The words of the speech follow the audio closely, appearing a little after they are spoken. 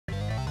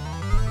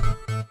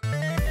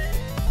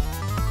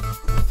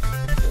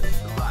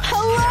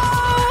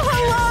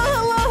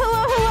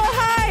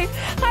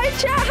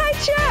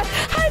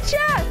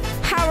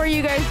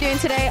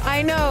today.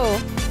 I know.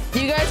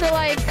 You guys are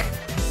like,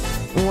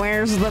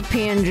 where's the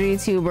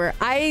PNG tuber?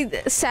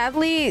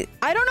 Sadly,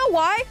 I don't know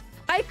why.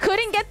 I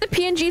couldn't get the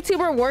PNG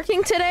tuber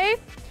working today.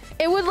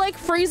 It would like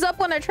freeze up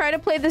when I try to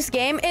play this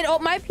game.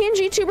 My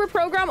PNG tuber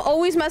program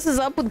always messes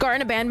up with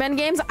Garten of Ban Ban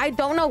games. I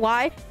don't know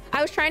why.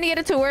 I was trying to get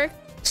it to work.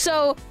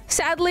 So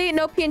sadly,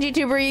 no PNG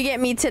tuber. You get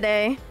me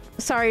today.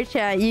 Sorry,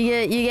 chat.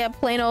 You get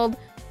plain old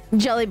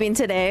Jelly Bean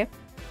today.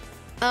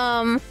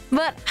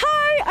 But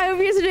hi, I hope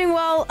you guys are doing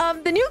well.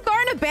 The new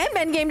Garten of Ban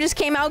Ban game just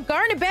came out,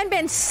 Garten of Ban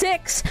Ban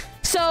 6.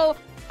 So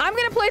I'm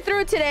gonna play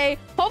through it today.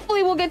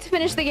 Hopefully we'll get to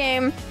finish the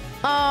game.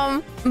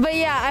 But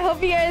yeah, I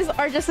hope you guys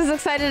are just as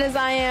excited as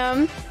I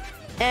am.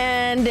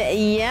 And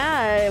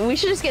yeah, we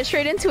should just get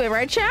straight into it,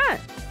 right, chat?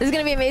 This is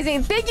gonna be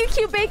amazing. Thank you,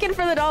 Cute Bacon,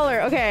 for the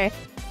 $1. Okay,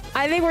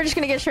 I think we're just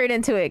gonna get straight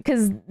into it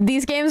because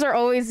these games are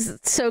always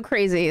so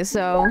crazy.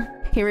 So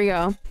here we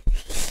go.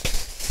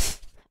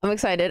 I'm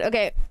excited.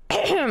 Okay.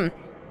 Are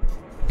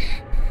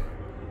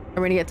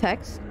we gonna get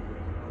text?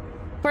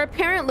 For a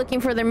parent looking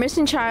for their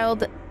missing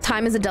child,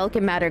 time is a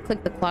delicate matter.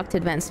 Click the clock to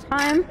advance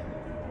time.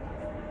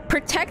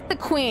 Protect the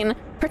queen.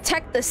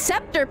 Protect the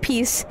scepter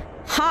piece.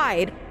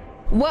 Hide.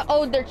 What?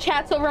 Oh, their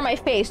chat's over my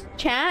face.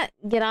 Chat,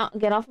 get out.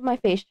 Get off of my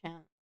face,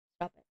 chat.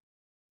 Stop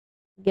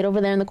it. Get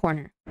over there in the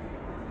corner.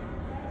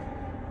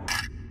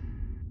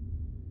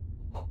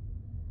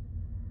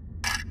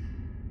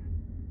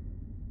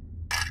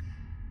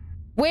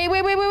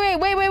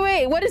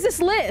 Wait. What is this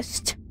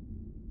list?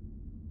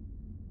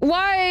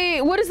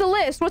 Why? What is the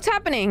list? What's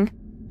happening?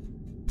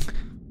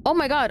 Oh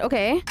my god,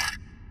 okay.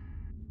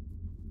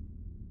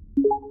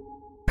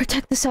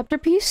 Protect the scepter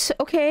piece?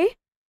 Okay.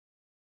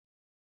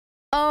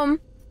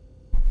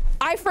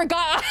 I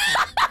forgot.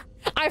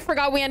 I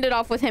forgot we ended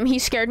off with him. He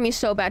scared me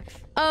so bad.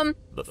 The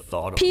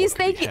thought of what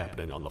could be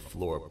happening on the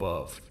floor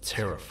above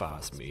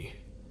terrifies me.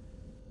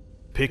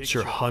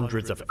 Picture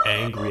hundreds of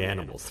angry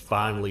animals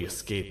finally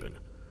escaping,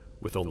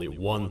 with only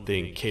one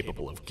thing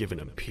capable of giving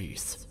them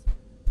peace.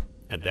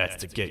 And that's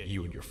to get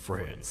you and your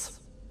friends.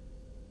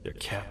 Their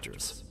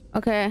captors.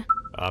 Okay.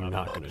 I'm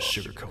not gonna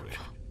sugarcoat it.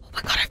 Oh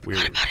my god, I forgot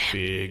We're in about him.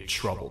 big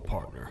trouble,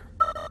 partner.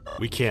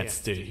 We can't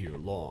stay here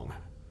long.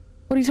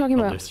 What are you talking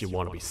about? Unless you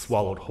want to be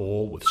swallowed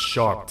whole with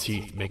sharp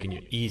teeth making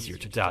you easier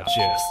to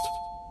digest.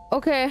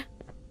 Okay.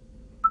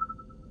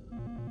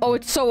 Oh,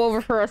 it's so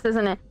over for us,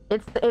 isn't it?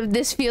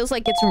 This feels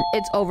like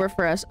it's over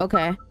for us.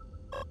 Okay.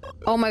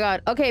 Oh my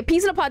god. Okay,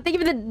 Peace in a Pot, thank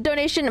you for the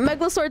donation.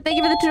 Megalosaur, thank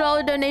you for the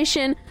 $2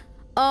 donation.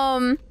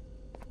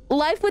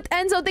 Life with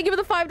Enzo, thank you for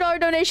the $5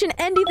 donation.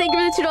 Andy, thank you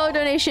for the $2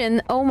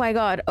 donation. Oh my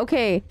god.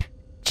 Okay.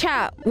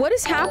 Chat, what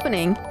is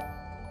happening?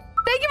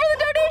 Thank you for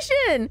the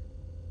donation!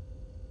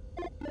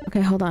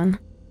 Okay, hold on.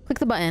 Click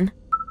the button.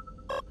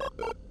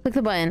 Click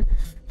the button.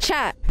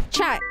 Chat,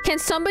 can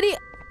somebody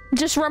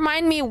just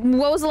remind me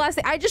what was the last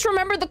thing? I just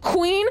remember the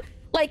queen,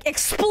 like,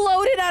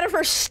 exploded out of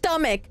her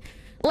stomach.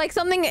 Like,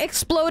 something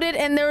exploded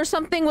and there was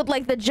something with,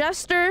 like, the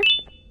jester.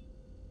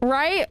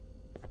 Right?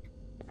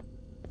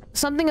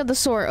 Something of the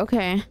sort,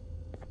 okay.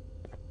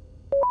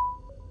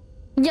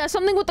 Yeah,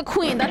 something with the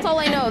queen, that's all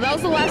I know. That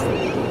was the last...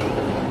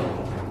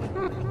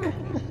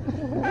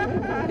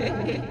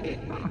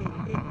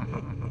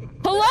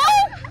 Hello?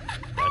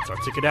 That's our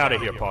ticket out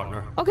of here,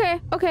 partner. Okay,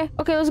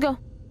 let's go.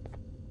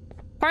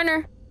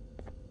 Partner.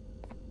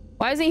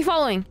 Why isn't he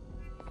following?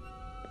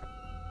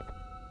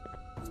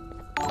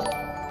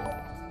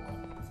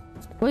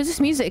 What is this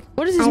music?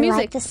 What is this music? I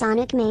like the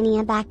Sonic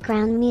Mania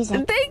background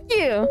music. Thank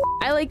you!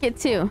 I like it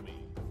too.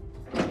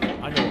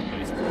 I know what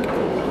place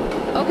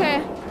it's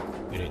Okay.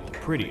 It ain't the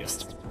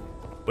prettiest,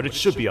 but it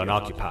should be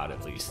unoccupied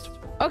at least.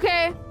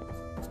 Okay.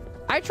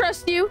 I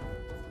trust you.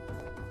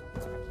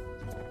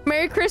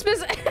 Merry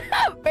Christmas.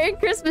 Merry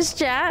Christmas,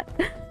 chat.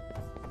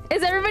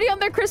 Is everybody on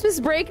their Christmas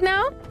break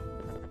now?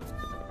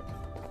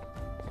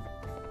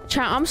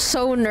 Chat, I'm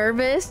so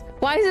nervous.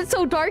 Why is it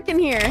so dark in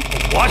here?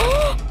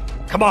 What?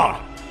 Come on.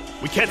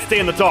 We can't stay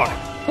in the dark.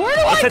 Where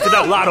do I Let's head go? to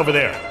that lot over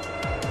there.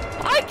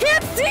 I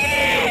can't see!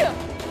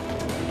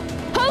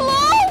 Hello?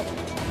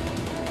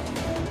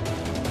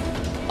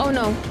 Oh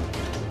no.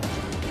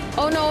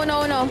 Oh no,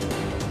 no, no.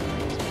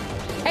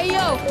 Hey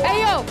yo,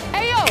 hey yo,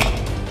 hey yo!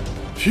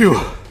 Phew.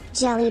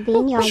 Jelly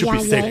Bean, you're Should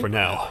be safe for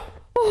now.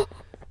 Oh,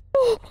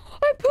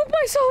 I pooped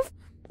myself.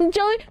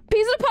 Jelly,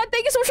 Peas in a Pot,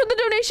 thank you so much for the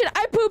donation.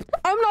 I pooped.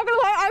 I'm not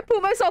gonna lie, I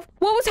pooped myself.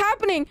 What was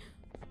happening?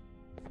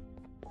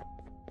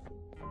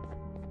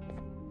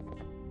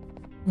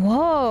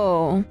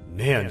 Whoa.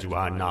 Man, do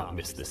I not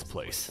miss this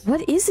place.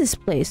 What is this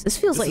place? This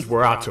feels This like... is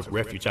where I took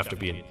refuge after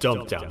being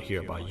dumped down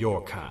here by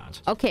your kind.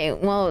 Okay,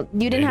 well,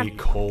 you didn't Many have...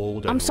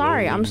 cold and I'm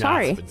sorry, lonely I'm nights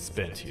sorry. have been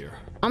spent here.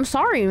 I'm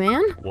sorry,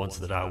 man. Ones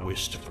that I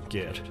wish to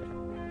forget.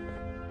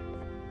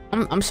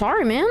 I'm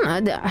sorry,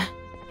 man.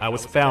 I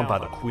was found by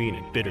the Queen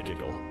and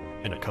Bittergiggle,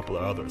 and a couple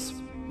of others.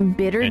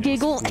 Bitter And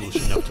giggle? was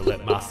foolish enough to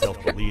let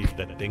myself believe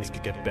that things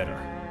could get better.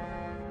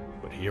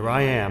 But here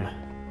I am,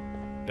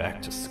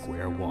 back to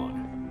square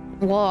one.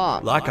 Well,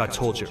 Like I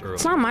told you earlier.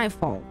 it's not my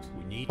fault.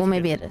 we need Well, to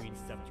maybe get it the is. Queen's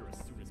scepter as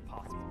soon as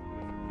possible.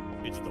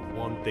 It's the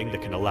one thing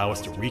that can allow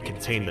us to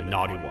recontain the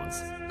naughty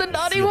ones. The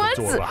naughty ones?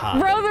 Bro, Them.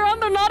 they're on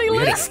the naughty we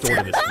list. We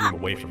had it stored in this room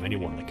away from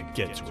anyone that could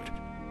get to it.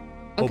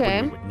 Okay.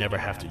 Hoping we would never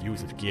have to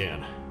use it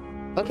again.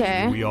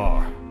 Okay. Here we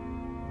are.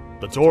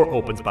 The door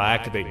opens by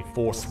activating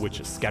 4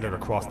 switches scattered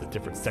across the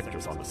different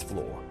sectors on this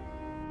floor.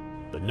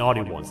 The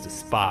naughty ones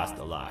despise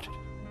the light.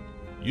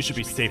 You should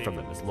be safe from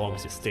them as long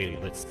as you stay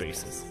in lit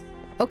spaces.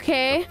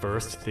 Okay. The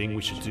first thing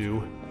we should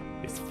do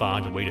is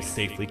find a way to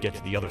safely get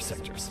to the other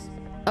sectors.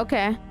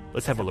 Okay.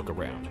 Let's have a look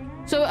around.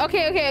 So,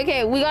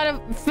 okay. We gotta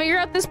figure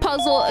out this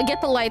puzzle, get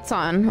the lights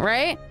on,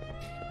 right?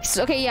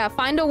 So, okay, yeah,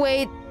 find a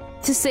way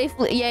to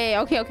safely...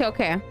 Yeah,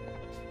 okay.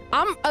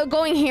 I'm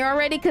going here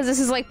already because this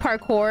is like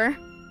parkour.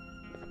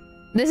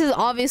 This is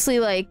obviously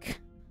like...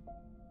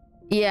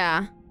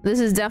 Yeah, this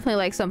is definitely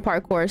like some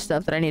parkour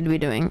stuff that I need to be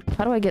doing.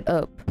 How do I get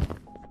up?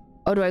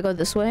 Oh, do I go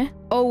this way?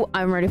 Oh,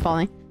 I'm already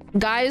falling.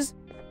 Guys,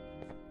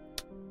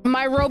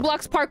 my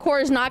Roblox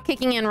parkour is not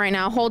kicking in right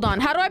now. Hold on.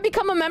 How do I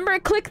become a member?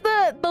 Click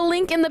the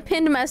link in the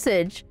pinned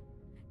message.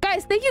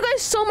 Guys, thank you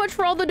guys so much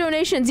for all the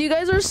donations. You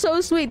guys are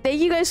so sweet.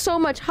 Thank you guys so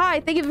much. Hi,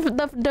 thank you for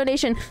the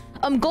donation.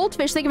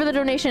 Goldfish, thank you for the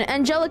donation.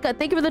 Angelica,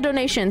 thank you for the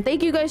donation.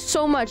 Thank you guys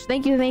so much.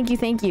 Thank you.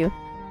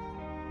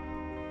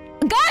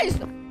 Guys,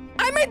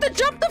 I made the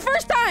jump the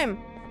first time.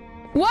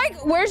 What?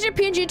 Where's your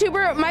PNG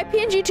tuber? My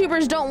PNG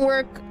tubers don't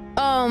work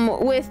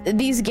with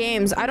these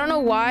games. I don't know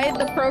why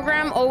the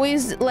program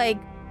always like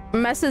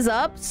messes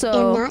up.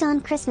 So And not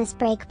on Christmas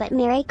break, but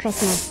Merry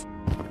Christmas.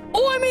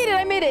 Oh, I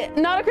made it.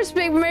 Not a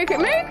Christmas break, but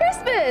Merry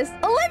Christmas.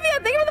 Olivia,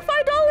 thank you for the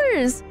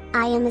 $5.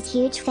 I am a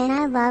huge fan.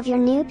 I love your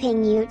new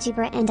ping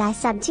YouTuber and I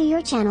sub to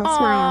your channel. Aww,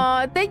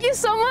 Smile. Thank you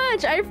so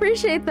much. I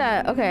appreciate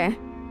that. Okay.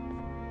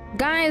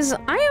 Guys,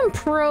 I am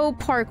pro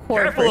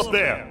parkour. Careful up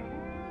there!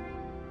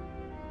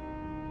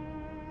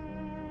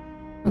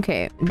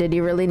 Okay, did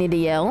you really need to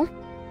yell?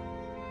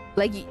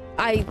 Like,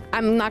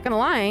 I'm not gonna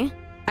lie.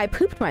 I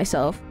pooped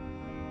myself.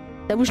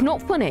 That was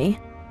not funny.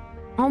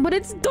 Oh, but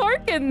it's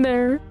dark in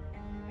there.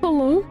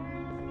 Hello?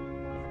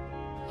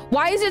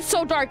 Why is it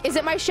so dark? Is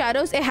it my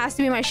shadows? It has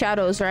to be my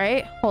shadows,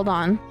 right? Hold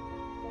on.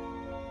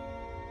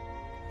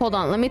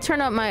 Let me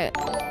turn up my...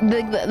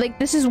 like,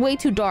 this is way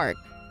too dark.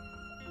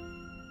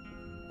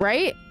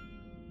 Right?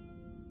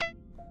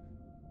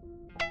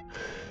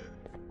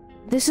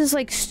 This is,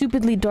 like,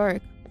 stupidly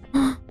dark.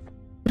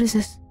 What is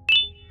this?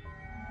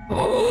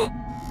 What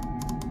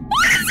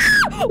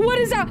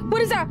is that?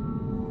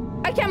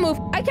 I can't move.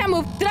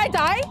 Did I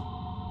die?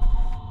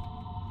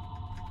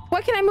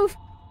 Why can't I move?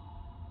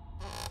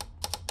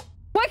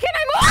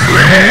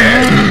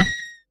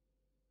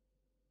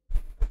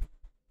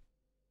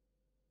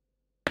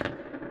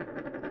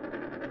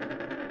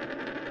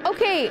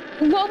 Okay,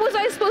 what was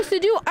I supposed to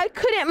do? I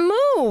couldn't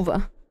move.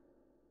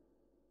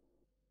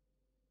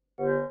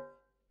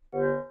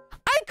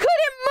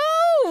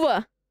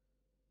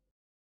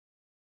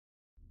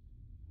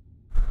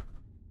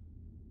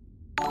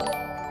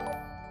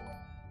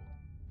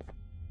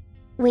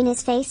 Win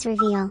his face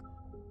reveal.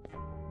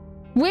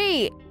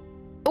 Wait.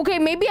 Okay,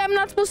 maybe I'm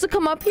not supposed to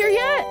come up here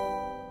yet?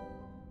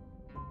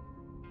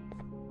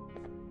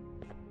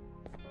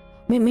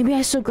 Maybe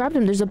I still grabbed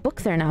him. There's a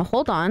book there now.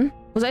 Hold on.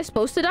 Was I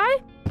supposed to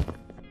die?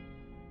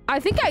 I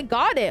think I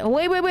got it.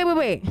 Wait.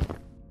 Wait.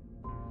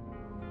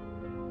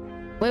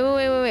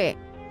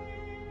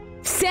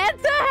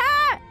 Santa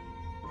hat!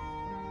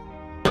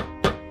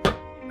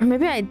 Or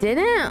maybe I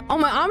didn't? Oh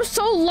my, I'm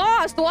so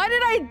lost. Why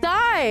did I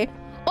die?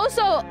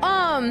 Also,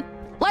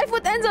 Life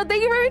with Enzo,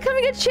 thank you for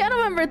becoming a channel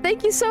member.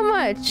 Thank you so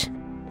much.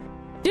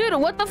 Dude,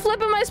 what the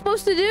flip am I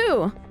supposed to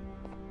do?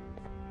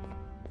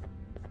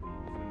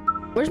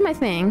 Where's my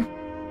thing?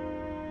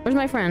 Where's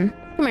my friend?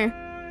 Come here.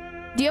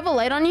 Do you have a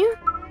light on you?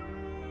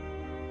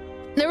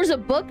 There was a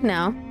book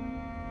now.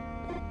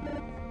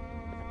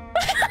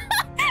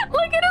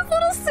 Look at his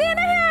little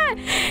Santa hat.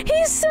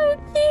 He's so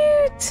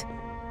cute.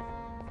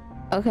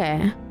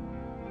 Okay.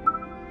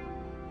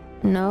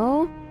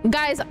 No.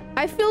 Guys,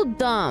 I feel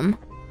dumb.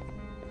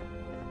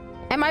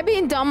 Am I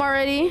being dumb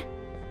already?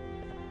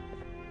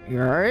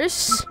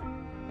 Yes.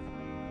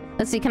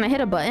 Let's see, can I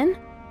hit a button?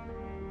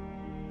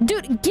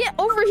 Dude, get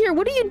over here.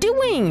 What are you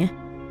doing?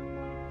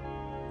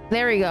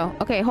 There we go.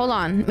 Okay, hold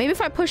on. Maybe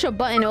if I push a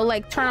button, it'll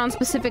like turn on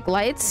specific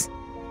lights.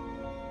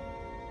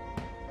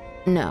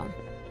 No.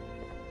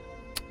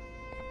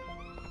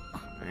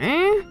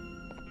 Okay.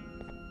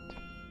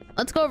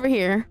 Let's go over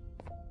here.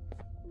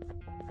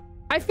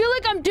 I feel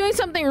like I'm doing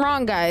something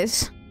wrong,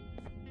 guys.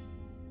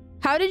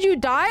 How did you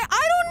die? I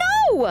don't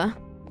know!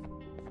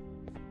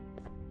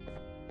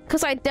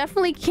 Because I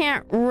definitely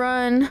can't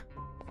run.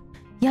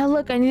 Yeah,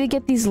 look, I need to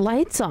get these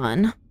lights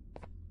on.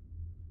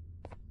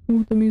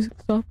 Ooh, the music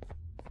stopped.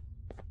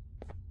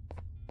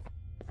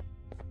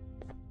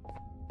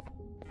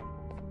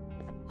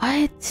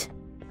 What?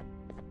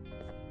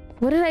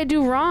 What did I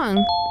do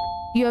wrong?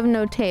 You have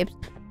no tapes.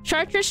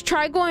 Chartreuse,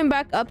 try going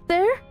back up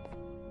there.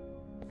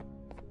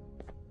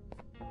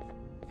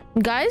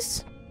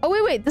 Guys? Oh,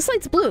 wait. This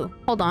light's blue.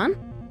 Hold on.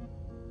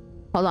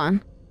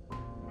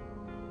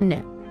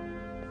 No.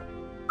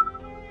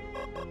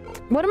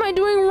 What am I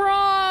doing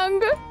wrong?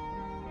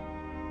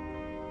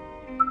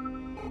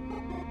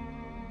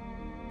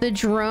 The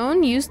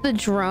drone? Use the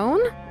drone?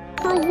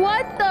 For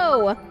what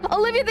though?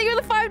 Olivia, thank you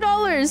for the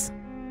 $5.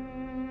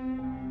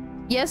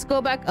 Yes,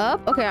 go back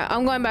up. Okay,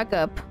 I'm going back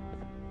up.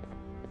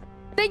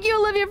 Thank you,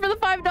 Olivia, for the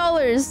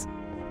 $5.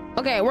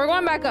 Okay, we're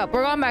going back up.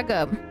 We're going back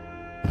up.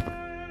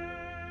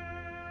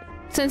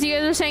 Since you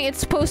guys are saying it's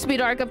supposed to be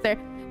dark up there.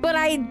 But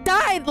I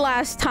died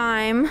last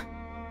time.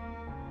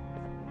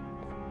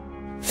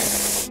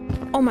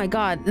 Oh my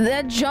god.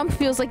 That jump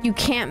feels like you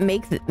can't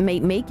make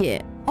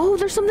it. Oh,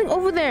 there's something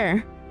over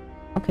there.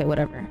 Okay,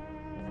 whatever.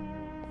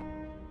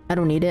 I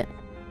don't need it.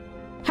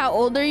 How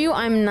old are you?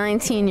 I'm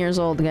 19 years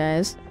old,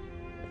 guys.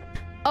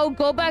 Oh,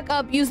 go back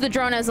up. Use the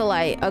drone as a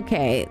light.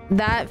 Okay,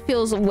 that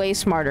feels way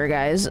smarter,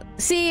 guys.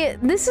 See,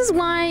 this is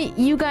why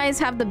you guys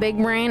have the big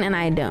brain and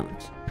I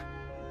don't.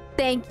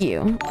 Thank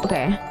you.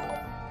 Okay.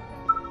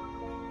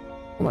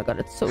 Oh my god,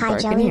 it's so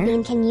dark in here.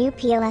 Jellybean, can you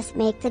PLS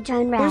make the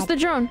drone red? Where's the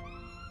drone?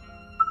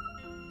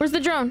 Where's the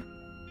drone?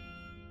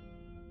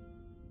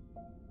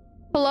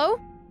 Hello?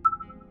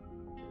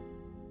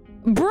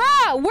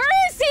 Bruh, where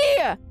is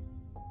he?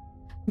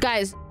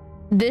 Guys,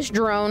 this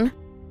drone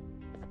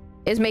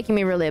is making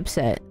me really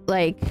upset.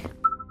 Like,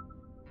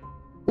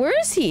 where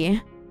is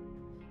he?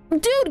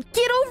 Dude,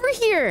 get over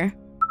here.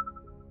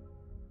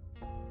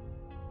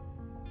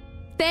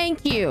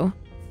 Thank you.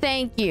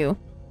 Thank you.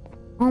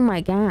 Oh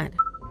my god.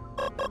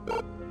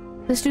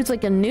 This dude's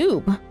like a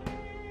noob.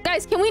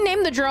 Guys, can we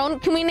name the drone?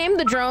 Can we name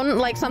the drone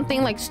like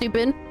something like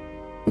stupid?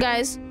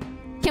 Guys,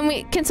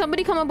 can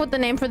somebody come up with the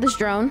name for this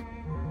drone?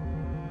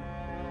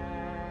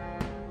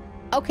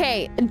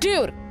 Okay,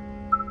 dude.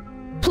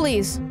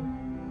 Please.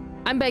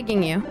 I'm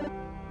begging you.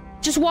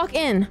 Just walk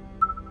in.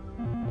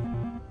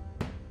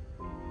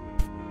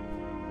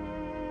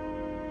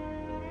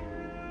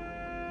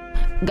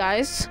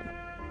 Guys.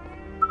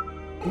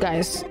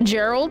 Guys.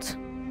 Gerald?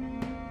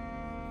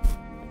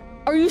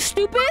 Are you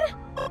stupid?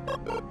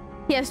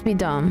 He has to be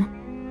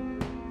dumb.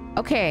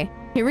 Okay,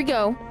 here we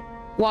go.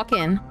 Walk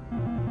in.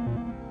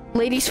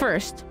 Ladies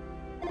first.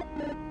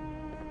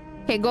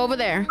 Okay, go over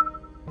there.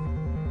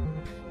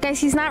 Guys,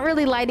 he's not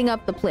really lighting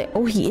up the place.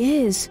 Oh,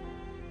 he is.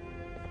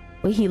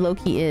 Wait, he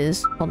low-key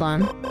is. Hold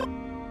on.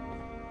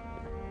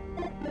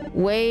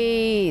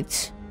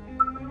 Wait.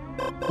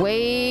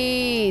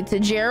 Wait.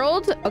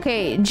 Gerald?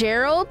 Okay,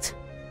 Gerald.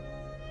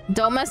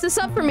 Don't mess this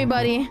up for me,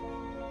 buddy.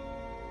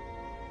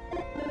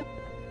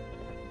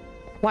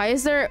 Why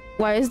is there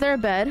a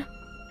bed?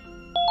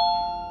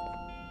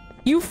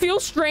 You feel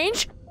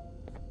strange?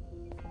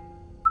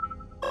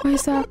 Why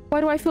is that?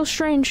 Why do I feel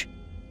strange?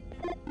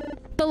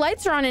 The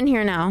lights are on in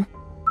here now.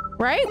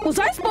 Right? Was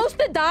I supposed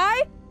to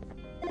die?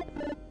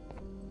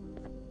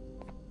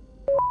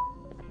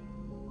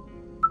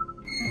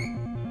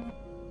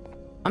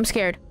 I'm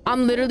scared.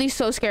 I'm literally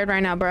so scared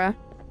right now, bruh.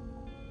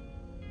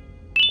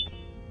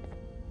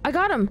 I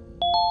got him.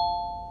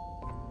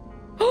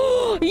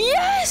 Oh,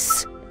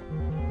 yes!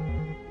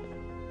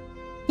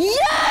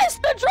 Yes!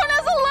 The drone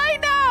has a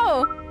light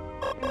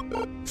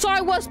now! So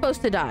I was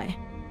supposed to die.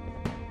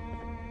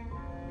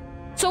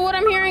 So what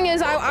I'm hearing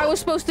is I was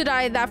supposed to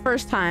die that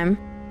first time.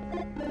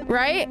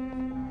 Right?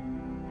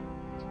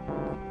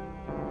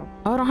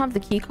 Oh, I don't have the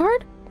key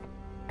card?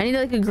 I need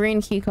like a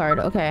green key card.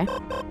 Okay.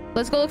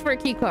 Let's go look for a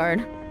key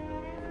card.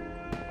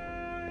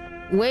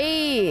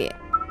 Wait.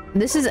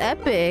 This is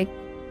epic.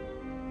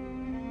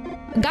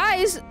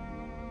 Guys,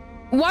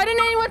 why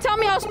didn't anyone tell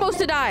me I was supposed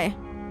to die?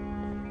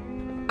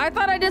 I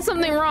thought I did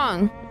something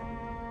wrong.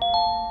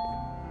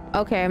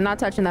 Okay, I'm not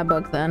touching that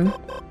book then.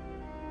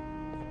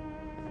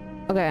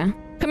 Okay.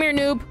 Come here,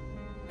 noob.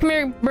 Come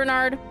here,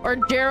 Bernard. Or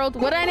Gerald.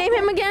 What did I name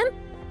him again?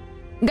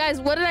 Guys,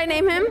 what did I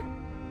name him?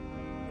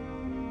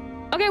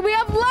 Okay, we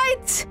have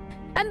light!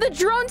 And the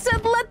drone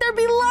said, let there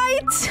be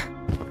light!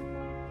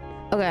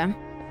 Okay.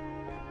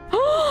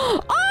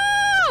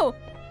 Oh!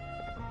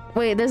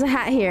 Wait, there's a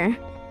hat here.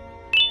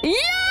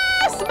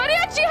 Yes!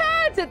 Mariachi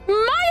hat! Maya,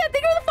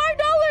 thank you for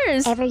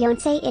the $5! Everyone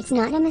say it's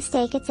not a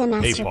mistake, it's a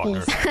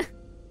masterpiece. Hey, partner.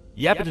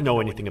 You happen to know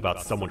anything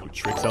about someone who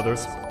tricks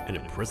others and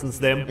imprisons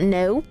them?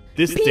 No.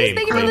 This Peace, dame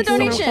thank you for the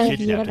claims donation. someone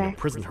kidnapped and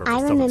imprisoned her for I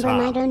some remember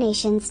time. my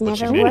donations But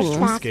she never managed worked to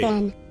back escape.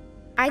 then.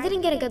 I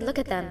didn't get a good look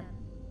at them.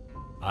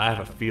 I have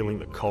a feeling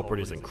the culprit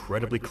is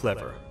incredibly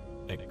clever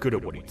and good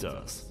at what he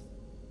does.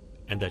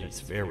 And that he's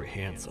very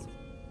handsome.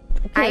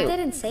 I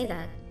didn't say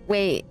that.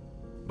 Wait.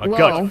 My Whoa.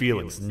 gut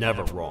feeling's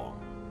never wrong.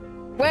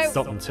 Wait. And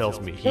something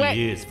tells me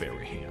he is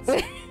very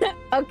handsome.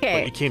 Okay.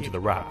 But you came to the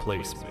right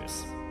place,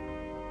 miss.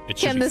 It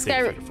should Can be this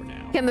safe guy here for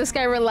now. Can this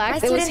guy My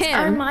relax? It was students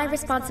are him. my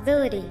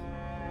responsibility.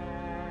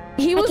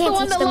 He was I the can't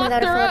one teach that them locked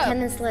without a her full up.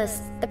 attendance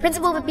list. The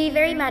principal would be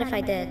very mad if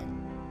I did.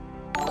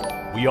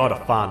 We ought to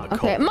find the Okay.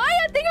 culprit. Maya,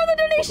 thank you for the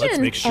But let's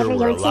donation. make sure we're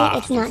Everyone say alive.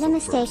 it's not a first.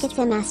 mistake, it's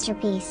a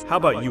masterpiece. How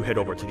about you head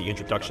over to the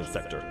introduction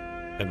sector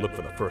and look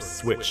for the first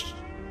switch?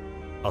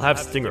 I'll have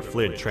Stinger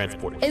Flynn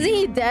transported Isn't here.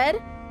 he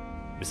dead?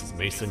 Mrs.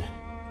 Mason,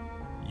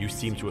 you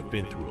seem to have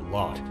been through a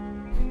lot,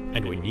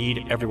 and we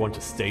need everyone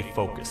to stay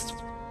focused.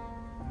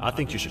 I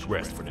think you should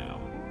rest for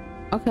now.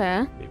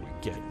 Okay. May we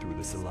get through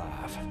this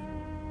alive.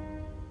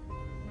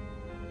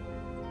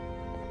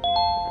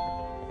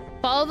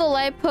 Follow the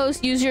light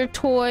post. Use your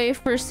toy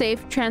for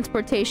safe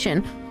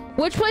transportation.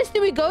 Which place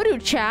do we go to,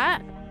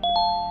 chat?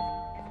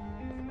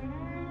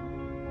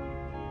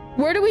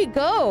 Where do we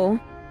go?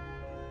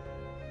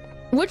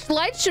 Which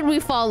light should we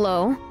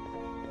follow?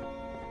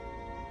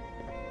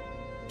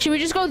 Should we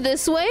just go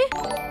this way?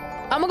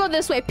 I'm gonna go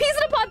this way. Peace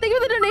in the pot. Thank you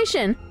for the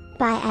donation.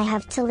 Bye, I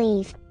have to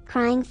leave.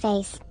 Crying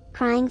face.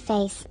 Crying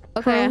face.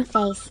 Okay. Crying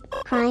face.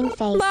 Crying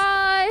face.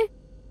 Bye.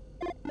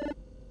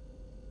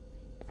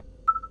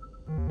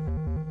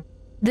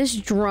 This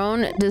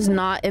drone does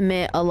not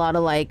emit a lot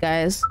of light,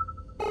 guys.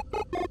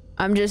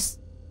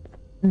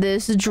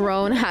 This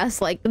drone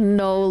has like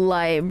no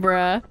light,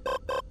 bruh.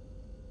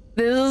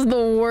 This is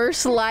the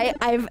worst light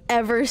I've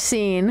ever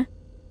seen.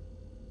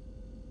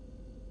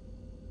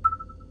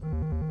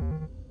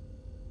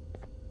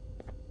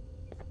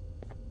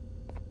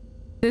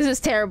 This is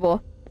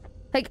terrible.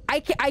 Like, I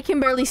can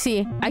barely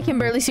see. I can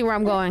barely see where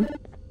I'm going.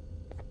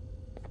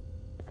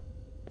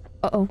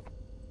 Uh-oh. Oh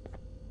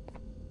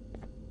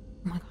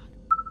my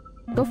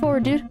god. Go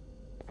forward, dude.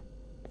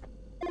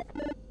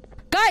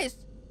 Guys!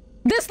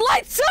 This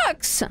light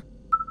sucks!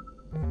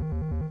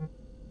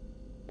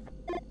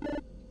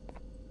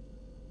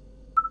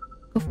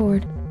 Go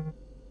forward.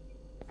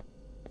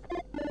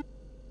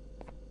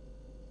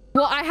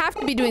 Well, I have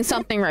to be doing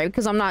something right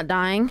because I'm not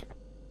dying.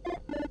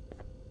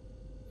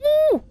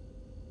 Woo!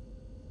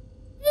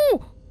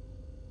 Woo!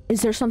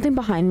 Is there something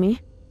behind me?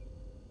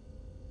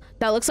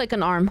 That looks like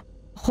an arm.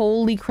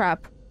 Holy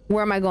crap.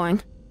 Where am I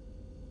going?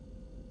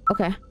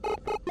 Okay.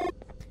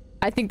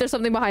 I think there's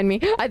something behind me.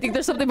 I think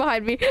there's something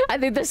behind me. I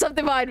think there's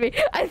something behind me.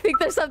 I think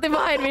there's something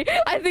behind me.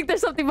 I think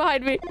there's something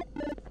behind me.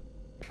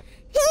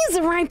 He's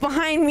right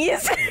behind me,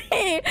 isn't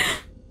he?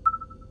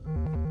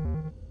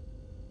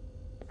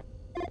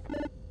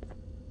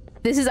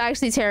 This is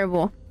actually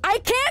terrible. I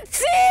can't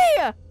see!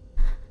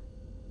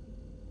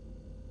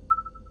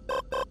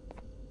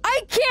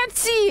 I can't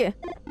see!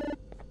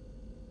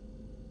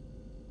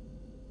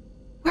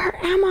 Where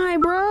am I,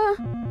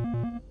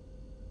 bruh?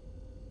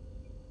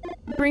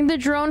 Bring the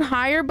drone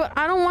higher, but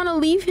I don't want to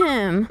leave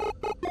him.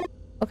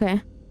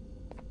 Okay.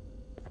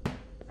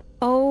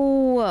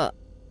 Oh.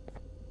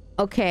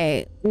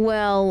 Okay,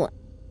 well,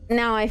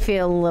 now I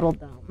feel a little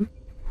dumb.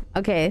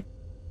 Okay.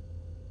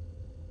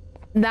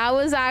 That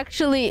was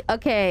actually...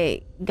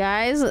 Okay,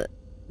 guys.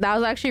 That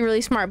was actually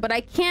really smart, but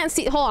I can't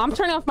see... Hold on, I'm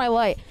turning off my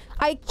light.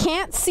 I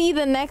can't see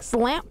the next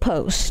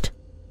lamppost.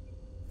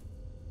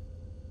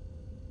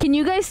 Can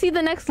you guys see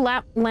the next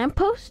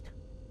lamppost?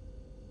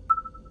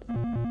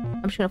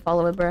 I'm just gonna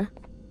follow it, bruh.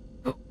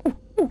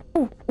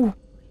 Ooh.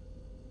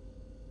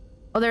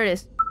 Oh, there it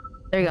is.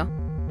 There you go.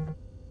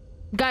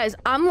 Guys,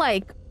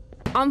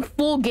 I'm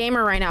full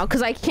gamer right now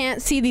because I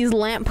can't see these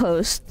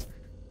lampposts.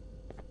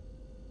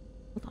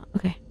 Hold on.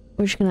 Okay.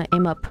 We're just gonna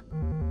aim up.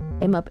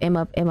 Aim up, aim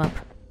up, aim up.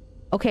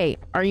 Okay.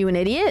 Are you an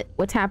idiot?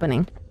 What's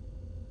happening?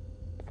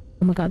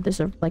 Oh my god,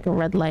 there's like a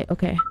red light.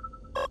 Okay.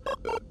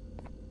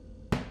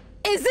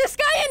 Is this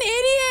guy an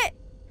idiot?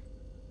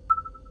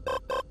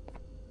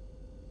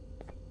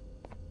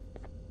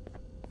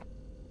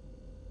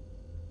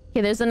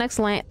 Okay, there's the next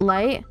light.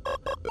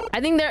 I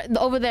think they're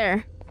over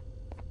there.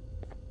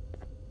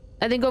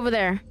 I think over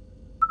there.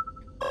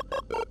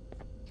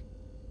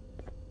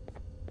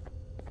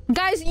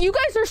 Guys, you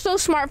guys are so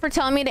smart for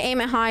telling me to aim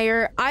it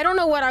higher. I don't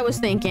know what I was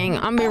thinking.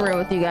 I'm gonna be real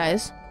with you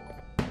guys.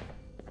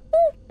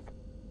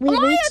 We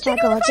reached our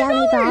goal,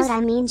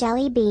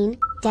 jelly bean,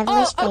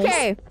 devilish face,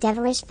 okay.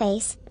 devilish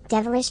face,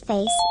 devilish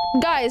face.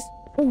 Guys,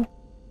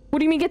 what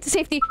do you mean get to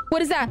safety?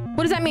 What is that?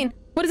 What does that mean?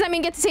 What does that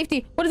mean get to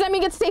safety? What does that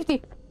mean get to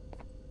safety?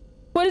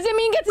 What does it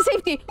mean get to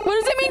safety? What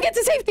does it mean get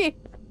to safety?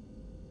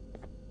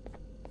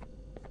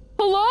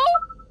 Hello?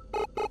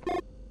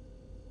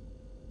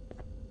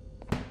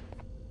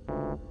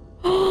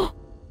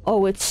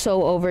 Oh, it's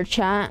so over,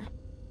 chat.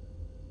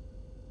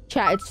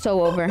 Chat, it's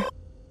so over.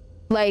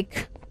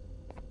 Like,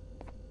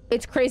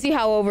 it's crazy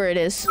how over it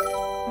is.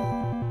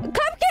 Cupcake,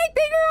 thank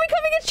you for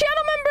becoming a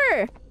channel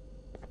member!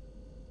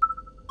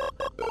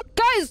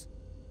 Guys!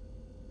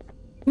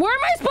 Where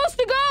am I supposed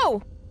to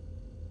go?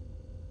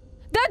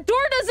 That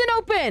door doesn't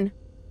open!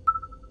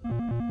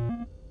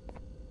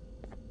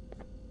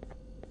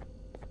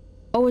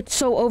 Oh, it's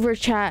so over,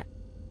 chat.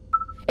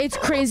 It's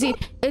crazy.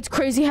 It's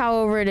crazy how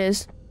over it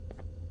is.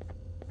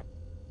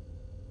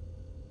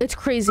 It's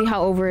crazy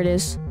how over it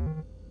is.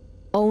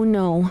 Oh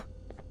no.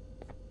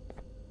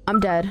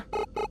 I'm dead.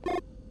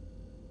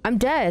 I'm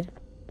dead.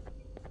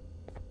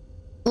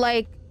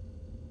 Like...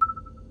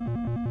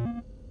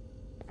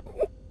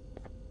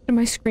 Did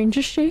my screen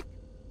just shake?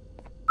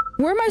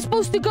 Where am I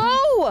supposed to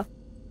go?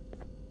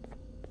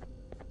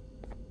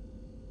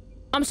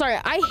 I'm sorry,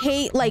 I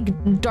hate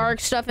like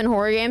dark stuff in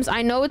horror games.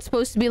 I know it's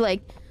supposed to be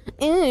like,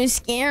 ew,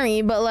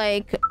 scary, but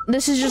like,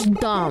 this is just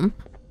dumb.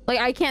 Like,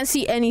 I can't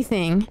see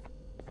anything.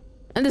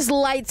 And this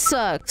light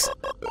sucks.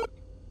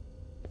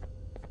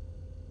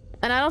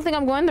 And I don't think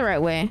I'm going the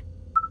right way.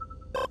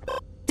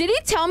 Did he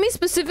tell me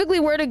specifically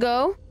where to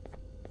go?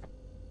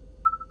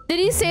 Did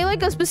he say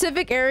like a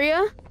specific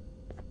area?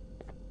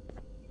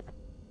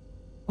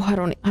 Oh, I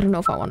don't know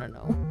if I want to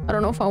know. I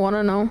don't know if I want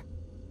to know.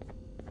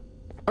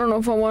 I don't know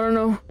if I want to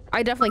know.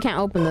 I definitely can't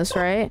open this,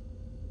 right?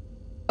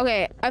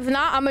 Okay, if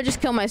not, I'm gonna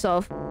just kill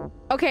myself.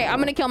 Okay, I'm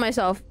gonna kill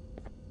myself.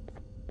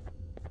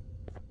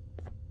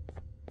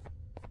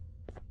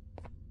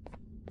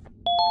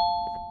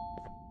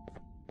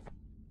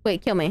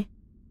 Wait, kill me.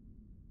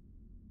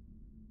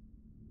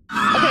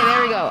 Okay,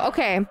 there we go.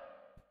 Okay.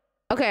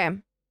 Okay.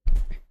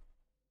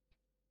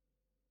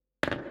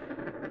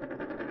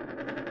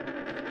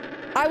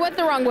 I went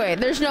the wrong way.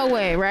 There's no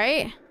way,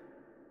 right?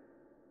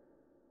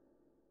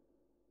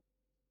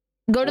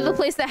 Go to the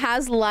place that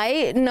has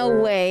light?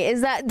 No way.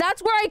 Is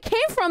that's where I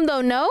came from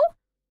though, no?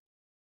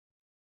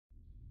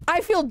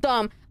 I feel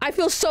dumb. I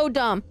feel so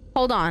dumb.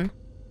 Hold on.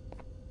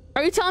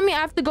 Are you telling me I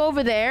have to go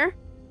over there?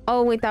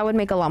 Oh, wait, that would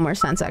make a lot more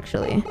sense,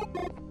 actually.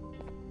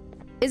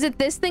 Is it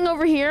this thing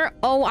over here?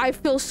 Oh, I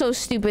feel so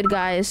stupid,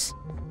 guys.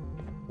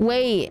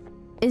 Wait,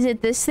 is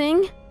it this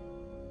thing?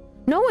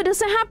 No, it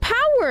doesn't have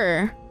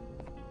power.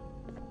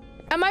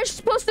 Am I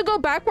supposed to go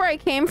back where I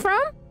came from?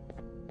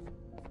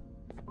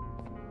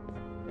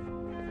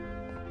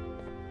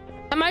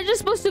 Am I just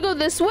supposed to go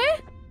this way?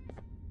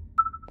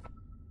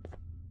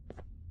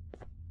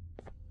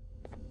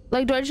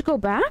 Like, do I just go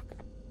back?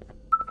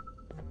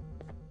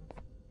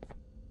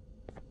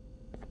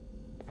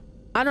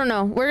 I don't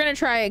know. We're gonna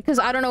try it because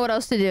I don't know what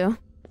else to do.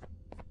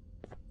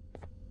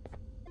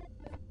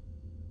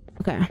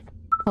 Okay.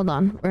 Hold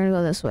on. We're gonna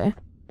go this way.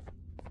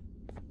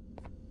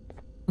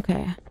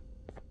 Okay.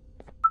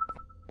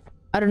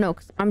 I don't know,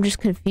 because I'm just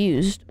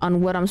confused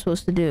on what I'm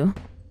supposed to do.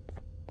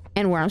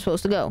 And where I'm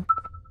supposed to go.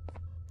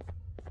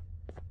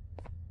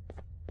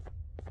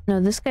 No,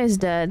 this guy's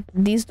dead.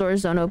 These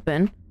doors don't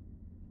open.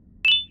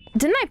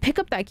 Didn't I pick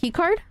up that key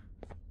card?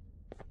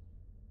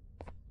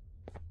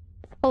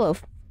 Hello.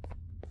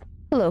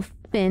 Hello,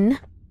 Finn.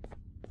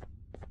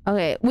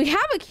 Okay, we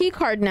have a key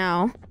card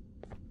now.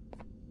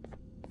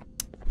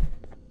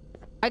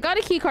 I got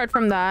a key card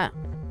from that.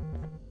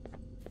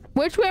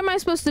 Which way am I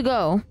supposed to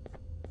go?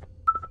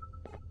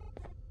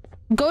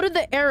 Go to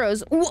the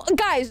arrows.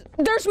 Guys,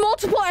 there's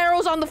multiple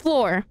arrows on the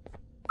floor.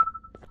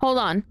 Hold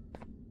on.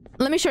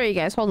 Let me show you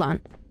guys. Hold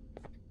on.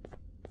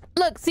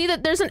 Look, see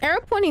that there's an arrow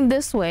pointing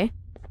this way.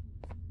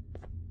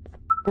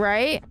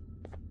 Right?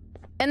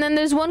 And then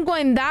there's one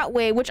going that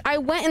way, which I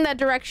went in that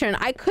direction.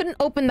 I couldn't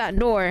open that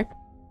door.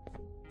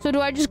 So do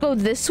I just go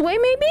this way,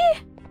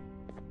 maybe?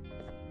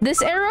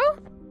 This arrow?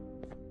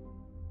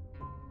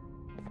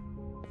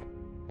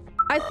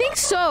 I think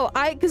so.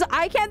 Because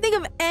I can't think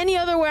of any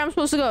other way I'm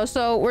supposed to go.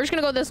 So we're just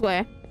gonna go this way.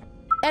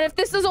 And if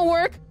this doesn't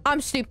work,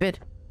 I'm stupid.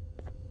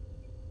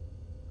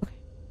 Okay.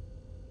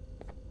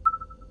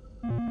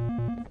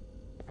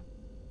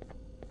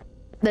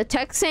 The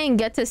text saying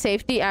get to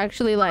safety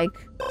actually like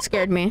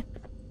scared me.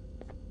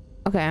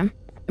 Okay.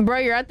 Bro,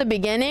 you're at the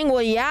beginning?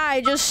 Well, yeah, I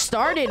just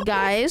started,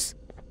 guys.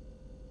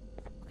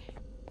 Okay.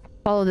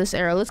 Follow this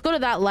arrow. Let's go to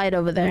that light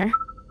over there.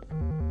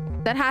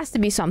 That has to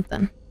be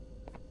something.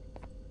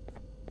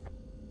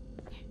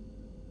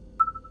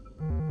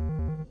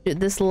 Dude,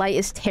 this light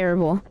is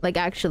terrible. Like,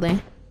 actually.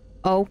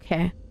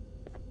 Okay.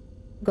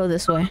 Go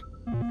this way.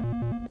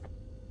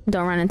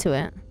 Don't run into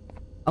it.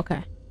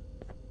 Okay.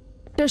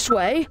 This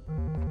way.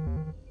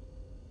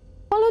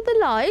 Follow the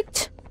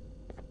light.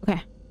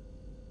 Okay.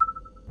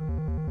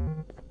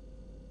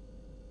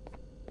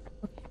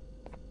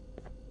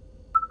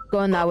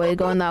 Going that way,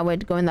 going that way,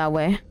 going that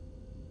way.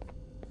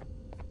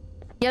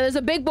 Yeah, there's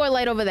a big boy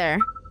light over there.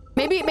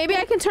 Maybe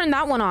I can turn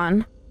that one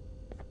on.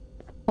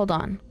 Hold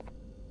on.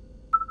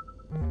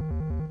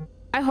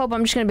 I hope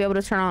I'm just gonna be able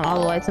to turn on all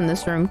the lights in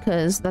this room,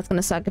 because that's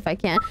gonna suck if I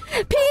can't.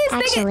 Peace!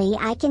 Actually,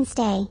 I can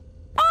stay.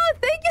 Oh,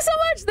 thank you so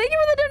much! Thank you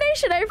for the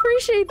donation! I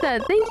appreciate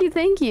that. Thank you,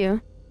 thank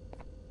you.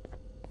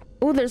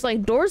 Oh, there's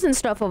like doors and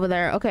stuff over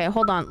there. Okay,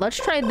 hold on. Let's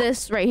try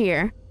this right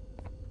here.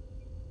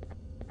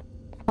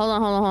 Hold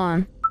on, hold on, hold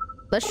on.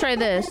 Let's try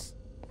this.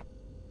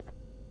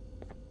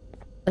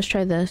 Let's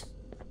try this.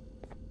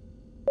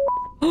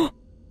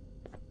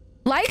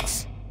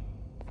 Lights?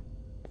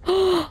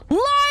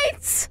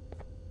 Lights!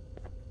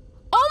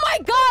 Oh my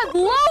god,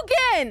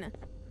 Logan!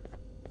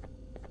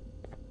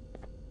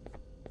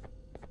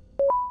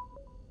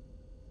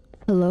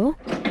 Hello?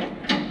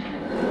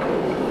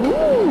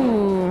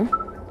 Ooh.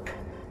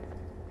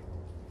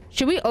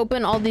 Should we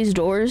open all these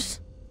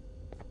doors?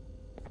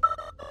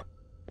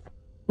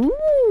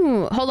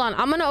 Ooh. Hold on,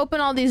 I'm gonna open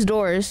all these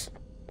doors.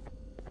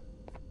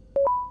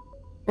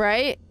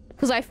 Right?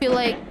 Because I feel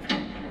like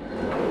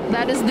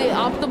that is the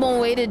optimal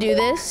way to do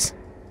this.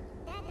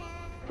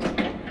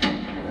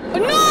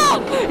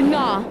 No!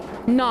 Nah.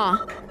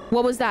 Nah.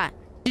 What was that?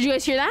 Did you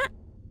guys hear that?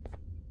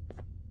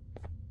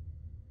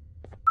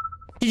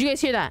 Did you guys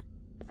hear that?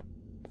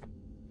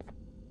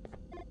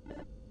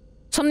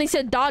 Something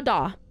said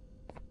da-da.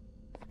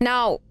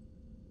 Now,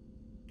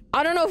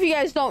 I don't know if you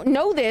guys don't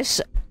know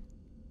this,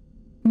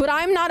 but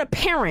I'm not a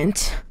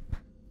parent.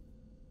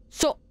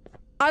 So,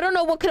 I don't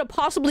know what could have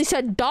possibly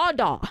said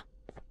Dada.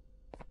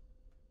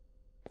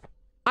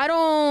 I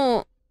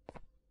don't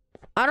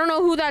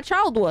know who that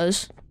child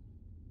was.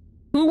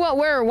 Who, what,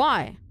 where, or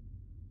why.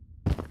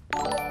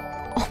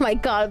 Oh my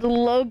god,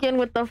 Logan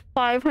with the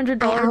 $500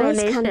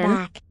 donation. Come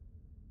back.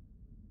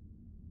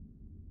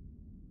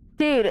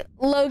 Dude,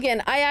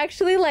 Logan, I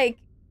actually like,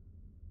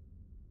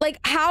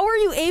 how are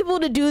you able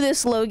to do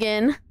this,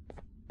 Logan?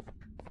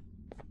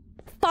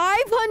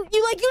 500,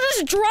 you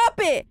just drop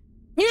it.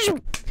 You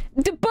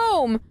just,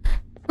 boom.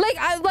 Like,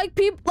 I, like,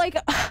 people, like,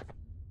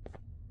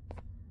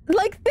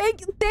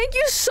 thank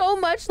you so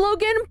much,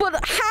 Logan,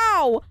 but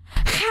how?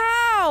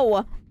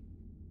 How?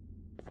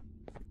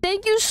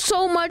 Thank you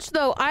so much,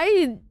 though.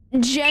 I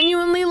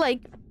genuinely,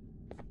 like,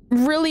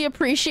 really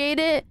appreciate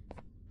it.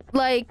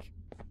 Like,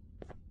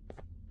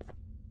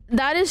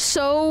 that is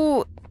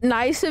so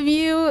nice of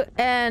you,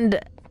 and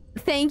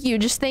thank you.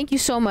 Just thank you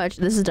so much.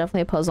 This is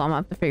definitely a puzzle. I'm gonna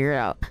have to figure it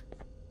out.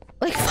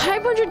 Like,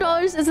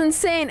 $500 is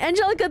insane.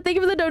 Angelica, thank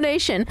you for the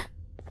donation.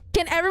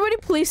 Can everybody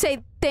please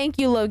say thank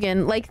you,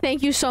 Logan? Like,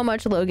 thank you so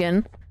much,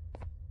 Logan.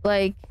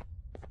 Like,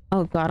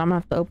 oh god, I'm gonna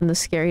have to open the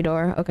scary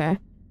door. Okay.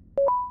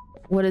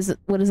 What is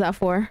that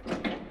for?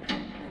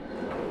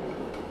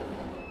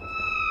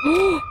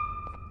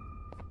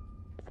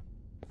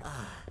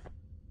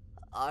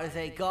 Are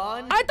they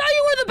gone? I thought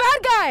you were the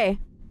bad guy!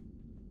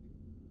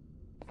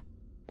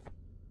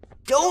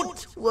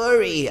 Don't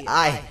worry,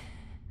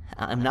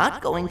 I'm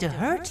not going to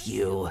hurt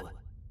you.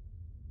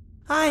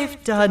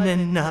 I've done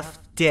enough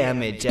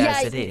damage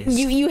as it is.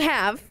 You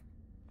have.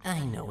 I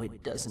know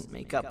it doesn't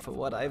make up for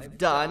what I've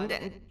done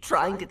and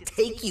trying to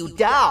take you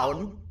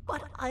down,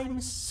 but I'm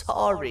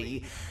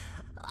sorry.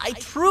 I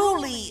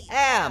truly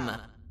am.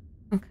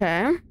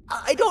 Okay.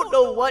 I don't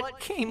know what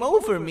came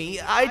over me.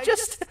 I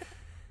just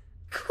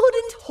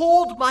couldn't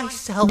hold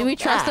myself. Do we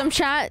trust them,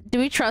 chat? Do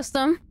we trust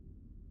them?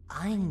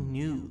 I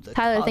knew the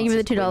Tyler, thank you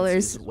for the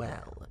 $2.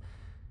 Well,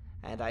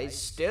 and I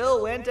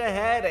still went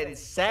ahead and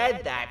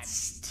said that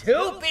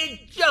stupid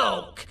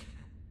joke.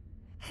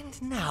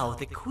 And now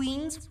the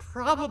queen's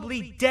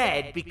probably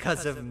dead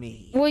because of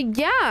me. Well,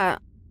 yeah.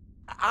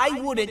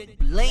 I wouldn't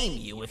blame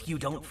you if you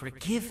don't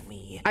forgive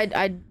me. I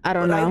don't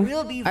but know. I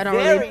will be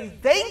very really...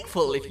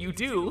 thankful if you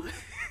do.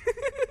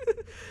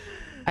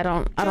 I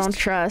don't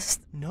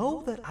trust.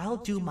 Know that I'll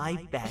do my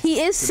best. He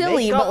is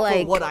silly, to make up but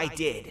like for what I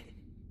did.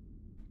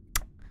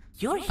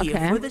 You're here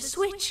okay. for the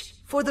switch,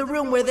 for the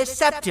room where the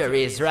scepter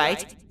is,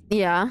 right?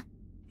 Yeah.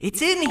 It's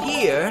in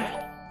here,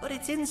 but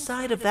it's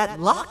inside of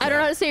that locker. I don't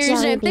know how to say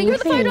your name. Thank you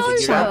for the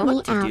 $5 though.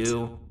 What to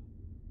do.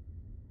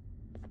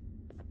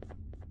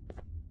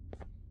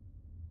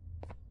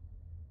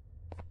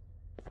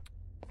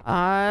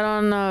 I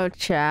don't know,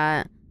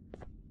 chat.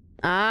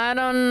 I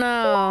don't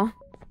know.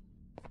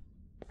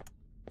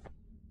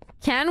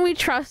 Can we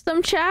trust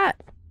them, chat?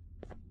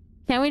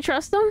 Can we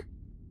trust them?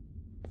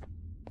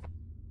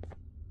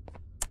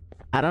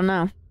 I don't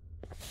know.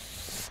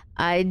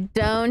 I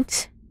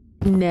don't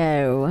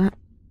know.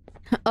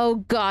 Oh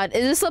god,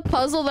 is this a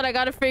puzzle that I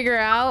gotta figure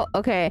out?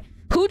 Okay.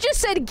 Who just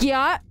said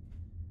gyat?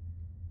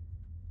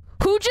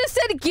 Who just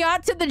said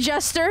gyat to the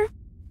jester?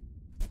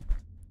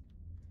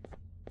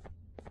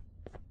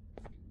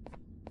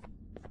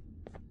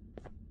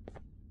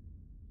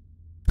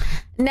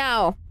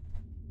 Now,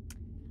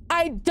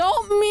 I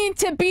don't mean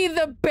to be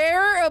the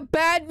bearer of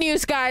bad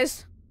news,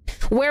 guys.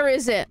 Where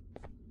is it?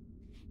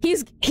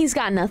 He's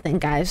got nothing,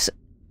 guys.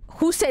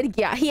 Who said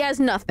yeah? He has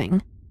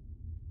nothing.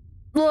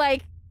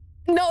 Like,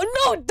 no,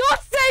 don't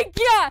say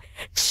yeah!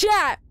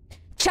 Chat,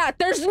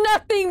 there's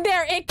nothing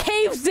there. It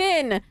caves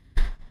in.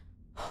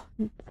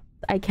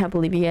 I can't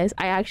believe you guys.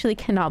 I actually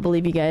cannot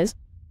believe you guys.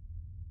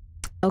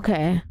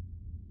 Okay.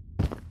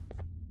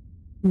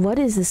 What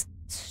is this?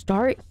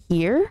 Start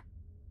here?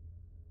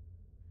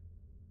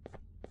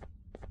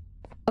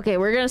 Okay,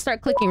 we're gonna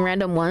start clicking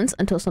random ones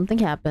until something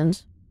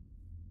happens.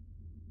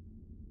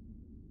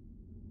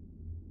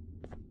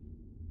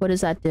 What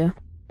does that do?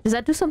 Does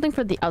that do something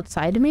for the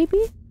outside, maybe?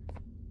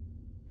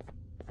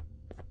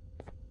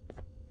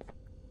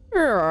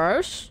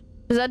 Yes.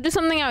 Does that do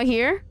something out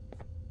here?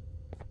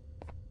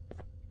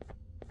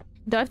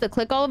 Do I have to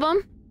click all of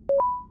them?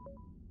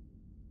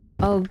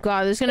 Oh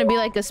god, there's gonna be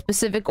like a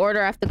specific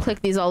order I have to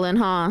click these all in,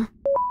 huh?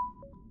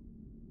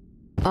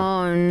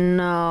 Oh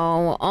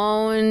no.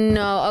 Oh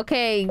no.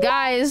 Okay,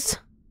 guys.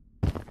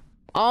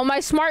 All my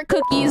smart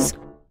cookies.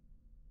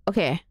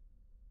 Okay.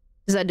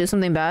 Does that do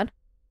something bad?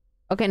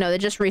 Okay, no, that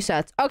just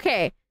resets.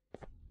 Okay.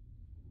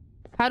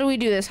 How do we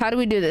do this? How do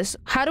we do this?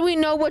 How do we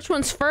know which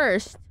one's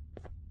first?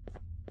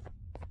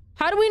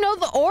 How do we know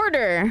the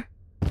order?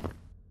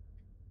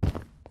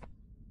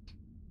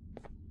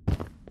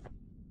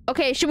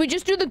 Okay, should we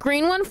just do the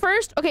green one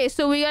first? Okay,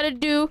 so we gotta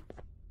do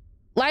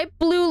light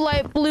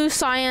blue,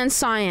 cyan,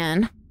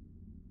 cyan.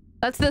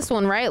 That's this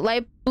one, right?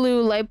 Light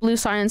blue,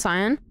 cyan,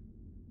 cyan.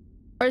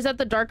 Or is that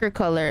the darker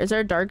color? Is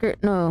there a darker?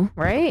 No,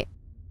 right?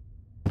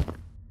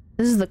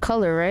 This is the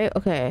color, right?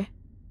 Okay.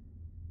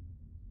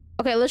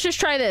 Okay, let's just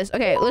try this.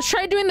 Okay, let's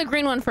try doing the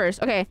green one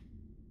first. Okay.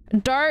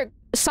 Dark,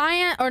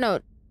 cyan, or no.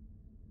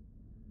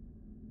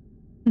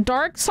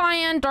 dark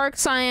cyan,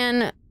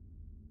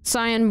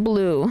 cyan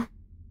blue.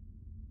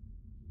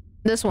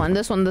 This one.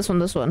 This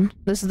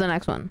is the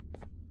next one.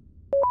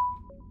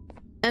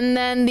 And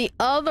then the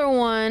other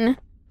one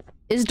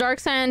is dark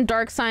cyan,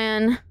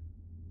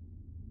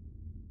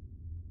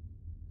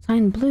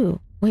 cyan blue.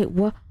 Wait,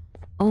 what?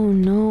 Oh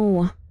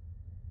no.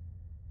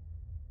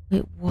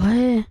 Wait,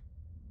 what?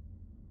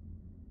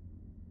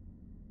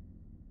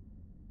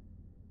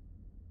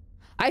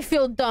 I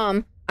feel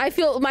dumb. I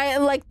feel my,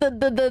 like,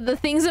 the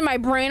things in my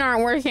brain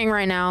aren't working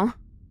right now.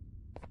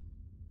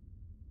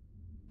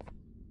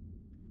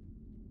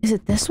 Is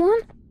it this one?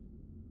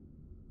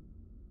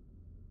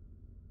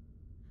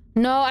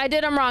 No, I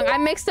did them wrong. I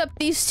mixed up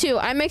these two.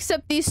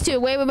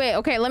 Wait.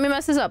 Okay, let me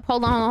mess this up.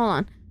 Hold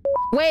on.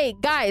 Wait,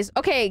 guys.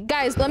 Okay,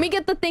 guys, let me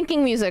get the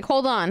thinking music.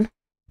 Hold on.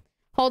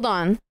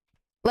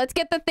 Let's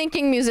get the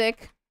thinking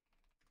music.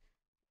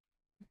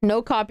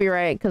 No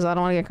copyright, because I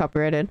don't want to get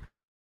copyrighted.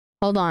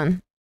 Hold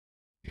on.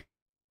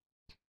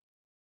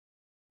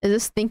 Is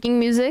this thinking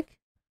music?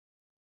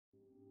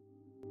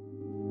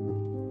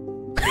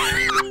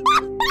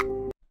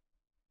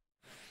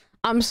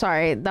 I'm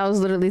sorry. That was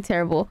literally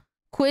terrible.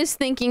 Quiz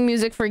thinking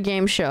music for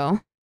game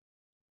show.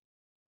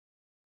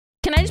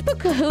 Can I just put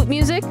Kahoot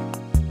music?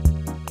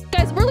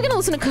 Guys, we're gonna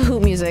listen to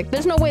Kahoot music.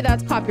 There's no way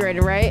that's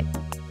copyrighted, right?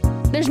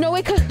 There's no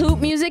way Kahoot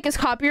music is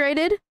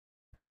copyrighted.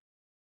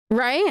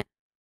 Right?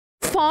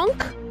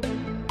 Funk?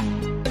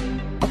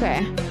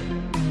 Okay.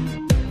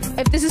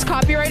 If this is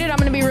copyrighted, I'm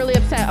gonna be really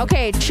upset.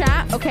 Okay,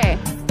 chat. Okay.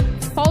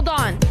 Hold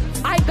on.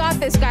 I got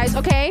this, guys,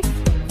 okay?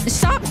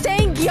 Stop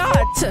saying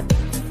yacht!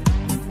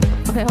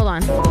 Okay, hold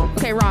on.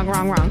 Okay, wrong.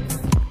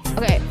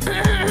 Okay.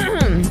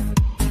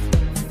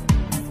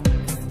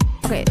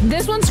 Okay,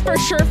 this one's for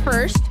sure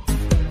first.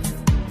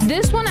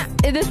 This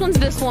one's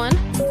this one.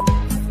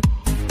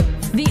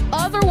 The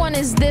other one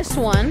is this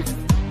one.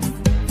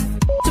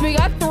 So we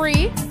got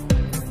 3.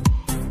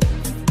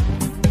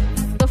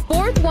 The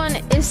fourth one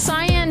is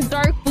cyan,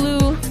 dark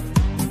blue.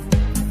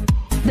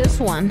 This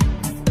one.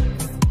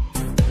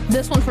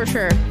 This one for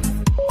sure.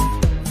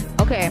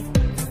 Okay.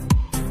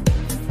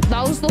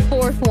 That was the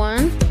fourth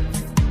one.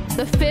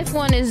 The fifth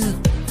one is...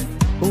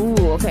 Ooh,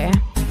 okay.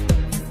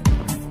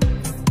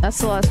 That's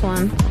the last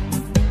one.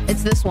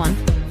 It's this one.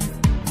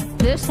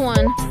 This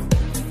one.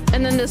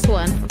 And then this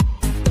one.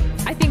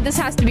 I think this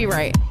has to be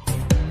right.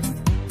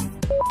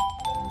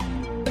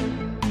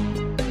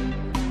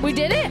 We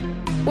did it?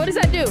 What does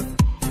that do?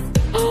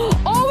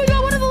 Oh, we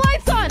got one of the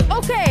lights on!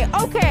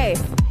 Okay.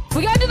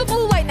 We gotta do the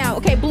blue light now.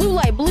 Okay, blue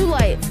light.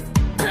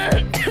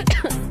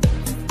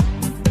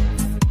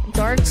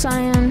 Dark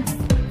cyan.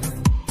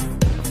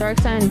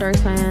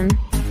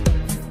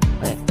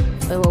 Wait.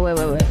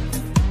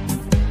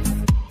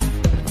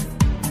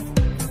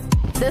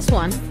 This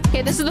one.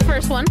 Okay, this is the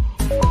first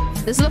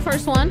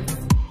one.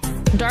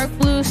 Dark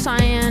blue,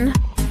 cyan.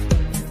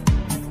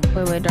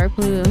 Wait, dark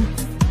blue.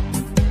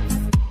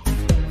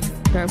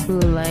 Dark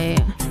blue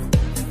light.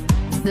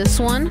 This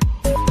one.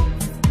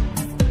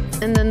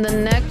 And then the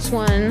next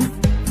one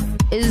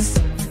is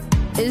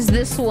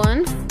this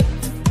one.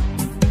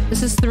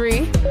 This is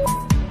 3.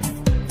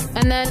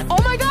 And then,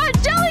 oh my god,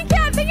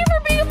 Jellycat, thank you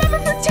for being a member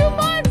for 2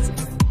 months!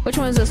 Which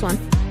one is this one?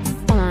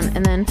 Hold on,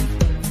 and then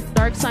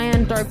dark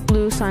cyan, dark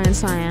blue, cyan.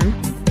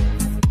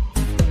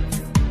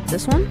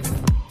 This one?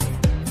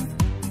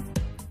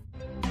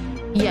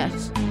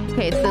 Yes.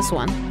 Okay, it's this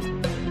one.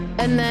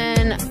 And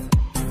then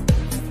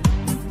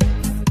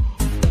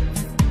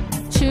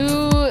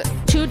two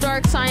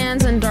dark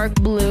cyans and dark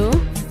blue.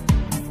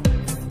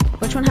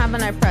 Which one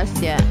haven't I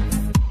pressed yet?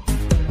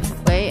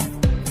 Wait.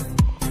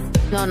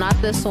 No, not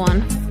this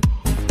one.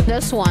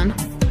 This one.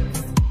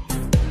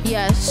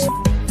 Yes.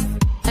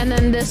 And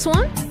then this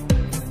one.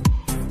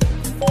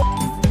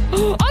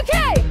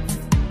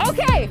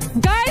 Okay,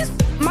 guys,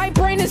 my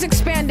brain is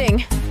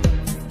expanding.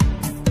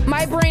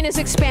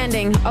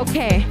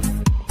 Okay.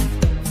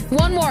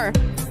 One more.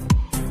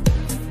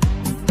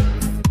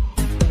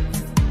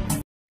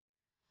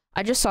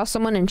 I just saw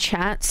someone in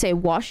chat say,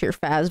 wash your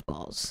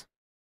fazballs.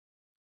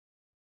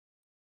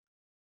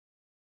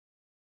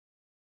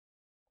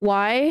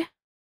 Why?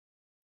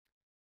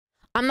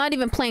 I'm not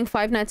even playing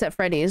Five Nights at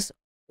Freddy's.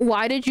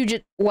 Why did you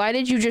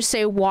just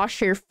say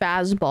wash your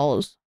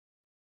fazballs?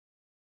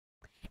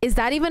 Is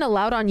that even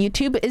allowed on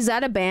YouTube? Is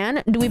that a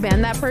ban? Do we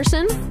ban that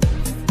person?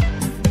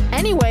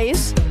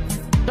 Anyways,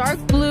 dark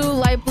blue,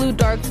 light blue,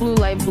 dark blue,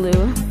 light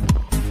blue.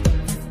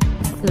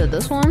 Is it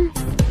this one?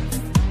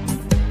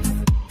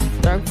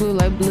 Dark blue,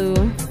 light blue.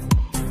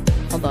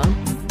 Hold on.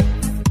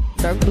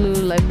 Dark blue,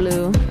 light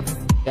blue.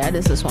 Yeah, it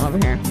is this one over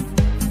here.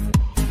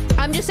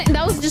 I'm just saying,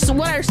 that was just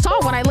what I saw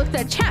when I looked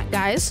at chat,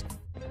 guys.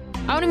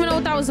 I don't even know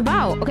what that was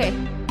about. Okay.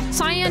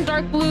 Cyan,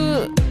 dark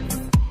blue.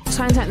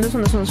 Cyan, this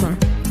one.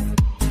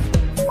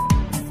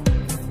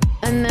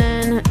 And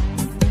then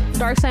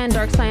dark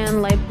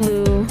cyan, light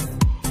blue,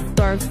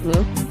 dark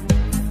blue.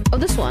 Oh,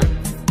 this one.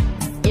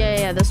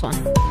 Yeah, this one.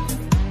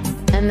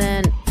 And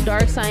then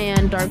dark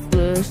cyan, dark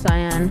blue,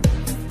 cyan.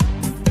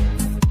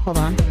 Hold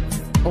on.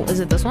 Oh, is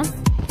it this one?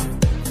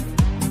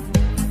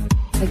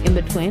 Like in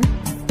between?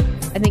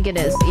 I think it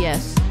is,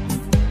 yes.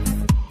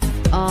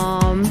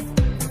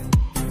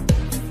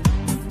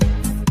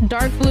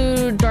 Dark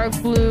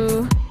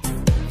blue.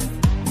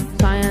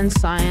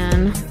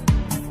 Cyan.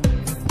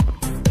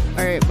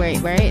 Alright,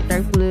 wait.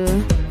 Dark blue.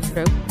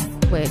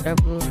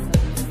 Dark blue.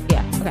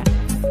 Yeah, okay.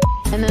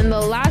 And then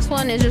the last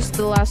one is just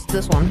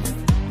this one.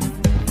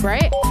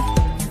 Right?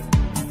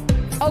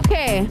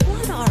 Okay.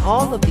 What are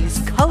all of these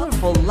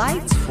colorful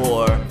lights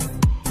for?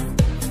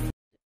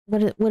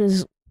 What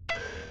is...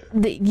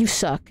 You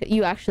suck.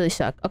 You actually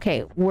suck.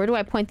 Okay, where do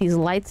I point these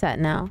lights at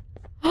now?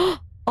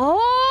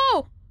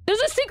 Oh! There's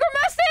a secret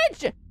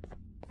message!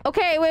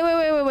 Okay,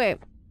 wait.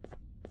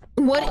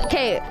 What?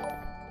 Okay.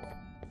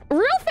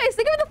 Real face,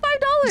 they give me the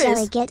 $5.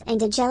 Jelly get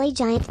and a jelly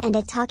giant and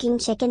a talking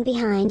chicken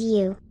behind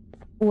you.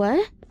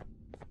 What?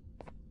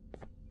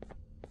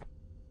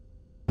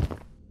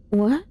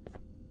 What?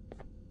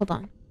 Hold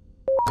on.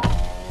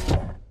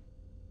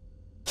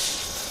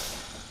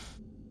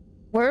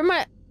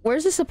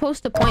 Where's this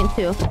supposed to point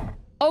to?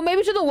 Oh,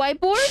 maybe to the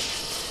whiteboard?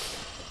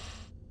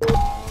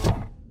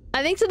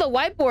 I think to the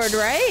whiteboard,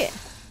 right?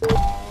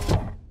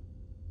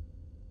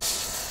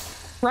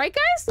 Right,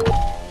 guys?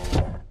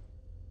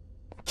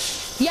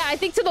 Yeah, I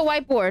think to the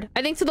whiteboard.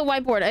 I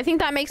think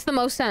that makes the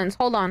most sense.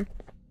 Hold on.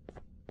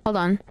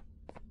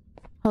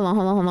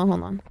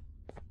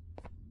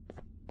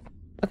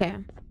 Okay.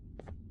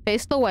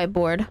 Face the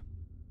whiteboard.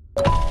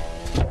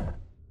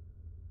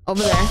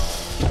 Over there.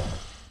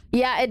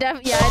 Yeah, it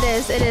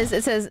is.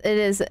 It says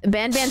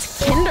Ban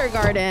Ban's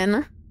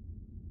kindergarten.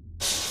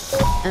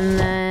 And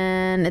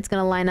then it's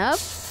gonna line up.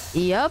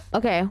 Yep.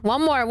 Okay.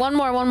 One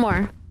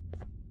more.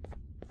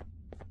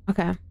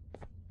 Okay.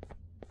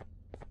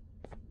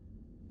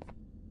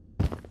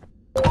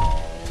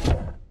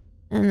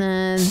 And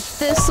then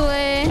this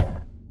way.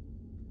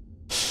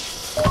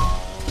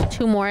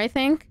 2 more, I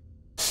think.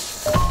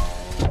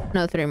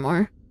 No, 3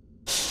 more.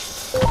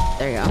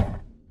 There you go.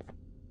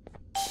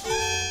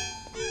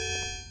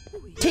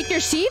 Take your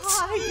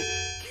seats?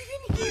 Get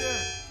in here.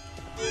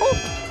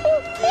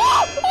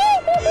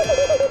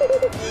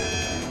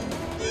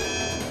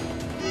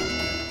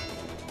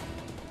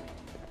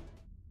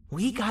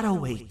 We gotta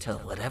wait till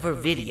whatever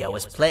video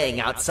is playing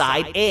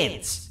outside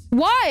ends.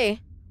 Why?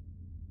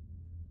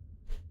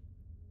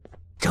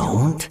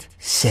 Don't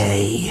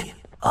say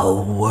a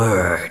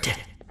word.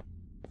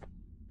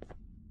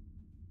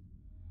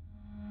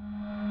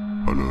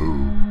 Hello?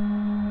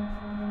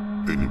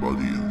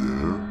 Anybody in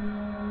there?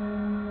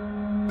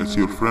 It's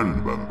your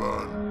friend,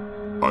 Banban.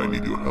 I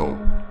need your help.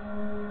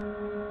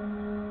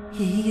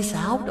 He's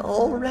out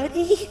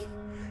already?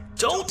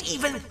 Don't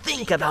even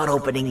think about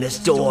opening this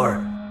door.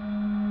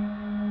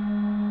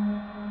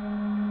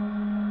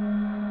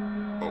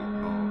 Oh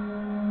no.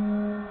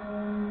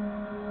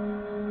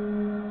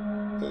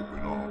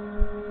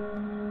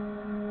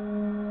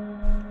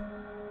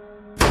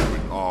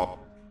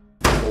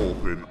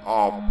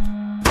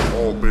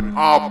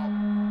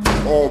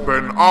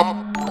 Open up.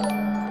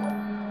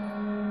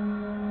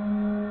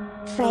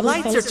 The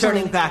lights are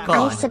turning back on.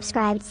 I've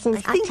subscribed since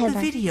I think October. the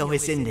video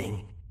is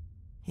ending.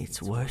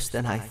 It's worse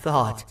than I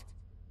thought.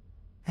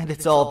 And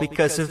it's all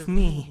because of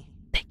me.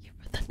 Thank you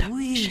for the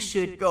donation. We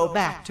should go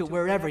back to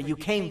wherever you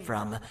came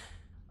from.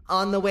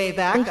 On the way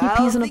back, Thank you, I'll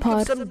Peas in a think of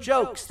Pod. some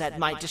jokes that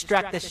might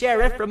distract the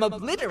sheriff from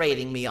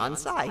obliterating me on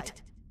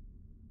sight.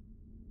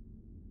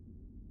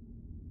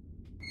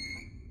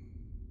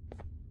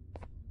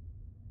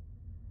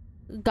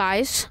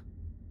 Guys.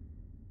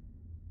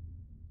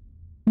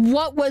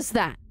 What was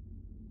that?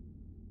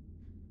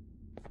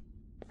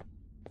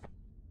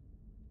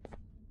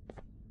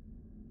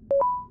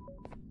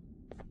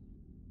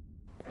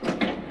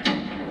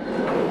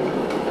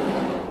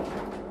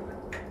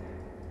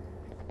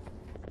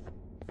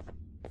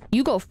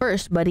 You go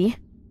first, buddy.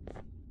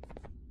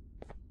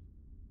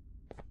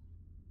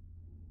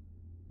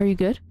 Are you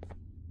good?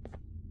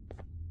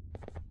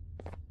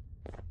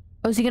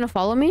 Oh, is he gonna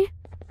follow me?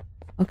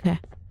 Okay.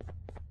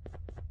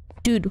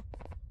 Dude.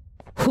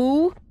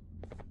 Who?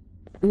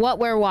 What,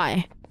 where,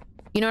 why?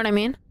 You know what I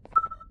mean?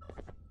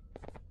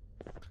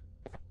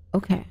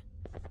 Okay.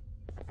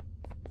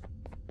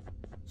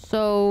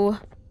 So...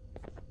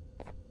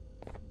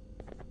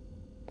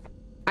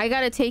 I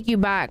gotta take you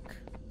back.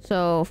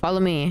 So,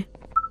 follow me.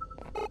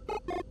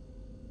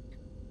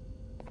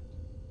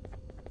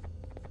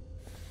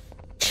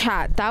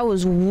 Chat, that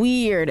was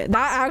weird.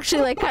 That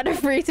actually, like, kind of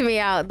freaked me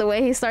out. The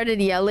way he started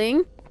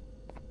yelling.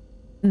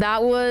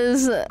 That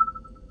was a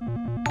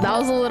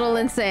little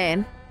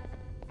insane.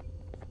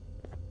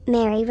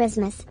 Merry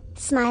Christmas.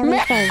 Smiley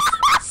face.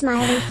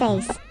 Smiley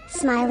face.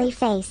 Smiley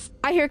face.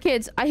 I hear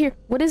kids.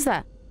 What is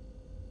that?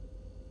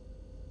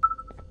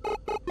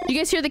 You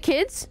guys hear the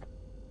kids?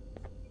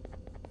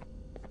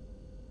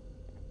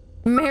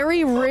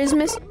 Merry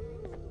Christmas.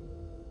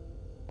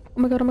 Oh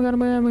my god, oh my god, oh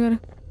my god, oh my god.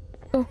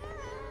 Oh.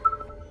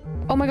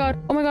 Oh my god,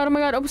 oh my god, oh my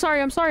god. I'm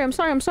sorry. I'm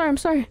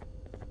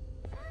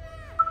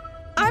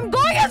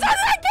going as fast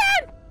as I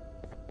can!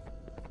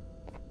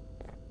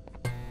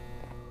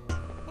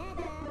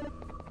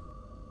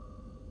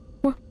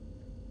 What?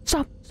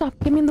 stop.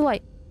 Give me the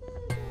light.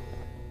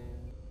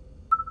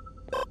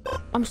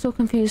 I'm so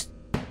confused.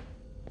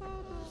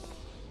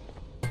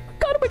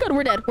 God, oh my god,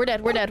 we're dead. We're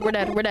dead. We're dead. We're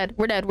dead. We're dead.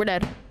 We're dead. We're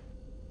dead.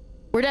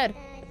 We're dead.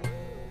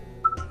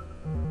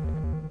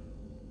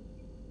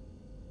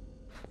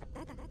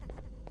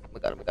 Oh my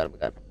god, oh my god, oh my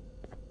god.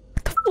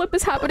 What the flip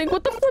is happening?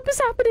 What the flip is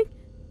happening?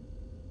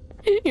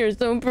 You're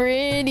so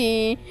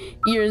pretty.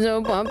 You're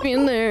so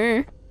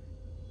popular.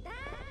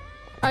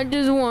 I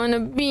just wanna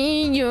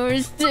be your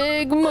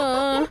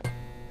Sigma.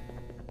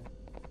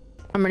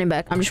 I'm running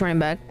back. I'm just running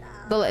back.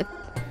 The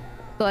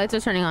lights are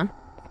turning on.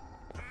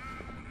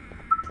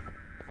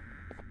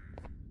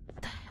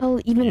 What the hell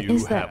even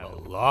is that? You have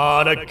a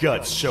lot of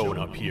guts showing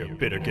up here,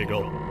 Bitter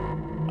Giggle.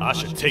 I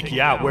should take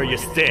you out where you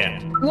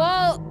stand.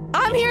 Well,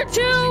 I'm here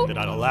too! That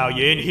I'd allow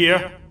you in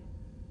here?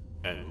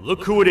 And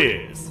look who it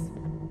is.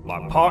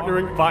 My partner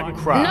in fighting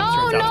crime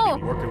turns out to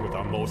be working with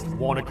our most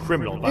wanted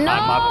criminal behind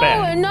my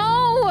back.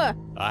 No!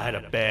 I had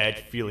a bad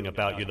feeling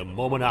about you the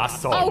moment I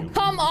saw you. Oh,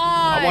 come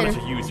on! I wanted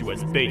to use you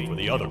as bait for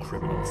the other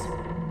criminals.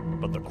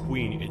 But the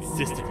Queen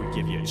insisted we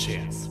give you a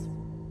chance.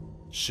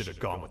 Should have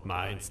gone with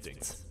my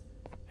instincts.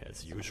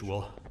 As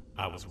usual,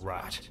 I was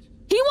right.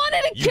 He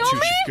wanted to kill me? You two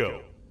should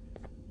go.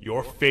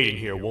 Your fate in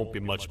here won't be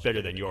much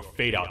better than your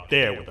fate out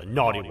there with the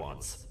naughty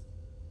ones.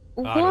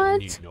 What? I don't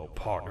need no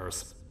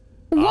partners.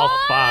 What?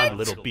 I'll find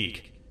Little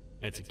Beak,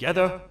 and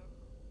together,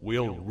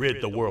 we'll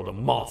rid the world of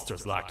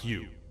monsters like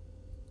you.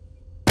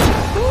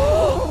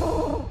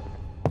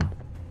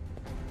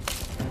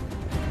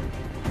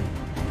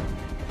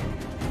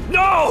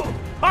 No!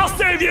 I'll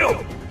save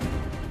you!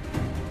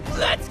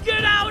 Let's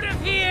get out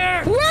of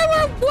here! Where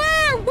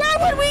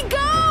would we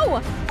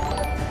go?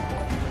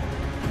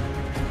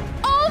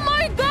 Oh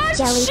my god,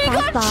 Jelly she five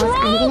got balls.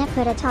 I'm trolled! gonna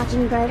put a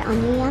talking bird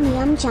on you. Yum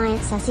yum.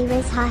 Giant sussy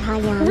riz. Ha ha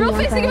yum Real yum.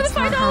 face, give me Birds. the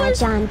Ha ha. $5.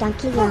 John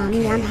Donkey yum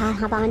yum. Ha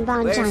ha. Bon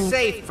bon. We're Giant.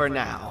 safe for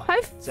now. Hi,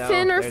 So,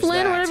 Finn or there's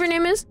Flynn, that. whatever your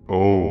name is.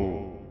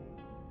 Oh,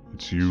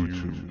 it's you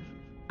two.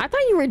 I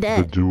thought you were The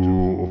dead.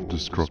 duo of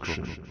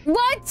destruction.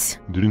 What?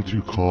 Didn't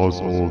you cause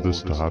all of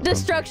this to happen?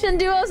 Destruction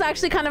Duo is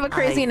actually kind of a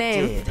crazy I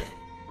name. did.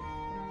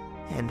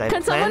 And I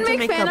Can plan someone to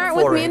make up fan art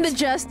with for me it. and the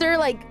Jester,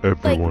 like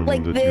Everyone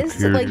like that this, you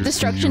cared like to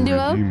Destruction see you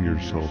Duo? redeem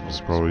yourself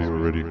is probably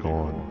already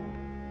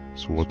gone.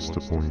 So what's the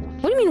point?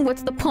 What do you mean?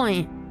 What's the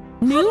point?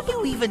 How Noob? do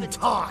you even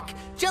talk?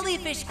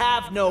 Jellyfish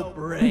have no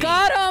brain.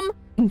 Got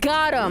him!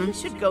 Got him! We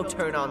should go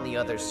turn on the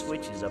other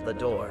switches of the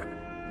door.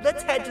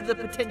 Let's head to the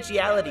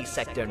potentiality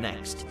sector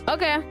next.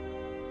 Okay.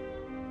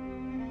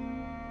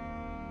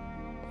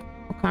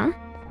 Okay.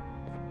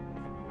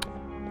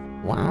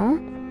 Well,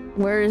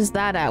 where is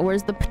that at?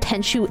 Where's the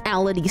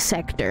potentiality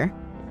sector?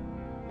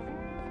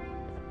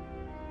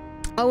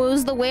 Oh, it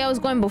was the way I was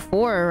going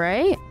before,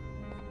 right?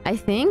 I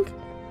think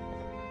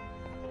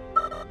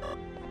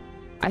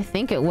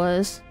it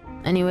was.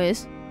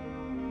 Anyways.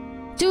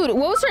 Dude,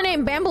 what was her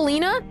name?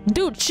 Bambolina?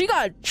 Dude, she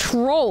got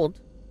trolled.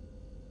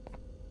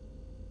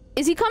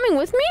 Is he coming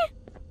with me?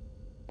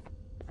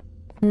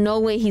 No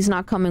way he's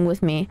not coming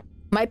with me.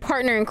 My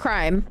partner in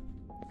crime.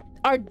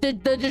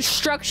 The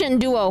Destruction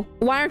Duo.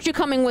 Why aren't you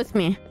coming with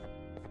me?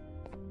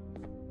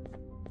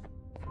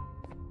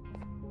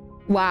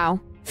 Wow.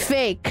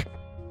 Fake.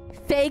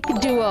 Fake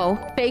duo.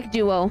 Fake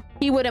duo.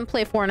 He wouldn't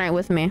play Fortnite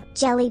with me.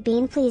 Jelly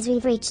bean, please.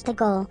 We've reached the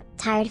goal.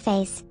 Tired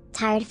face.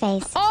 Tired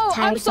face. Oh,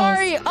 tired I'm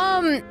sorry.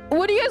 Face.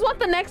 What do you guys want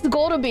the next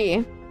goal to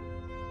be?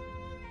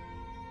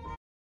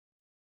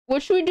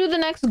 What should we do the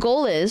next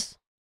goal is?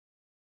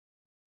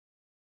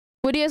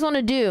 What do you guys want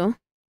to do?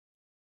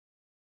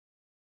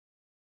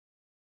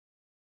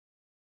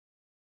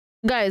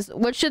 Guys,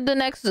 what should the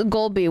next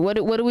goal be? What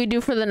do we do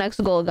for the next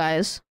goal,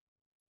 guys?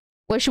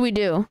 What should we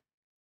do?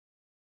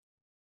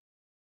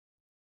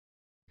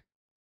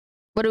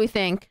 What do we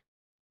think?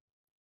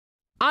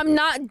 I'm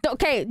not...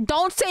 Okay,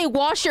 don't say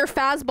wash your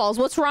fastballs.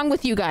 What's wrong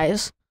with you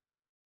guys?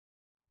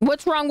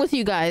 What's wrong with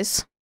you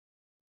guys?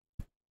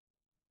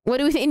 What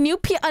do we think?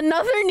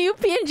 Another new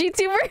PNG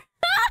tuber?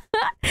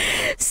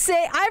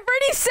 Say... I've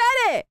already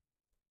said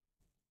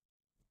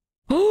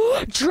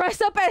it!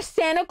 Dress up as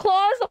Santa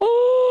Claus?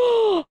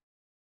 Oh!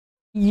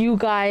 You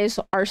guys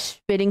are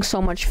spitting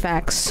so much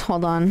facts.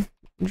 Hold on.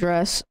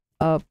 Dress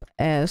up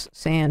as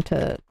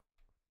Santa.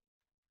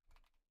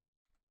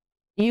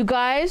 You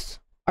guys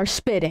are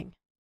spitting.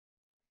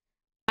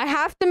 I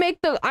have to make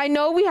the... I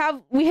know we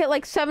hit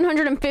like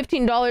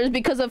 $715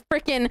 because of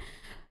freaking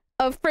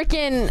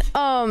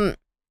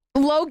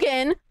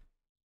Logan.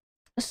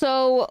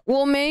 So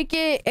we'll make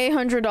it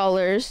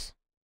 $800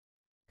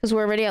 because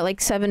we're already at like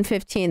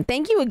 $715.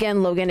 Thank you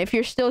again, Logan. If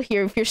you're still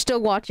here, if you're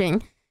still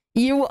watching,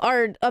 you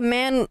are a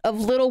man of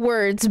little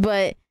words,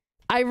 but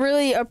I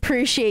really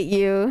appreciate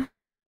you.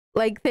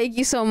 Like, thank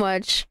you so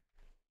much.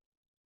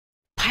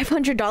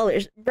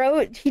 $500,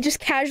 bro. He just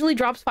casually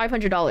drops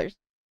 $500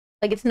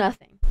 like it's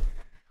nothing.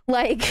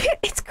 Like,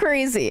 it's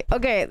crazy.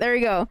 Okay, there we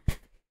go.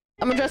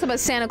 I'm gonna dress up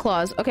as Santa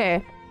Claus.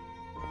 Okay.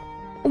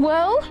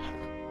 Well,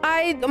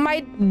 my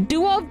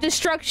duo of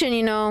destruction,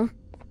 you know,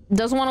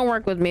 doesn't want to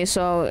work with me,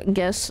 so I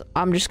guess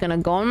I'm just gonna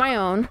go on my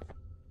own.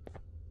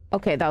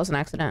 Okay, that was an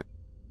accident.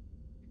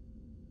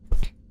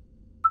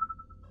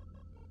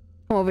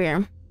 Come over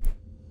here.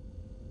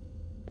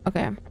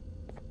 Okay.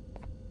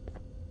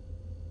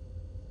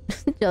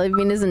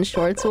 Jellybean is in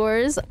Shorts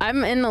Wars.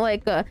 I'm in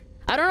like a...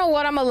 I don't know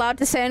what I'm allowed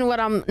to say and what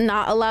I'm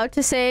not allowed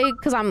to say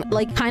because I'm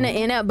like kind of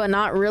in it but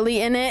not really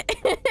in it.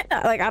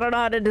 Like I don't know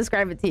how to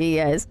describe it to you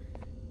guys.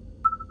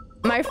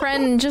 My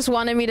friend just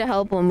wanted me to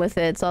help him with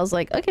it, so I was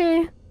like,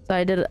 okay. So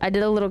I did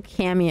a little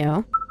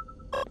cameo,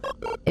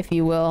 if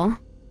you will.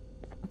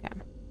 Okay.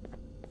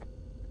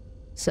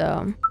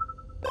 So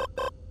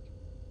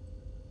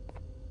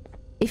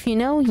if you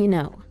know, you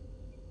know.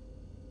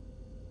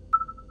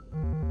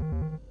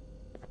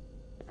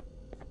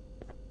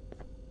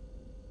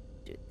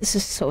 This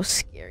is so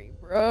scary,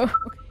 bro. Okay.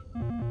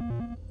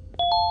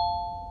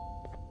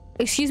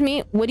 Excuse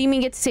me, what do you mean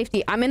get to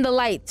safety? I'm in the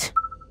light.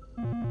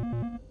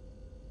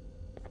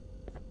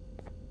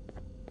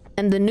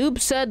 And the noob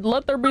said,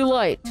 let there be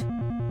light.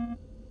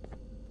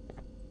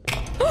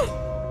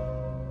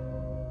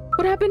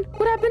 What happened?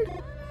 What happened?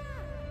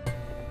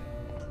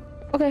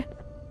 Okay,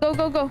 go,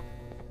 go, go.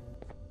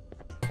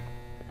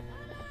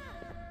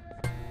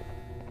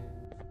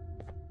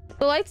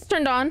 The lights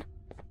turned on.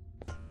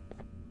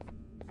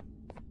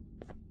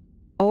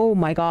 Oh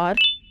my god.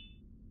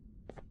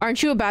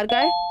 Aren't you a bad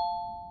guy?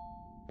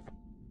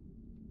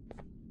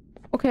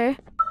 Okay.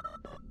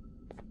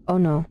 Oh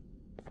no.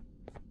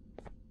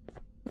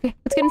 Okay,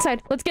 let's get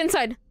inside. Let's get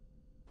inside.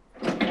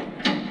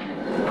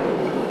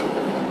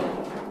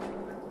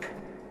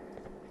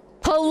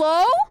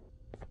 Hello?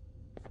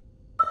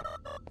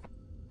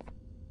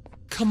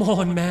 Come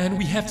on, man.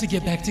 We have to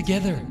get back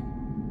together.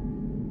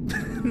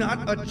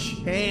 Not a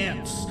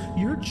chance.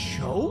 Your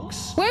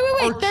jokes? Wait, wait,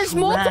 wait. There's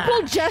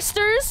multiple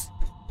jesters?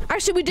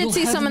 Actually, we did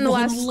see some in the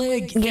last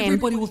game.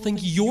 Everybody will think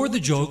you're the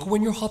joke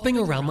when you're hopping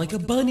around like a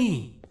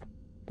bunny.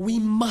 We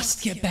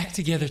must get back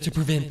together to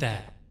prevent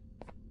that.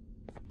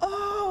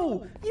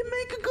 Oh, you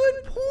make a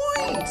good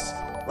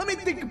point. Let me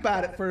think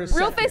about it for a second.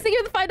 Real face, thank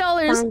you for the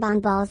 $5. Bonbon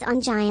balls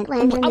on giant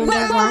land. Remember,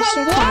 wash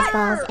your cat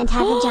balls and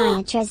have a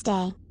giantress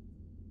day.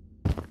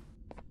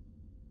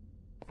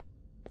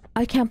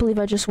 I can't believe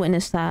I just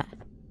witnessed that.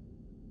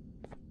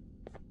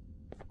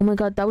 Oh my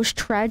god, that was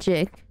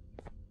tragic.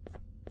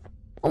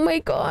 Oh my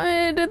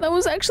god, that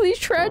was actually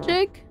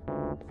tragic.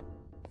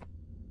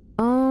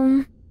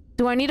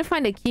 Do I need to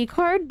find a key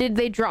card? Did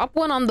they drop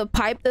one on the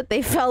pipe that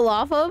they fell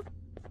off of?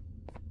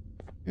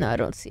 No, I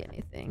don't see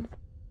anything.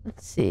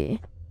 Let's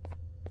see.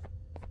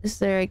 Is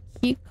there a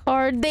key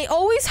card? They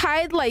always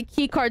hide like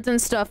key cards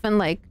and stuff in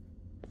like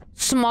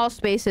small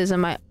spaces in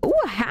my... Ooh,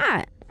 a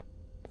hat.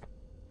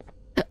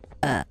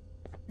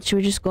 Should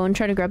we just go and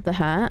try to grab the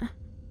hat?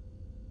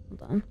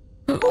 Hold on.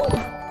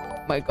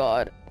 Oh my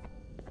god.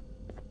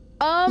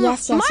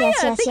 Yes,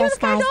 guys,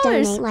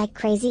 donate like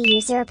crazy.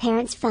 Use your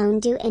parents' phone.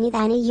 Do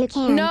anything you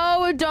can.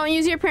 No, don't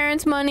use your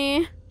parents'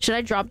 money. Should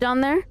I drop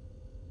down there?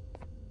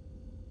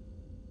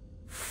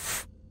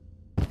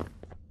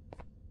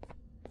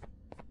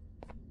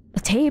 A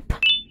tape.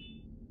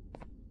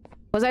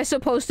 Was I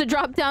supposed to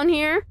drop down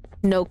here?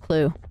 No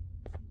clue.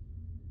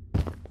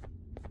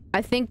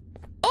 I think...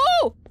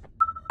 Oh!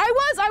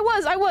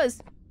 I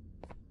was!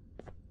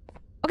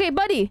 Okay,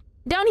 buddy.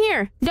 Down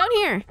here. Down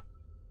here.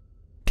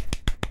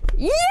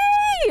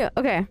 Yay!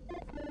 Okay.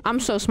 I'm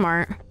so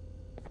smart.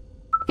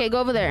 Okay, go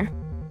over there.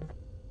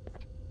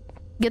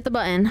 Get the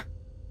button.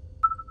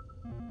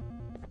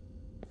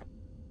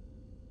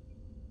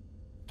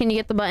 Can you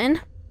get the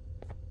button?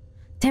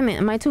 Damn it,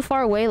 am I too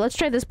far away? Let's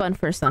try this button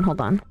first then.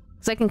 Hold on.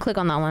 Because I can click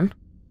on that one.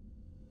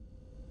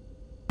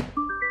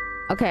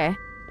 Okay.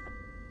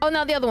 Oh,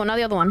 now the other one. Now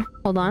the other one.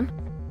 Hold on.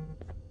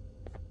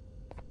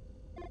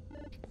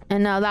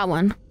 And now that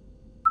one.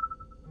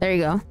 There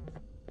you go.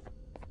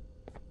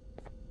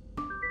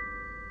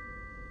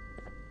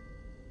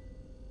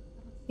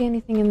 See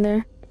anything in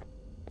there?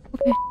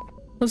 Okay,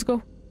 let's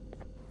go.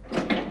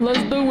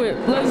 Let's do it.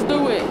 Let's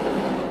do it.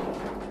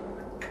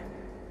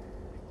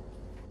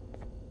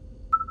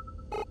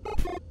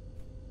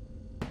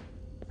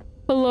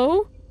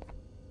 Hello?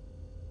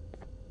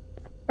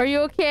 Are you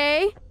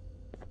okay?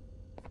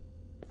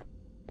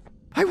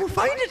 I will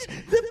find it!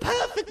 The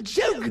perfect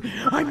joke!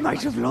 I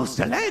might have lost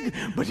a leg,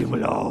 but it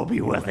will all be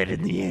worth it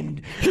in the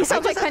end. He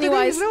sounds like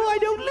Pennywise. So I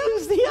don't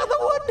lose the other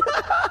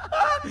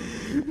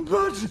one!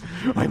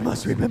 But I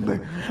must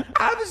remember,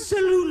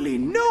 absolutely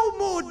no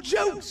more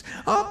jokes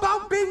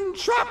about being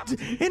trapped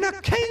in a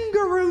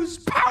kangaroo's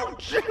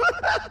pouch!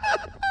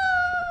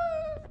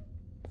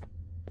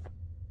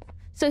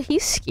 So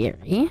he's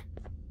scary.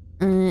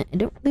 I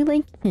don't really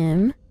like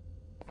him.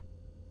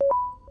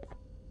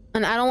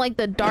 And I don't like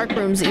the dark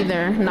rooms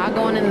either. Not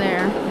going in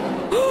there.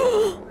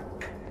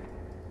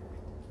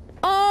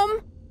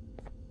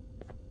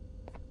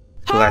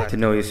 Glad to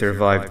know you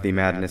survived the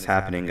madness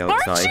happening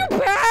outside. Aren't you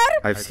bad?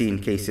 I've seen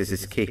cases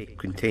escape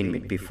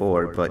containment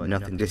before, but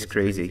nothing this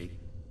crazy.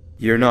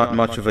 You're not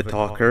much of a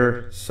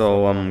talker,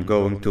 so I'm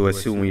going to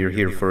assume you're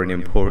here for an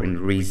important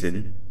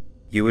reason.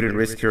 You wouldn't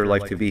risk your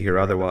life to be here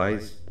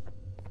otherwise.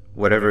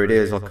 Whatever it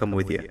is, I'll come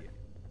with you.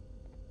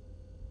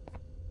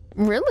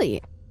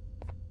 Really?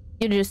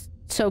 You're just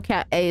so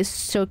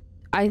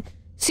I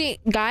see,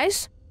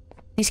 guys,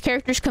 these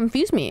characters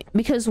confuse me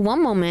because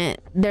one moment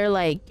they're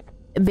like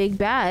big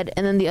bad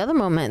and then the other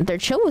moment they're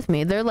chill with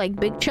me. They're like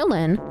big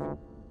chillin'.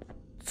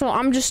 So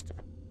I'm just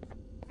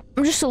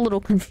a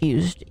little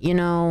confused, you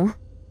know.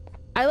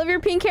 I love your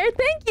pink hair.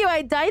 Thank you.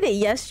 I dyed it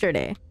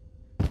yesterday.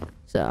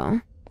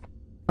 So,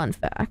 fun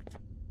fact.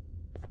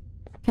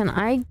 Can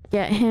I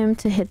get him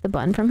to hit the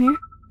button from here?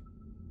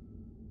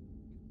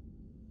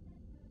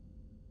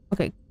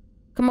 Okay,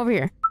 come over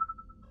here.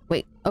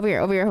 Wait, over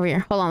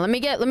here. Hold on. Let me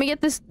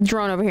get this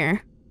drone over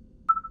here.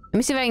 Let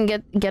me see if I can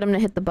get him to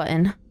hit the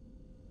button.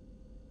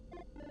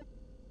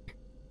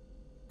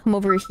 Come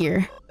over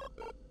here.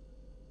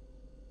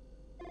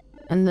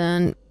 And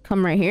then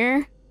come right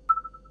here.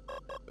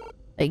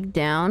 Like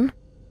down.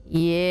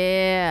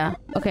 Yeah.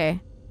 Okay.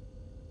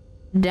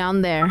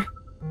 Down there.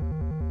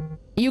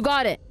 You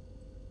got it.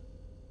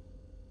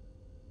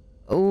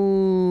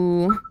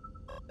 Ooh.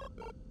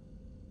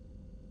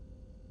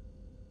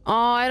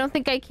 Oh, I don't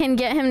think I can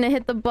get him to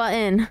hit the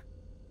button.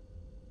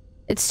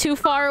 It's too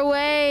far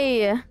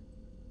away.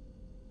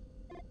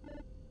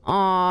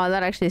 Oh,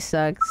 that actually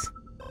sucks.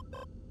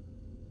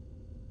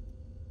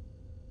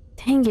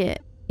 Dang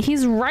it.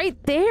 He's right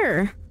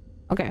there.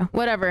 Okay,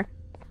 whatever.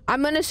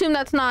 I'm gonna assume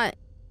that's not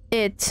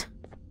it.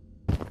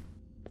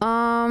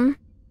 Where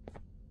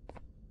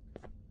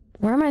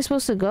am I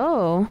supposed to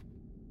go?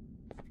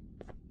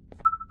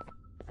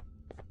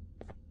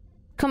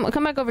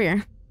 Come back over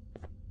here.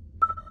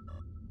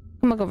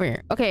 Come back over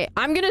here. Okay,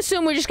 I'm gonna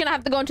assume we're just gonna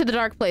have to go into the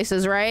dark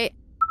places, right?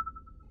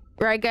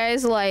 Right,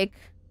 guys? Like...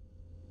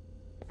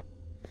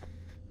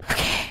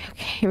 Okay,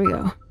 here we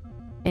go.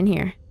 In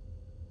here.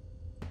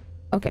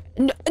 Okay.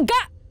 No,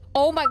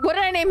 oh my... What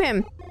did I name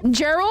him?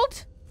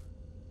 Gerald?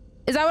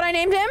 Is that what I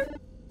named him?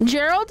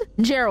 Gerald?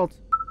 Gerald.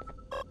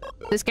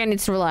 This guy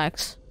needs to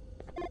relax.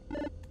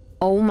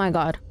 Oh my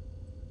god.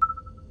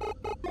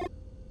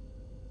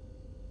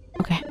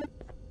 Okay.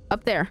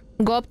 Up there.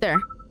 Go up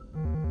there.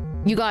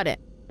 You got it.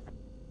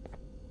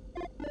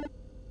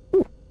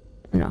 Ooh.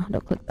 No,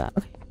 don't click that.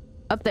 Okay.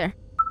 Up there.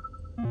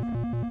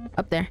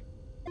 Up there.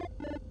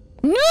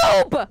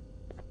 Noob!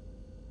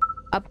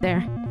 Up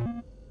there.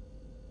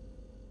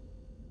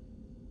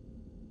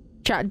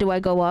 Chat, do I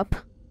go up?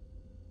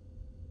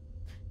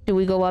 Do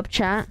we go up,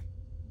 chat?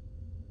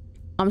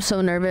 I'm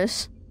so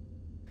nervous.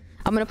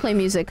 I'm gonna play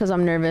music because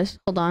I'm nervous.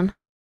 Hold on.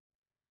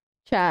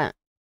 Chat.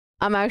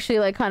 I'm actually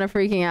like kind of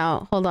freaking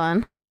out. Hold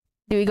on.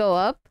 Do we go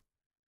up?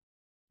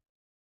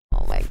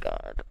 Oh my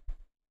god.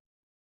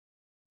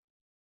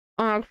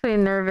 I'm actually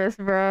nervous,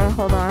 bro.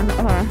 Hold on.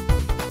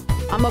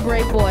 I'm a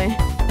brave boy.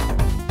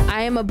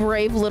 I am a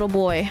brave little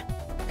boy.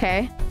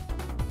 Okay?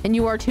 And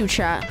you are too,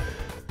 chat.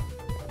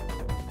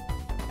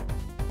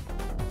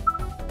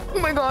 Oh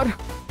my god.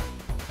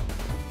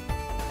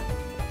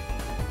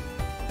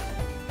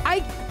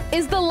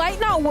 Is the light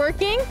not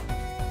working?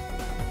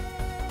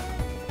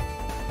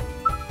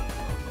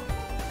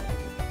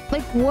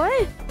 Like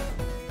what?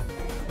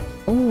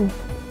 Ooh.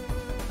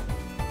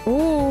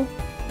 Ooh.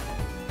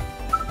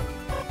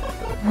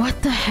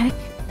 What the heck?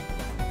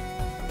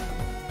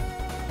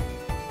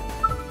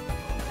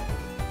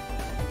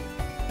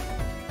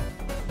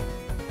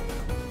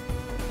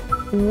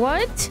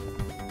 What?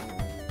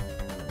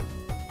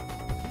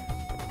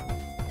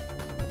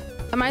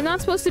 Am I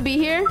not supposed to be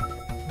here?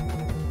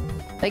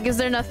 Like, is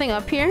there nothing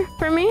up here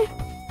for me?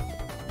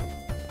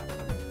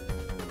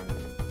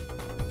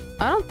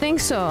 I don't think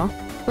so.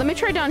 Let me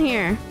try down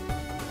here.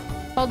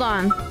 Hold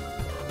on.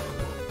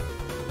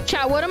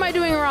 Chat, what am I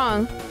doing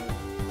wrong?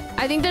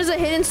 I think there's a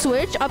hidden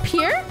switch up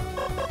here.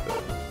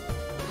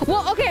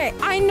 Well, okay,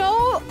 I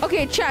know.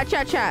 Okay,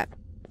 chat.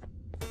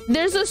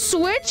 There's a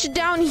switch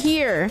down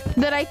here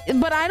that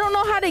but I don't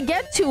know how to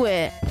get to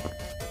it.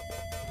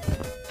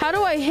 How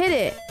do I hit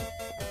it?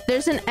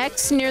 There's an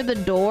X near the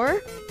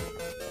door.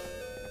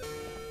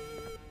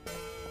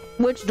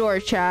 Which door,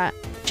 chat?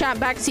 Chat,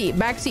 back seat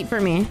for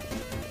me.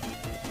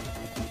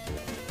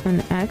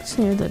 An X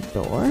near the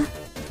door?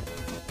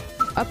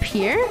 Up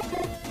here?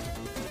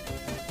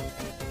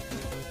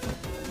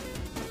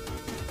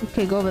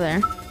 Okay, go over there.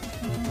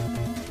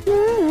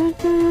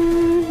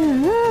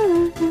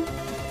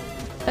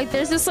 Like,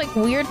 there's this, like,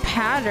 weird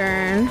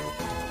pattern.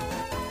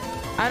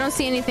 I don't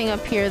see anything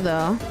up here,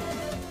 though.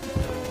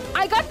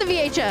 I got the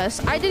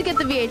VHS. I did get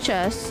the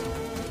VHS.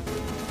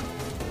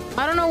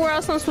 I don't know where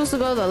else I'm supposed to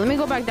go, though. Let me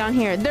go back down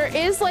here. There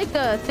is, like,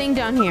 a thing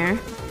down here.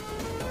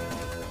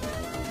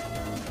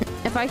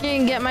 If I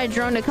can get my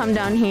drone to come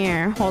down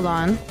here. Hold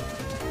on.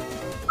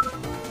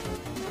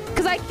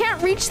 Because I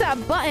can't reach that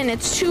button.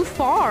 It's too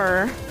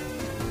far.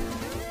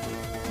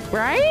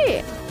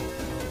 Right?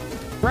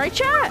 Right,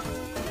 chat?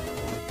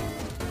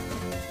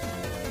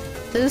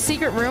 There's a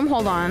secret room.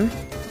 Hold on.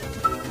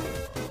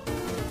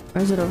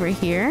 Or is it over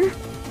here?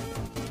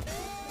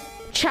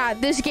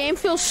 Chat, this game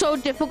feels so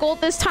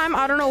difficult this time.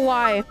 I don't know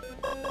why.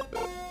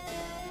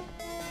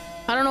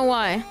 I don't know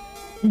why.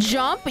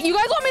 Jump? You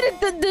guys want me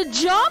to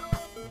jump?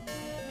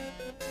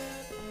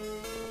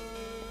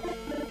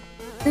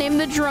 Name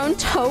the drone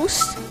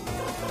Toast.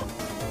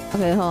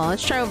 Okay, hold on.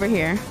 Let's try over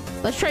here.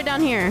 Let's try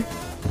down here.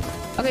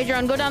 Okay,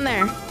 drone, go down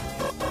there.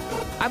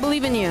 I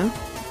believe in you.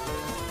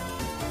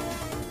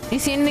 Do you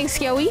see anything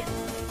scary?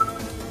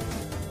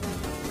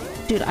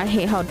 Dude, I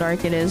hate how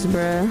dark it is,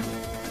 bruh.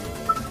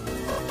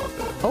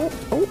 Oh,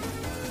 oh.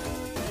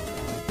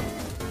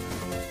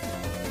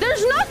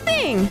 There's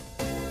nothing!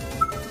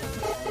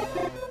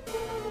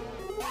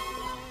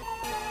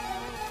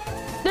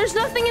 There's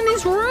nothing in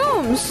these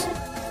rooms!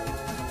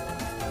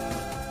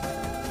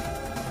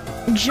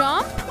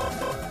 Jump?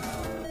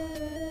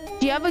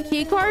 Do you have a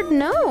key card?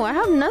 No, I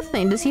have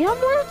nothing. Does he have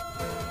one?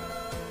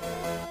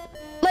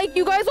 Like,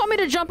 you guys want me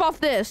to jump off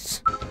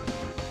this?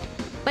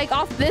 Like,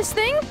 off this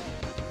thing?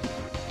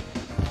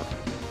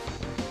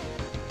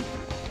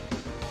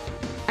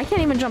 I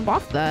can't even jump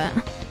off that.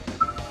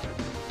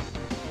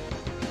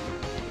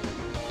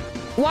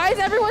 Why is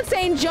everyone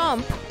saying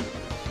jump?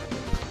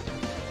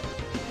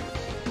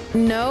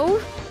 No?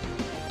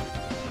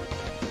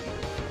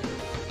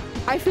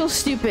 I feel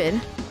stupid.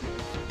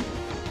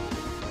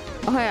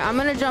 Okay, I'm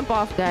gonna jump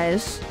off,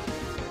 guys.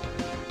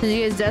 Because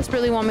you guys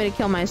desperately want me to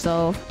kill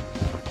myself.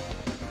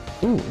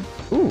 Ooh.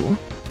 Ooh.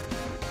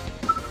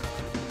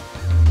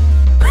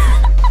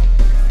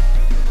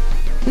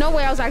 No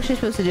way I was actually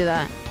supposed to do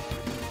that.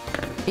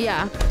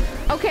 Yeah.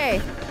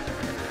 Okay.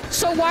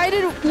 So why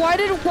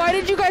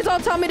did you guys all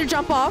tell me to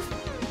jump off?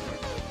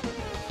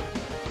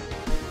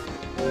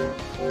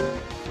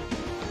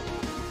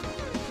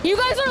 You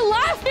guys are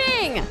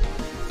laughing!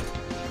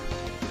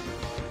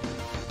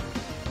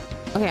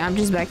 Okay, I'm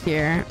just back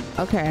here.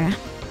 Okay.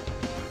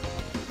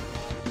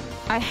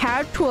 I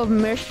had to have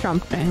missed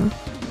something.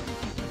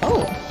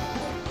 Oh.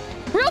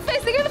 Real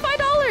face, they give me the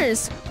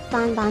 $5!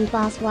 Banban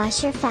balls,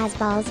 wash your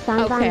fazballs,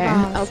 Banban Okay,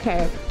 balls.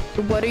 okay.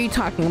 What are you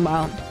talking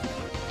about?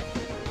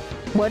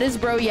 What is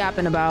bro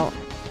yapping about?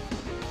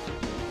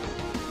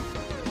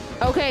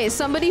 Okay,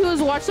 somebody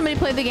who's watched somebody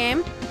play the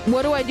game,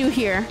 what do I do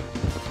here?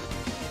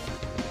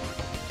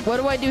 What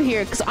do I do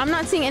here? Because I'm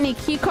not seeing any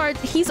key cards.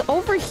 He's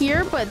over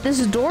here, but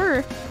this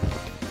door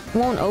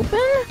won't open?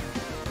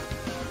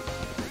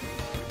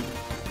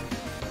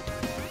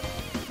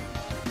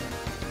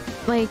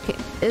 Like,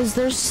 is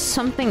there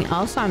something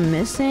else I'm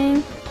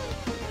missing?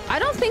 I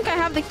don't think I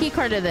have the key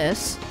card to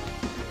this.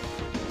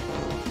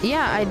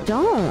 Yeah, I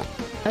don't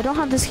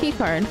have this key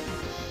card.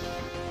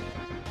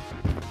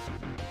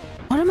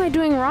 What am I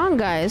doing wrong,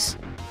 guys?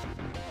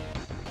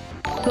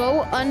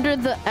 Go under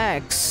the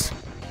X.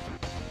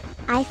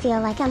 I feel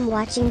like I'm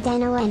watching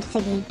Dano and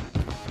Figgy.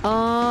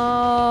 Oh.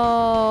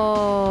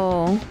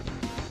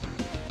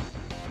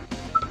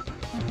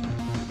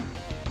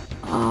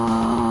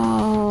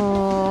 Oh.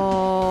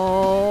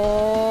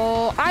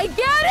 I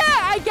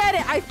get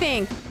it, I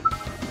think.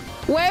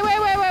 Wait.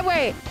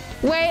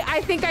 Wait,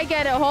 I think I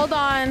get it. Hold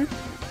on.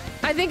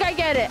 I think I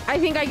get it.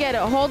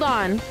 Hold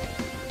on.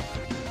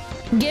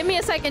 Give me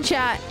a second,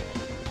 chat.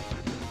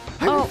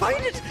 I will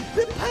find it.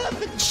 The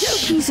perfect joke.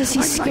 Jesus,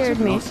 he scared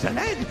me. Lost an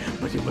egg,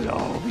 but it will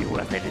all be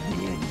worth it in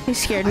the end. He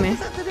scared me.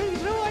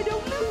 I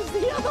don't lose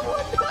the other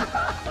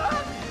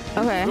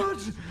one. Okay.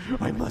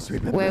 But I must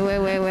remember. Wait.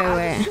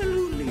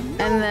 Absolutely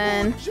no And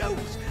then more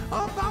jokes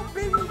about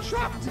being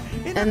trapped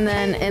in and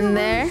then in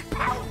there.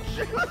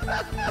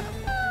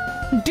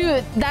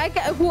 Dude, that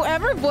guy,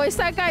 whoever voiced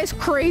that guy is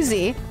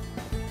crazy.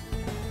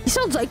 He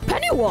sounds like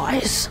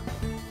Pennywise.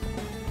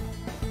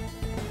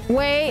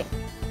 Wait.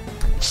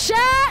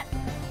 Chat!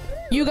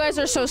 You guys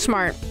are so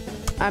smart.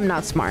 I'm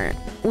not smart.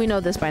 We know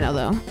this by now,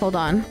 though. Hold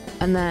on.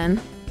 And then...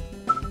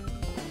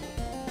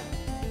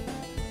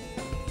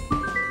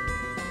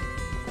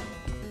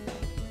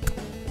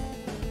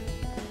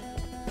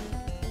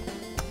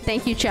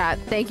 Thank you, chat.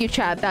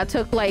 That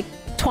took like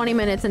 20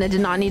 minutes and it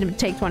did not need to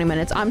take 20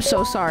 minutes. I'm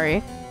so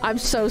sorry. I'm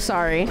so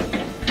sorry.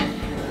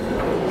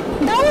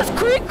 That was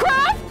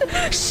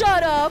Creekcraft?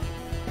 Shut up.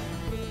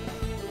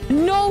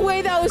 No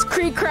way that was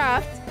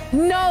Creekcraft.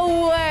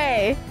 No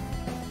way.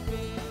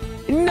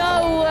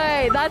 No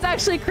way. That's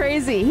actually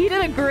crazy. He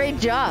did a great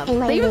job.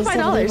 They even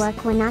 $5. Work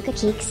Wanaka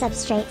Cheek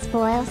substrates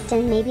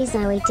Boylston. Maybe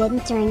Zoe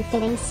didn't during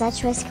fitting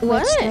such risk.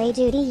 What? Which stray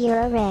duty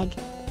Euro rig.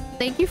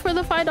 Thank you for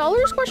the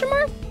 $5 question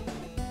mark?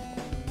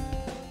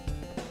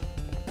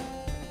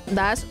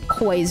 That's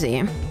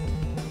crazy.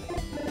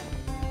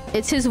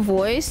 It's his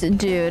voice?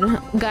 Dude.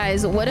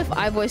 Guys, what if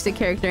I voiced a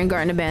character in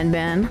Garten of Ban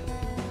Ban?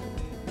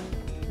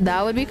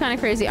 That would be kind of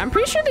crazy. I'm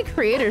pretty sure the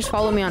creators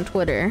follow me on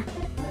Twitter.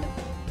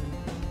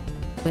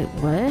 Wait,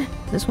 what?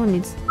 This one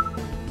needs...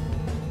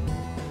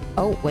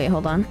 Oh, wait,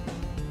 hold on.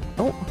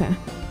 Oh, okay.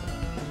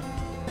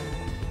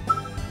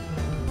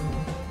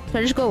 Should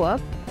I just go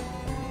up?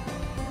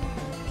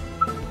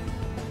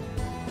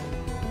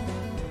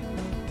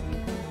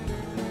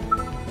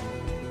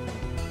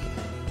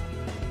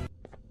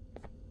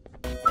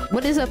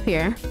 What is up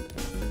here?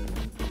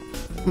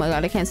 Oh my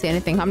god, I can't see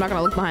anything. I'm not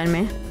gonna look behind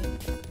me.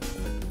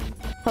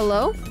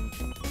 Hello?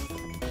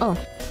 Oh.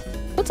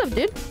 What's up,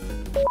 dude?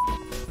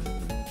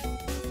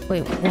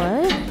 Wait,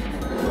 what?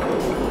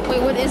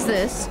 Wait, what is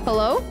this?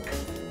 Hello?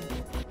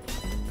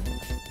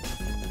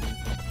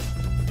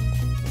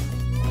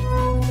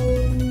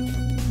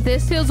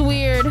 This feels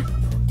weird.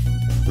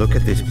 Look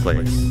at this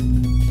place.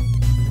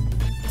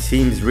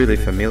 Seems really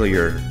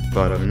familiar,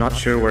 but I'm not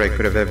sure where I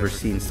could have ever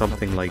seen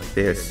something like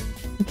this.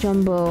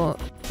 Jumbo,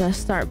 let's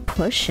start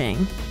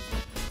pushing.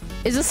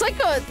 Is this like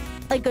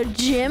a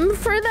gym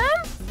for them?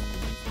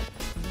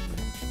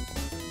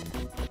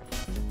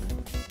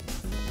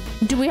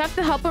 Do we have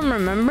to help him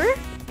remember?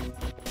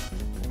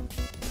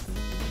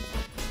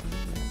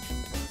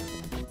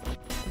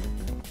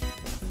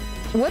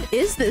 What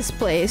is this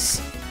place?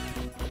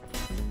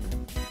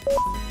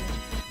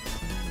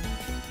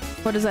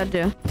 What does that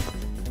do?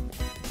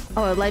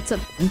 Oh, it lights up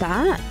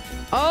that?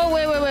 Oh,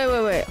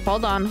 wait.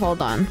 Hold on.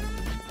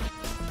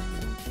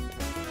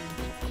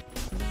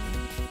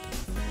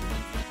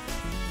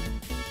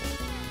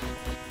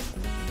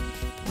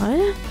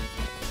 What?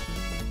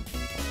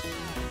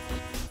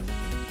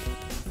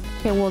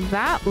 Okay, well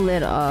that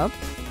lit up.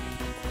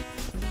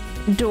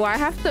 Do I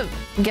have to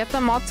get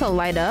them all to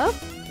light up?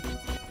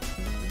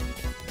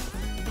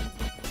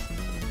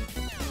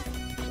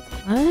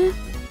 What?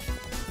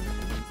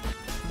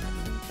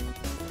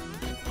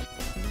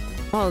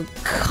 Oh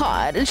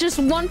god, it's just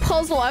one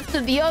puzzle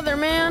after the other,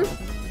 man.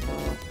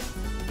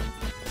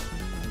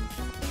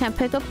 Can't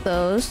pick up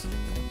those.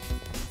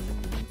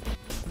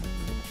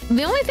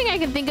 The only thing I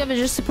can think of is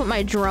just to put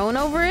my drone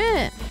over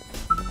it.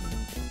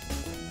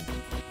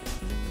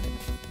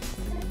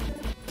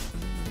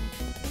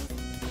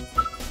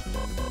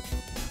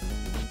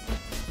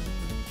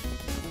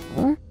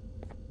 Oh.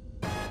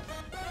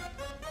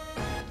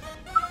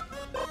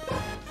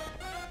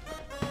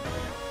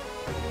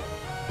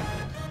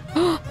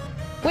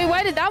 Wait,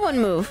 why did that one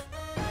move?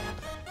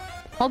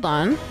 Hold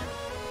on.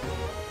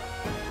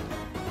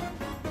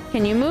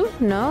 Can you move?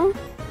 No.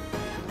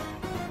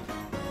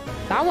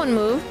 That one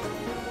moved.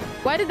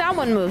 Why did that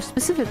one move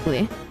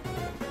specifically?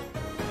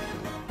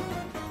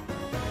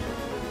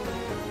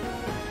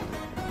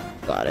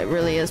 God, it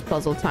really is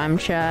puzzle time,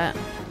 chat.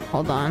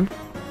 Hold on.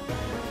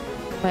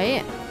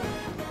 Wait.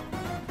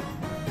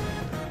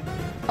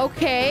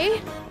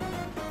 Okay.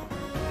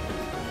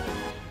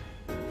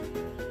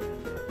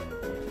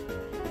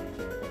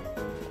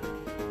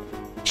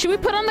 Should we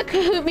put on the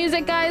Kahoot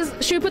music, guys?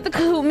 Should we put the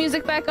Kahoot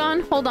music back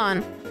on? Hold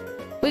on.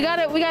 We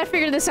gotta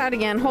figure this out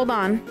again. Hold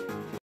on.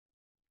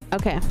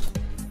 Okay.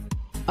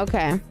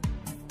 Okay.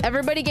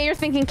 Everybody get your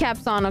thinking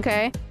caps on,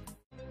 okay?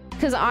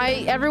 Because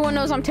everyone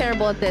knows I'm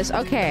terrible at this.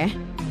 Okay.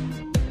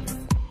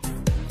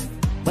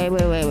 Wait.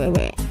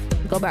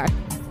 Go back.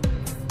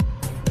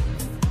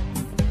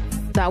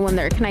 That one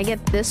there. Can I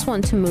get this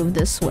one to move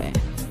this way?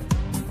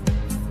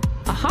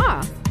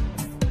 Aha!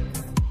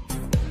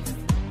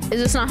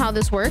 Is this not how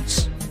this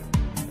works?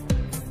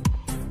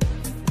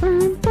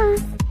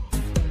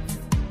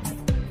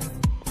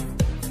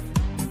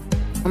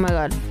 Oh my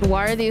god,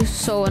 why are these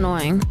so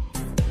annoying?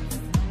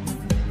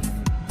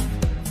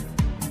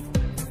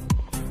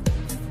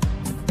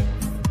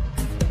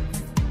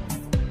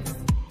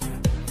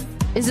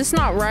 Is this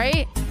not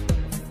right?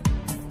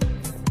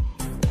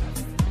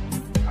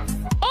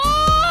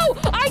 Oh!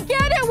 I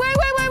get it! Wait.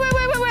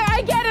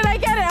 I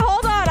get it!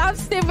 Hold on, I'm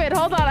stupid.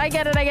 Hold on, I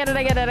get it.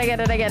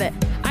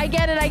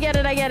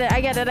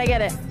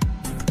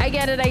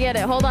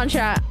 Hold on,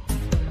 chat.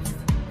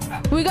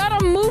 We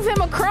gotta move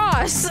him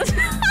across.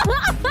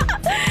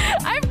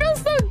 I feel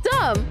so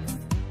dumb.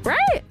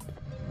 Right?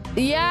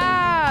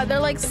 Yeah, they're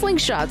like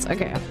slingshots.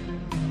 Okay.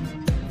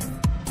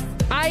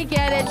 I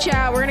get it,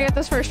 chat. We're gonna get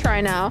this first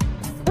try now.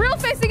 Real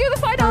face, thank you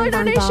the $5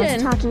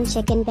 donation. Talking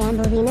chicken,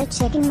 Bambalina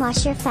chicken,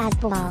 wash your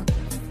fastball.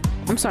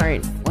 I'm sorry,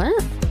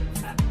 what?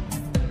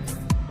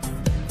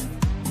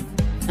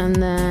 And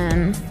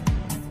then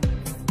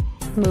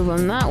move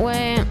them that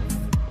way.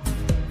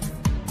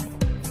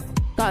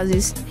 God,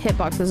 these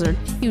hitboxes are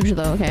huge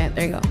though. Okay,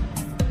 there you go.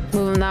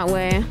 Move them that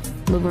way.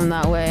 Move them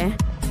that way.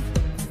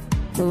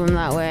 Move them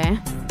that way.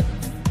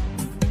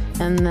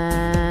 And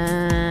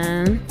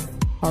then...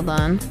 hold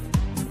on.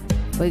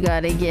 We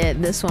gotta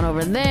get this one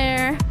over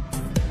there.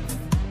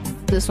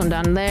 This one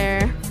down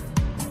there.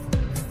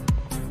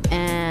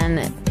 And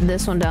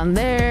this one down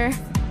there.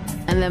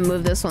 And then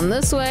move this one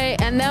this way.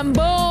 And then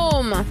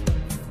boom!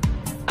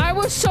 I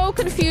was so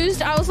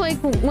confused. I was like,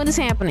 what is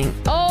happening?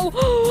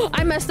 Oh,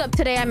 I messed up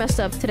today. I messed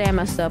up.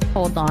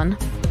 Hold on.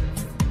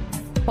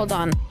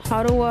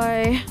 How do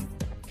I...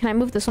 can I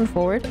move this one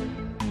forward?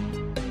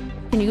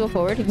 Can you go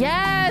forward?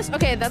 Yes!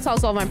 Okay, that's how I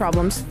solve my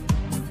problems.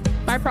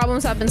 My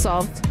problems have been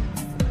solved.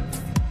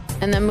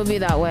 And then move you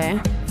that way.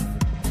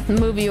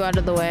 Move you out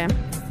of the way.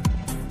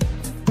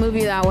 Move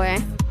you that way.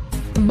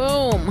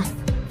 Boom.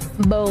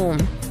 Boom.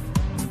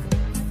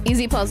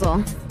 Easy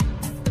puzzle.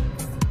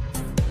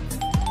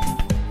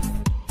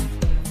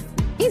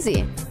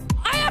 Easy.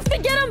 I have to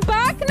get him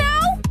back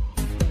now?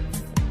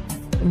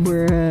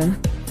 Bruh.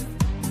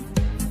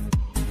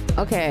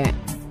 Okay.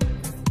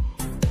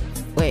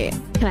 Wait,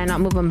 can I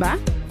not move him back?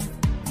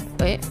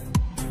 Wait.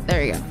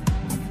 There you go.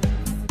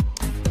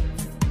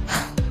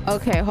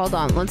 Okay, hold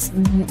on. Let's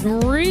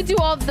redo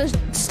all the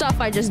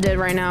stuff I just did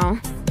right now.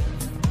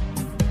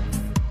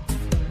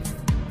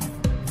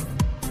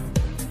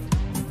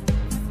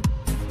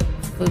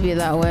 Move you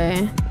that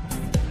way.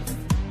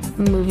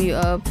 Move you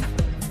up.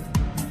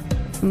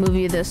 Move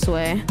you this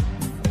way.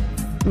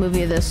 Move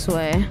you this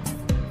way.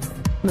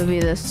 Move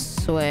you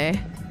this way.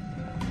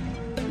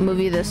 Move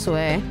you this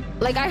way.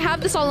 Like, I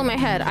have this all in my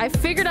head. I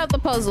figured out the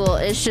puzzle.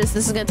 It's just,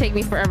 this is gonna take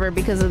me forever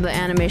because of the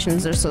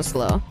animations are so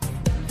slow.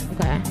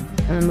 Okay.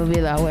 And then move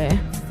you that way.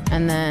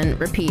 And then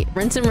repeat.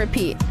 Rinse and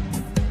repeat.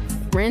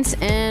 Rinse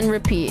and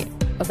repeat.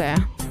 Okay.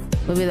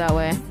 Move you that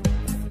way.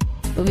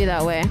 Move you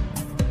that way.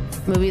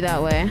 Move you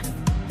that way.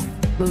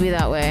 Move you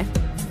that way.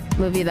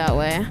 Move you that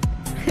way.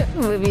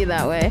 Move you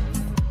that way.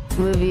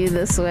 Move you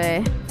this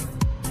way.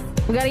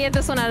 We gotta get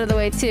this one out of the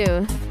way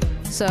too.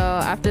 So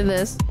after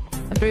this,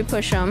 after we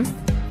push them,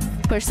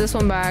 push this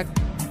one back.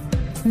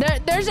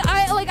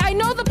 I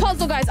know the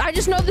puzzle, guys. I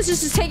just know this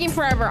is just taking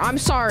forever. I'm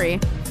sorry.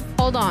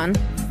 Hold on.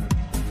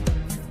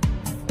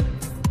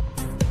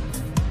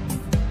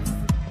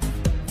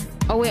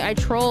 Oh wait, I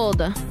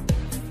trolled.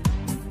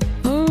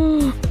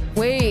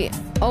 Wait.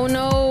 Oh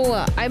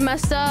no, I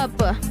messed up.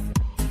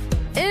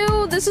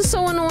 Ew, this is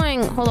so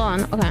annoying. Hold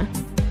on. Okay.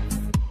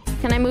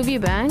 Can I move you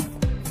back?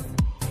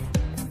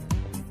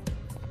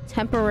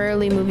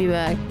 Temporarily move you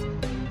back.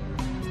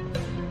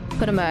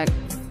 Put him back.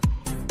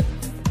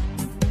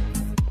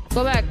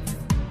 Go back.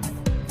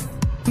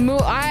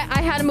 Move. I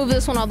had to move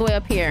this one all the way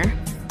up here.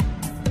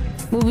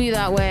 Move you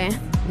that way.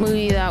 Move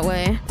you that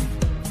way.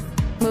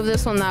 Move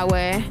this one that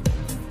way.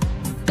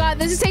 God,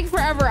 this is taking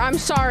forever. I'm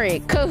sorry.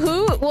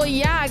 Kahoot? Well,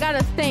 yeah, I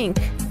gotta think.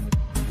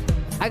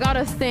 I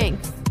gotta think.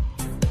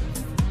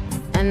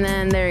 And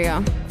then there you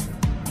go.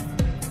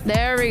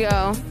 There we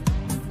go.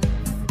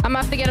 I'm gonna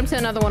have to get him to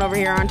another one over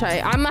here, aren't I?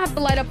 I'm gonna have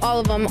to light up all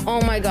of them. Oh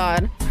my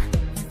god.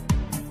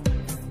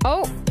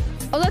 Oh.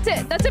 Oh, that's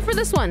it. That's it for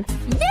this one.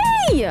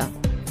 Yay!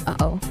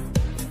 Uh-oh.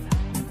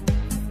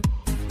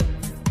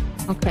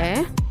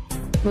 Okay.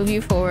 Move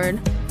you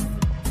forward.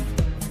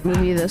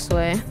 Move you this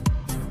way.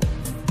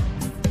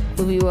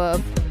 Move you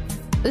up.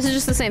 This is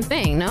just the same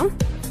thing, no?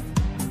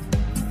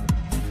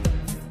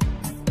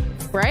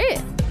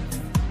 Right?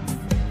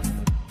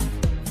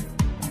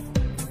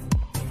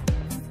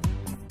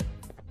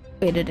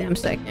 Wait a damn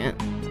second.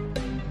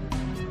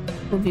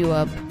 Move you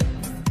up.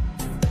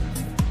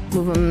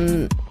 Move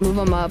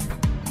them up.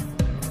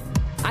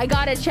 I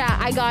got it, chat.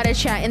 I got it,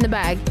 chat. In the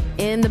bag.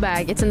 In the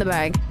bag. It's in the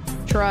bag.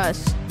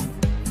 Trust.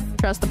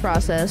 Trust the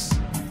process.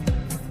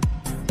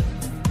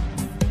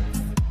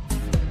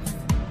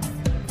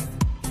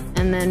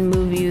 And then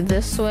move you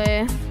this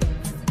way.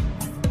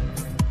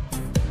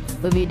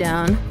 Move you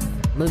down.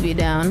 Move you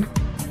down.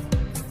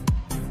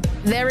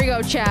 There we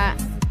go, chat.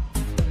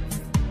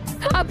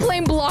 I'm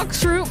playing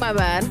blocks route, my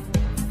bad.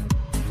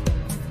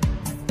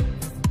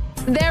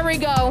 There we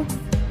go.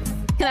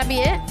 Can that be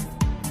it?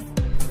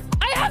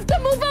 I have to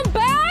move them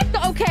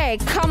back? Okay,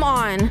 come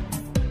on.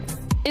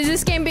 Is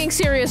this game being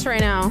serious right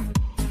now?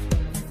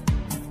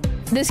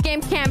 This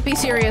game can't be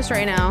serious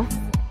right now.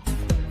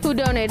 Who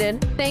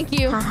donated? Thank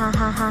you.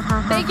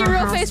 Thank you,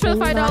 Real Face, for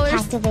the $5.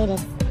 Activated.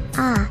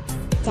 Ah,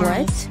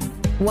 what?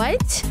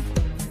 What?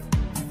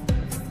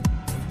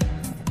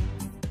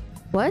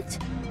 What?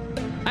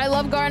 I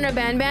love Garten of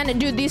Ban Ban.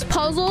 Dude, these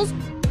puzzles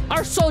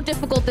are so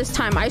difficult this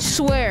time. I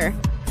swear.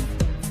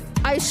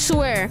 I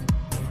swear.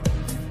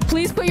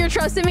 Please put your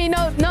trust in me.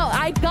 No,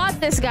 I got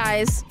this,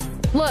 guys.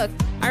 Look,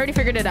 I already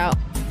figured it out.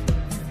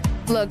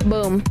 Look,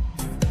 boom.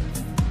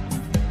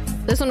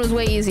 This one was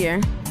way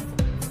easier.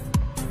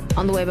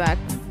 On the way back.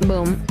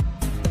 Boom.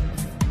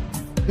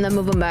 And then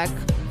move them back.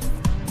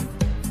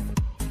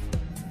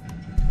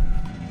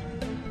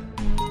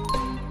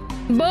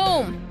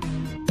 Boom!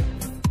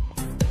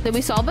 Did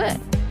we solve it?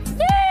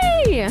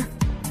 Yay!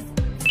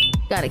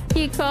 Got a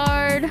key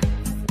card.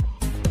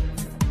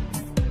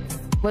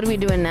 What are we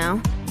doing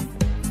now?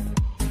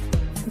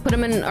 Put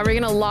them in. Are we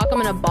gonna lock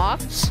them in a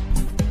box?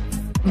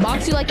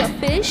 Box you like a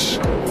fish?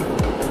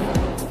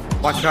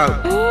 Watch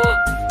out!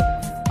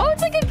 Oh,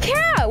 it's like a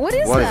cat. What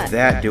is that? What is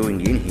that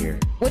doing in here?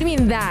 What do you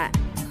mean that?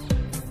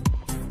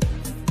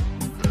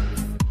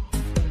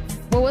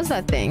 What was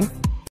that thing?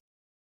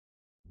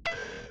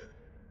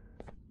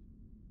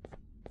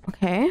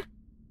 Okay.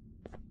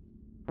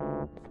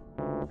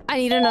 I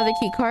need another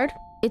key card.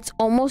 It's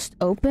almost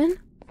open.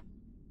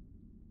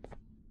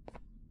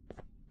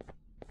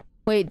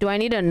 Wait, do I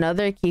need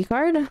another key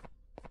card?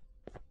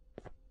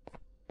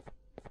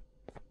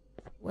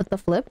 What the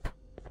flip?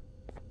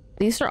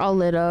 These are all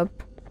lit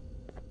up.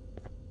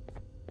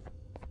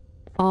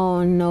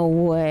 Oh, no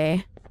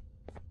way.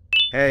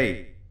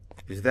 Hey,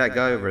 is that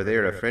guy over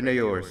there a friend of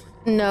yours?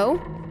 No.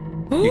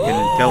 You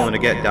can tell him to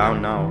get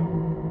down now.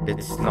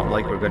 It's not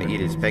like we're gonna eat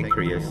his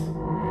pancreas.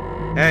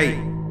 Hey!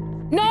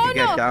 No,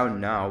 get down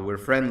now. We're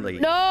friendly.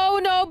 No,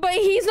 but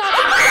he's not.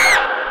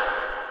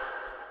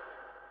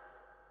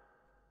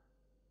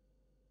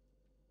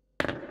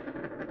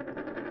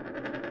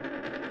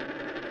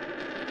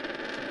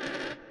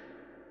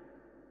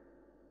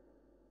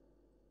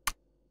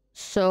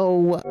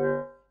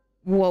 So,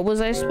 what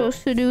was I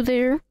supposed to do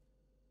there?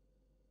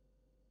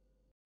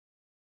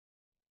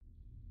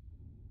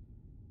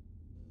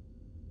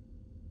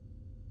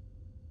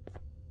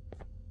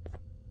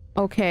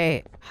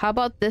 Okay, how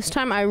about this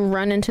time I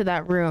run into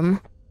that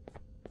room?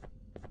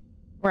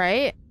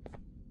 Right?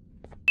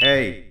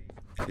 Hey,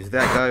 is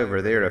that guy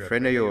over there a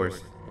friend of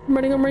yours? I'm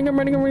running.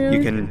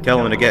 You can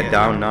tell him to get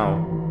down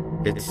now.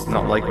 It's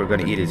not like we're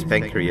gonna eat his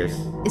pancreas.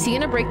 Is he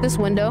gonna break this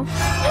window?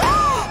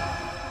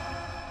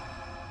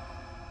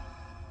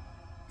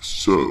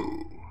 So,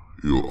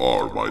 you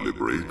are my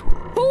liberator.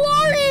 Who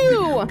are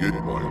you? Get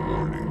my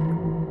warning.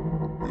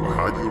 You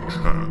had your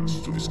chance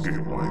to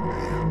escape my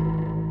mayhem.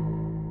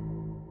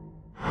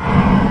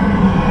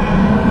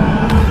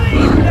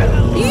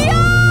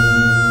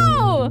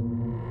 Yo!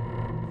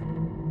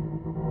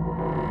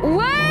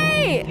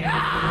 Wait!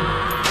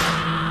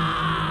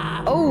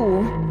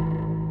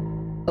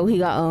 Oh, he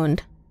got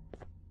owned.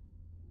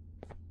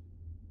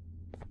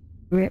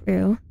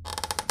 Real.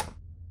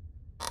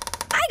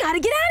 I gotta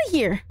get out of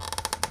here.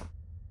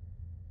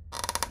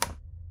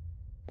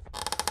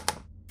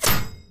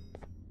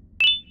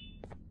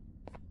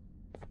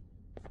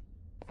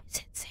 Is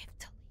it safe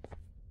to leave?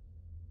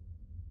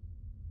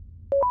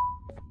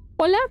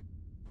 Hola.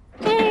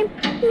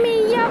 Me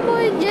llamo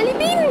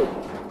Jellybean.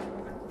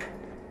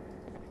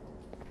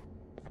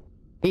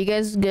 Are you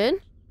guys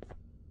good?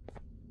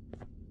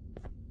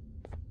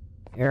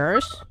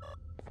 Yes.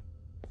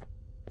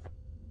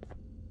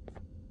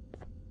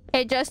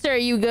 Hey, Jester, are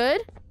you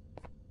good?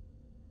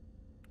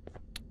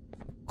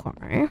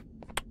 Okay.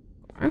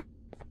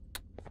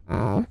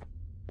 Oh.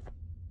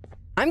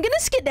 I'm gonna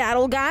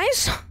skedaddle,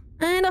 guys.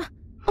 And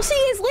I'll see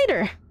you guys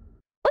later.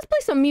 Let's play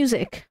some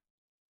music.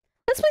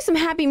 Let's play some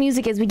happy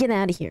music as we get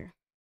out of here.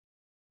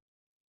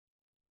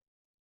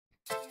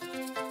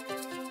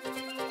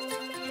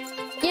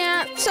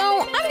 Yeah,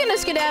 so I'm gonna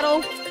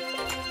skedaddle.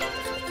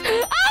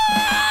 Ah!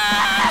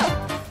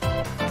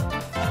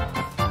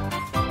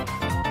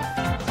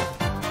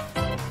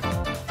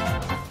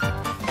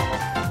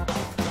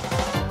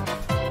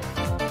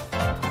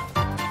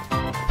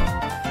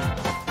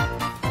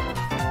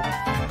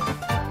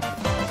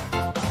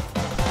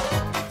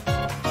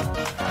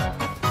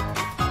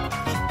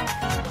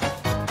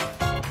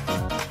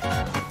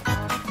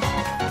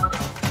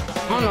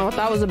 I don't know what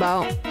that was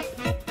about.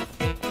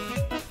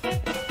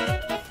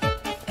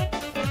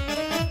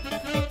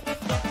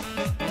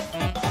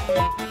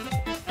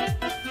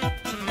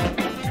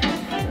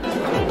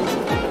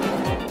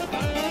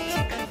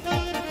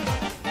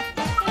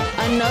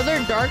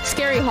 Another dark,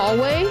 scary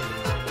hallway?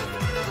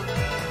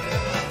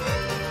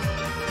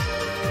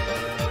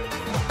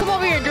 Come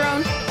over here,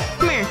 drone.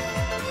 Come here.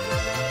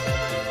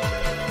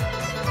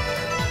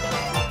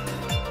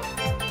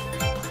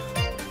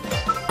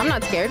 I'm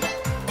not scared.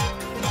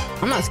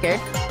 I'm not scared.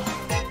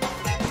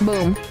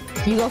 Boom.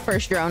 You go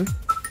first, drone.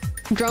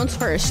 Drones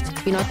first.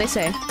 You know what they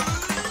say.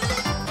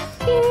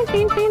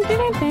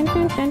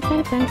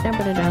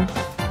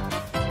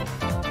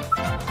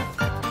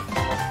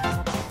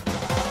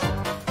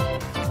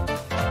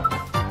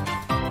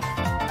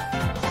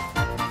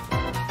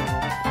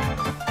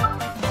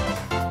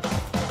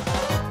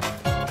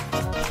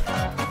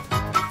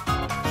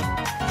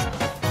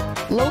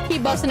 Low-key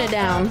busting it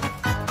down.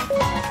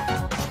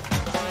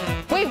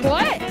 Wait,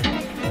 what?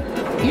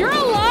 You're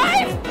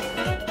alive?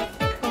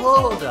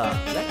 Hold up,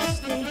 let's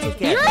stay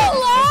together. You're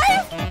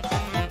alive?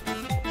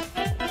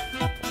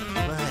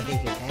 My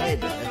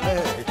head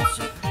hurts.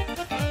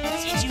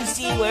 Did you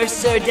see where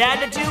Sir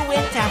Dadadoo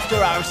went after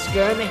our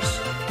skirmish?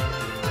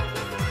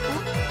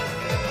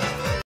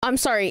 I'm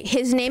sorry,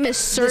 his name is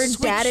Sir The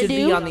switch Dadadoo? should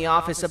be on the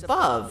office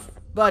above,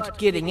 but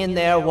getting in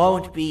there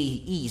won't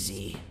be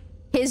easy.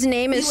 His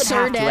name is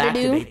Sir We would have to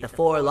activate Dadadoo? the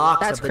 4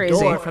 locks That's of the crazy.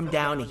 door from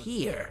down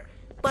here.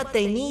 But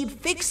they need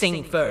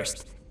fixing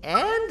first,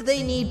 and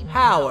they need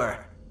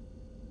power.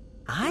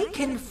 I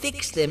can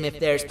fix them if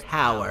there's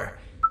power,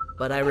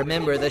 but I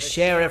remember the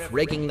sheriff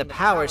rigging the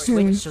power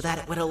switch so that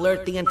it would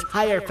alert the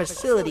entire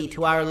facility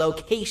to our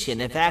location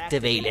if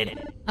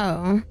activated.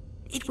 Oh.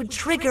 It would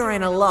trigger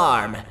an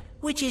alarm,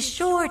 which is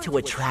sure to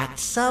attract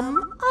some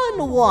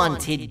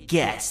unwanted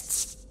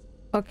guests.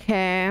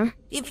 Okay.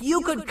 If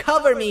you could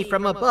cover me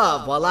from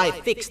above while I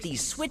fix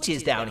these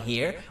switches down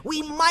here,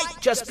 we might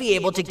just be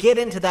able to get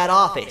into that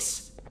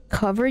office.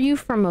 Cover you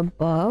from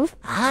above?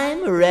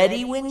 I'm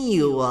ready when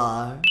you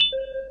are.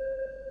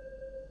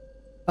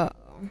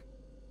 Uh-oh.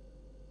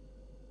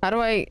 How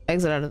do I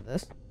exit out of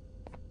this?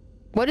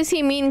 What does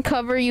he mean,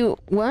 cover you?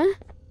 What?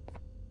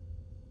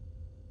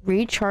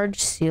 Recharge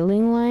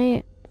ceiling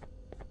light?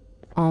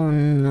 Oh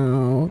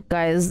no.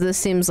 Guys, this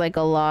seems like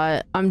a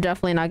lot. I'm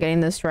definitely not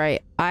getting this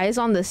right. Eyes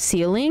on the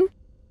ceiling?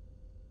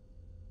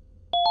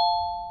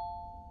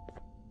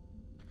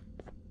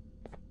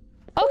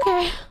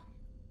 Okay.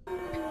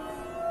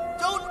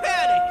 Don't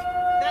panic!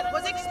 That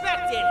was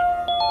expected!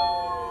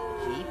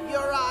 Keep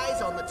your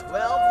eyes on the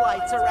 12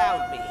 lights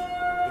around me.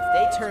 If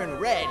they turn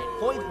red,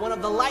 point one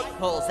of the light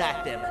poles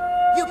at them.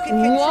 You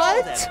can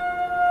control them.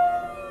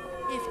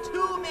 If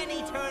too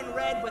many turn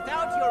red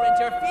without your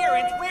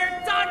interference,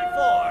 we're done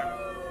for!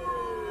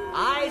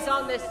 Eyes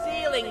on the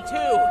ceiling,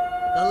 too.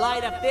 The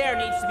light up there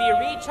needs to be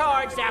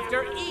recharged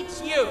after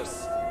each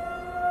use.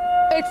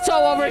 It's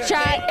so over,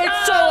 chat.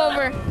 It's so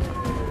over.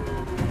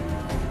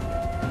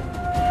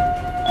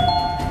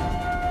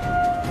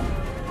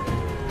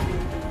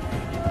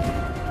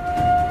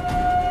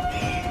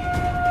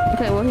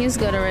 Okay, well, he's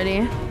good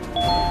already.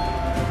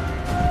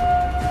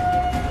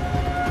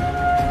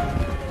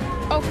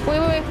 Oh,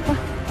 wait.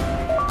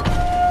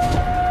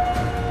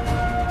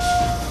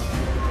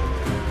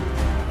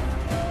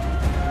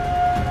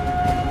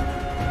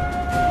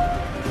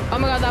 Oh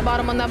my god, that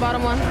bottom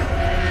one.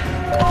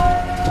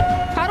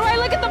 How do I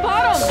look at the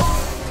bottom?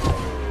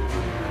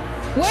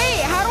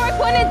 Wait, how do I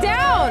put it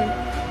down?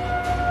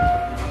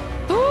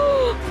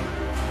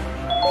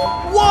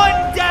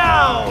 One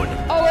down!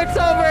 Oh, it's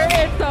over.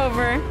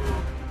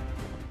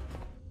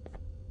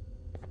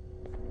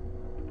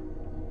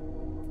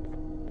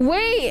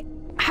 Wait,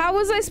 how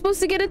was I supposed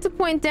to get it to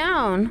point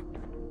down?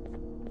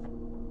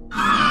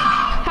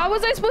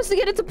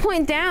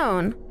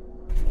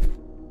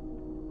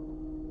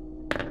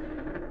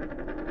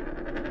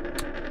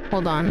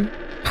 Hold on.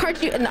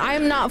 Aren't you?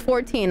 I'm not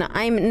 14.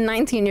 I'm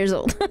 19 years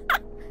old.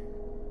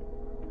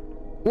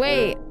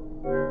 Wait.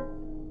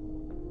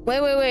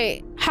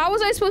 How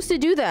was I supposed to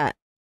do that?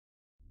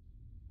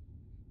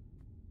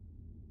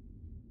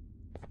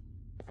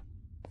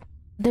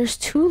 There's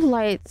 2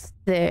 lights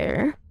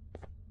there.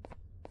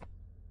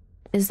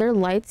 Is there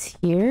lights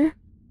here?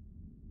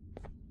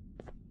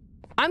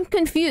 I'm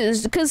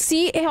confused because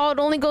see how it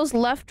only goes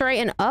left, right,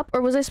 and up? Or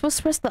was I supposed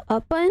to press the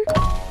up button?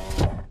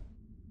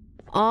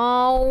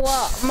 Oh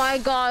my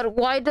god,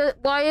 why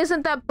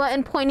isn't that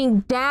button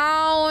pointing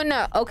down?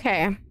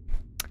 Okay.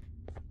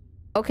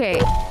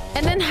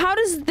 And then how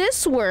does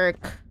this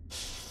work?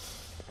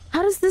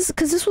 How does this,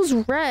 because this was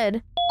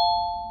red,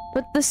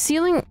 but the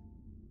ceiling.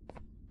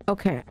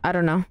 Okay, I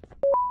don't know.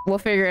 We'll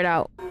figure it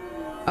out.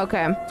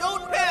 Okay.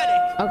 Don't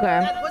panic. Okay.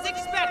 That was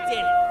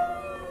expected.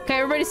 Okay,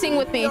 everybody sing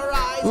with me.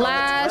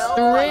 Last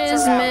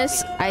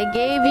Christmas, I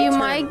gave you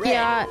my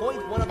yacht,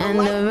 and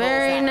the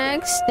very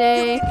next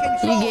day,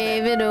 you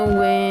gave it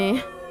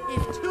away.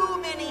 If too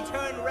many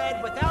turn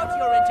red without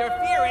your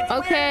interference,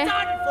 okay. We're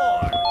done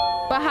for.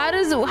 But how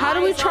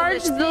do we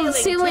charge the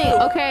ceiling?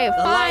 Okay, the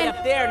fine. The light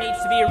up there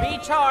needs to be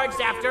recharged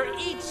after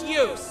each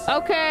use.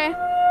 Okay.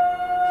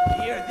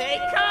 Here they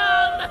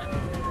come.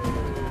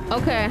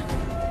 Okay.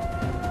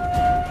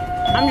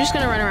 I'm just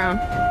gonna run around.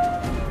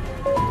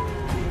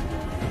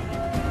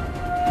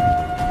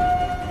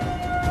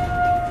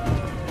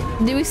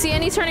 Do we see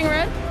any turning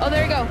red? Oh,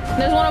 there you go.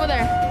 There's one over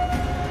there.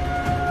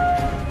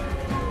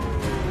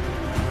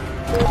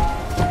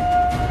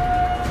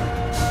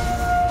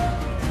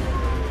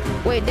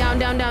 Wait, down.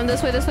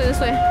 This way.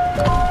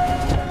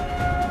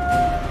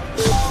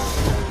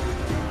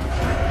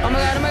 Oh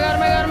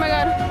my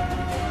god.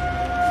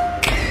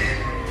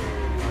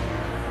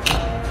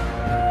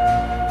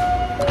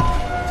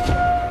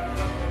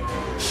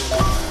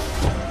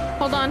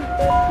 Hold on.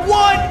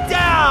 One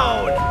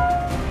down!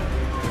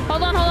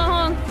 Hold on.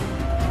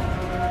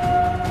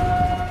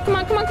 Come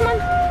on.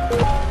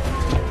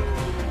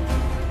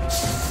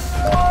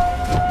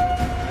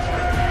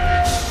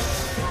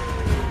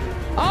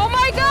 Oh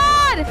my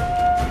god!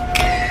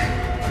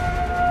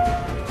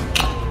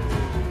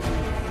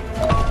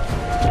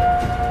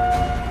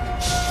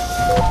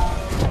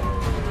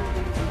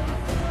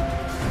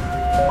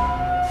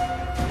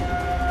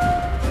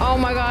 Oh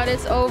my god,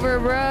 it's over,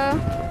 bruh.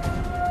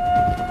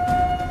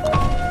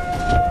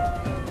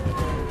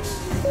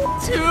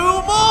 2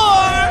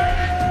 more!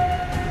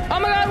 Oh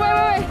my god,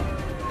 wait.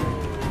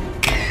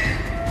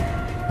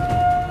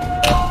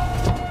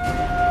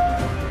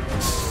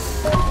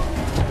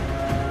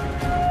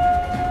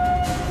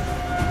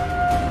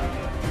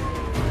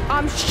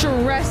 I'm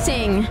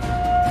stressing.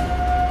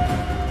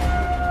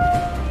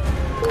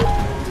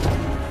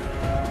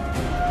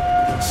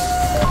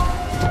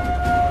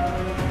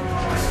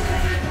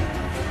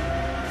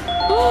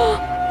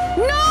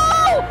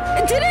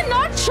 No! Did it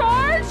not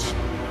charge?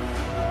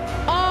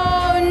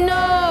 Oh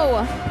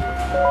no!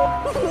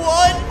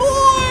 One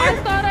more! I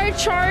thought I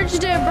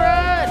charged it,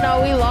 bruh.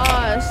 No, we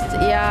lost.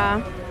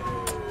 Yeah.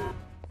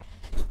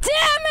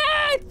 Damn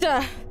it!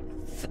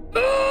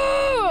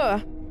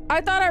 Ugh! I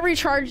thought I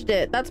recharged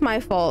it. That's my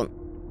fault.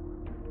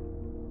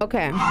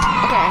 Okay.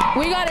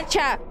 We gotta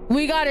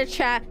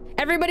chat.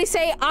 Everybody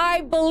say,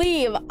 I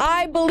believe.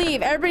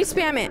 Everybody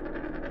spam it.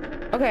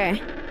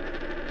 Okay.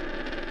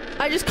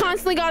 I just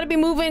constantly gotta be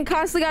moving.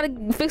 Constantly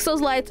gotta fix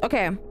those lights.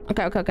 Okay.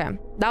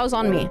 That was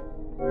on me.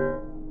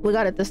 We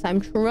got it this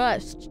time.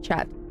 Trust,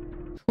 chat.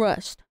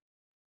 Trust.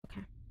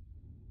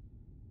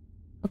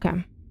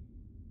 Okay.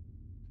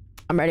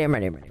 I'm ready.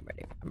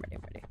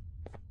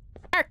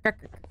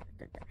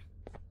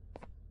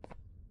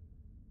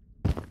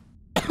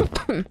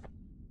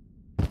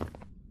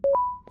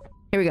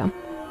 Here we go.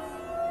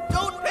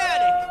 Don't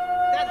panic!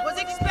 That was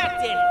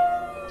expected!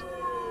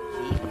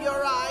 Keep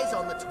your eyes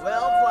on the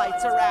 12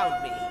 lights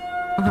around me.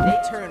 If they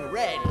turn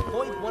red,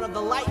 point one of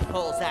the light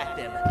poles at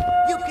them.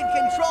 You can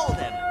control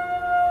them.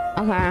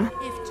 Okay.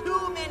 If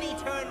too many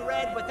turn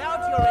red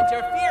Without your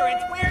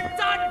interference, we're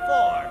done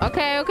for!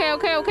 Okay.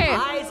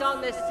 Eyes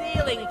on the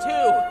ceiling,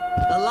 too.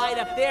 The light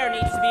up there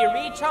needs to be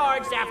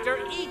recharged after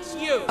each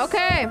use.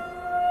 Okay.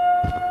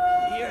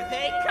 Here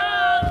they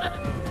come!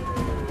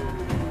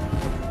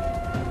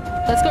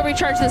 Let's go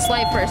recharge this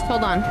light first.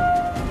 Hold on.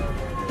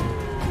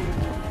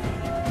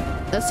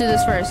 Let's do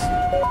this first.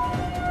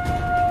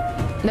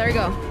 There we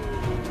go.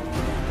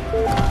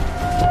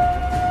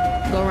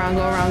 Go around,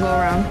 go around, go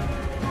around.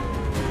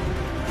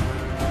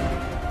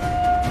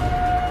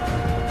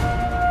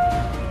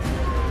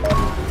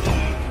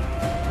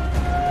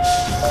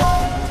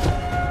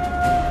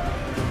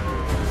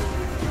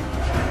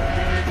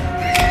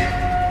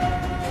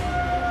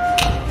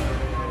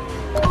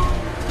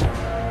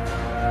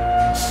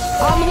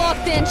 I'm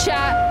locked in,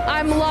 chat.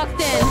 I'm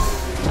locked in.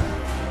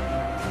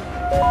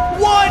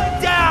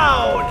 One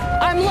down!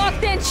 I'm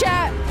locked in,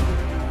 chat.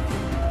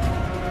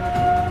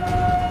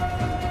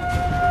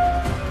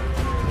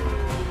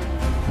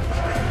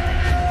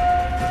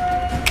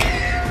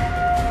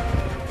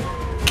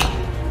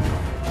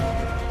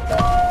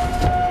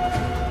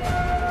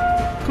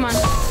 Come on.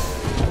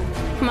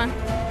 Come on.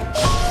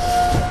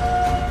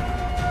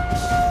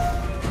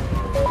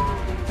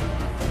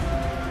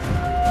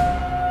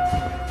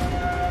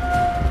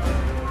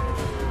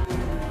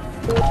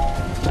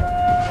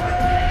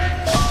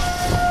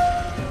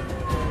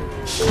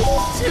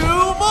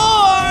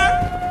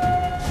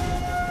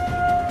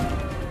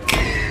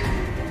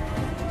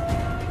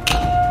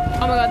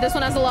 Oh my god, this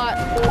one has a lot.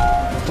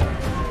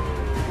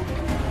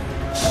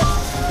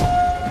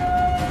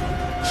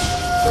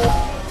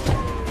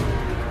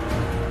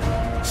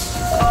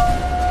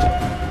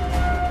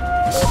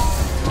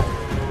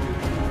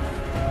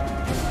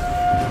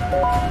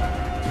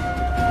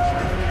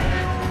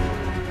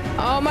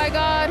 Oh my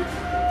god.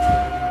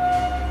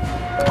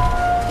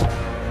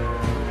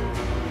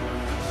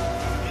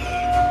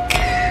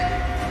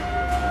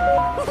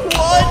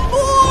 One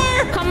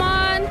more! Come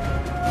on.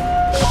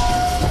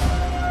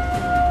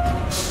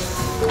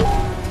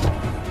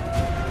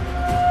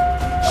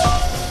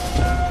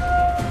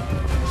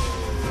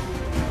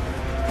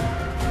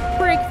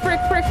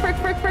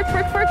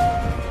 Frick.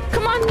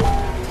 Come on.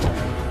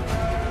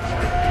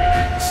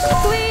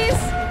 Please.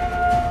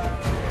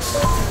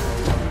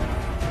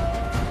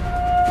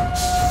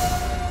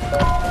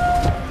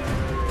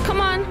 Come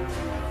on.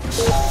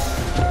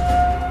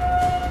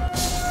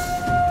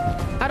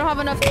 I don't have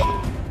enough.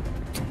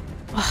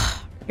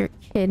 You're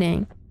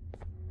kidding.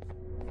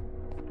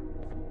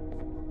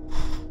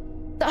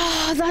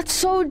 That's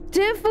so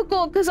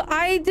difficult because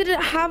I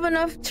didn't have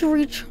enough to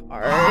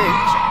recharge.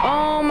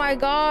 Oh my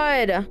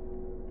god.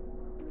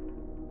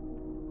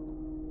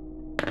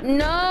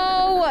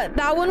 No,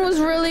 that one was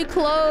really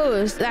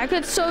close. That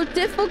gets so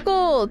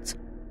difficult.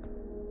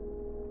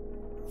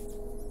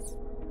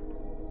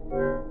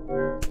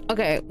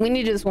 Okay, we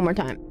need to do this one more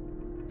time.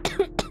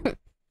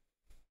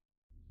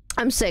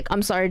 I'm sick.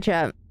 I'm sorry,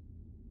 chat.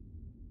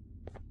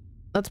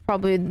 That's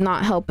probably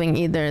not helping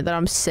either, that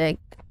I'm sick.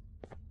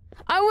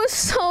 I was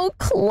so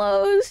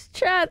close,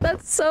 chat.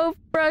 That's so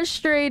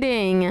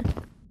frustrating.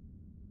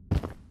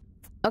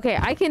 Okay,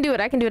 I can do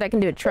it. I can do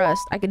it.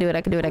 Trust. I can do it.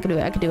 I can do it.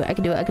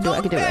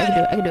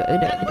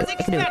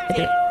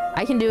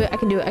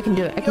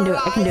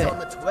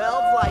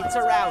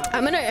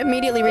 I'm gonna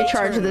immediately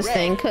recharge this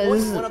thing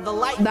because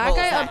that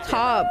guy up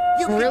top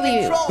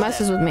really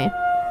messes with me.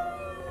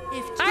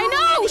 I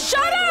know!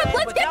 Shut up!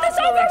 Let's get this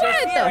over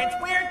with!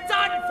 We're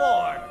done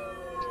for!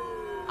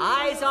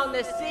 Eyes on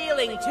the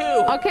ceiling,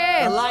 too.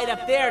 Okay. The light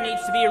up there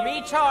needs to be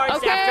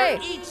recharged after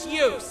each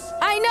use.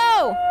 I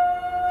know!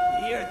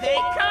 Here they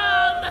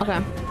come!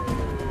 Okay.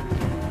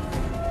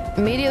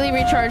 Immediately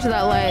recharge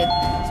that light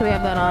so we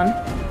have that on.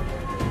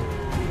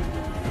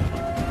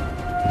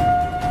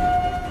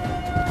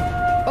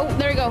 Oh,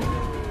 there you go.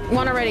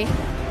 One already.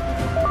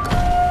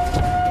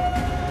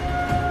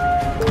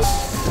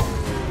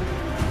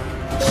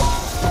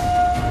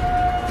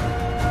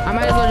 I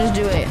might as well just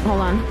do it.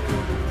 Hold on.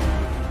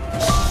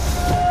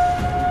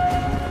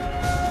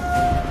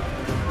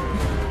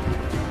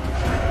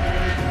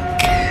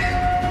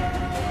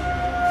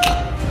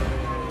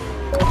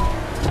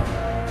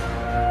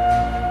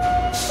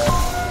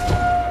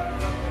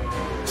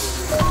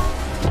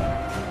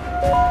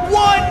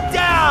 One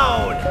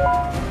down!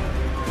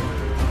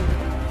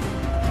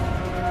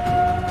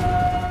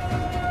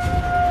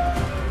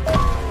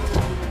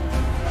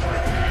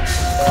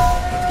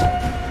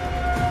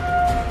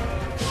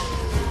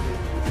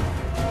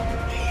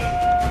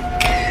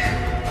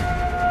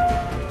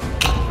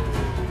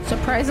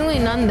 Surprisingly,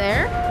 none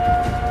there.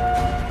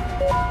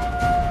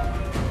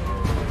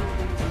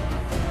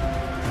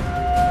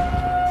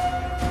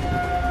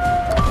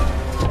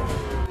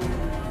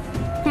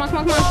 Come on, come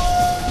on, come on.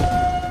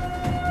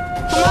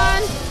 Come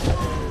on!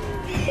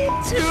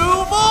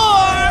 Two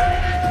more!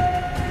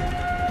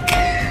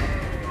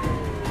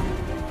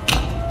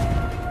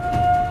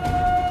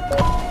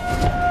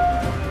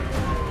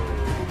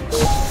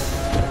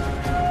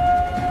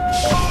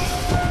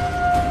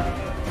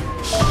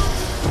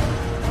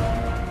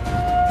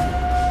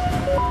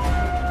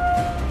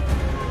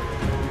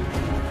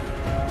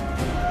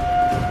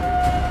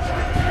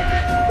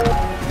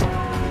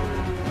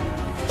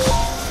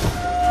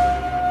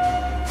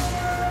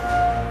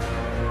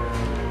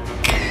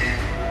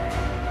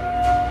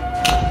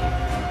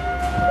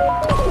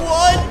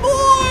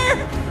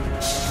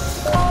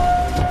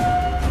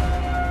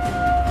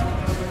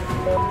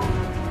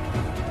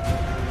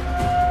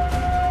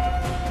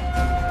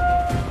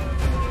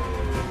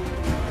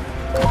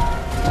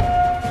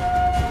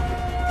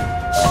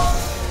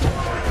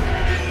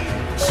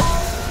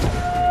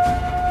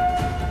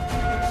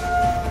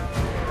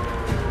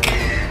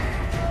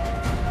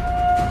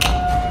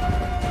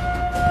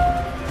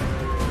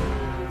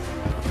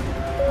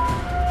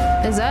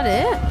 Is that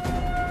it?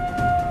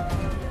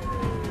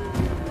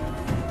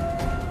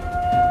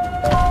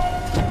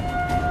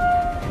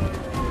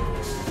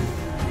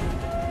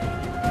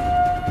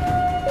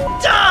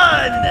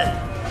 Done!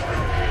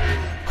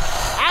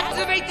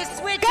 Activate the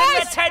switch and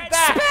let's head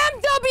back!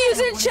 Spam W's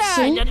in chat!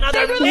 Spend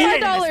another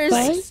minute in this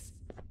place.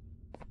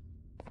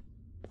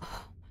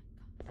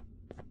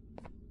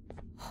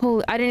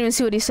 Holy, I didn't even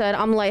see what he said.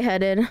 I'm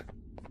lightheaded.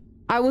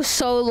 I was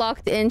so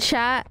locked in,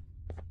 chat.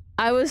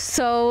 I was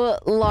so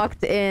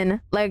locked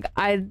in. Like,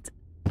 that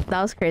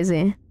was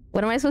crazy.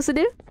 What am I supposed to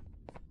do?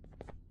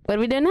 What are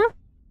we doing now?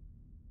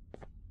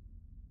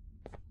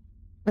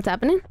 What's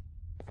happening?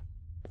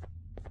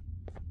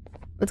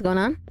 What's going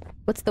on?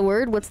 What's the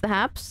word? What's the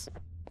haps?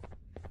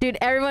 Dude,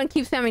 everyone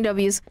keeps spamming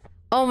W's.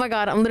 Oh my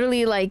god, I'm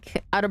literally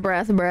like out of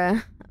breath,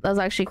 bruh. That was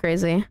actually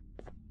crazy.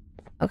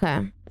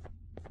 Okay.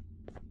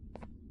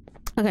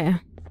 Okay.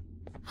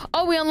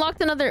 Oh, we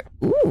unlocked another...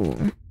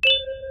 Ooh.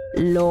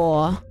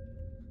 Law.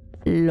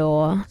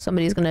 Law.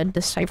 Somebody's gonna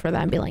decipher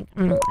that and be like,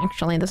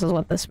 actually, this is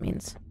what this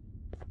means.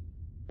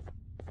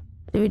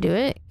 Do we do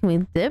it? Can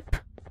we dip?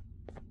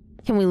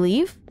 Can we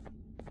leave?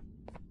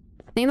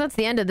 I think that's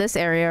the end of this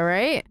area,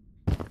 right?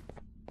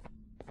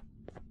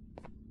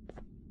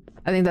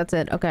 I think that's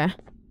it. Okay.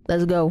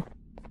 Let's go.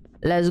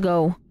 Let's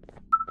go.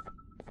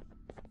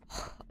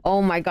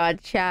 Oh my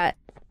god, chat.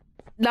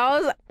 That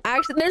was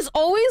actually... There's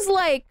always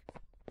like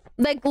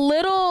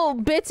little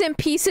bits and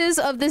pieces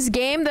of this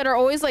game that are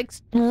always like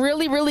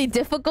really, really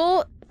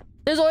difficult.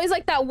 There's always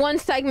like that one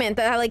segment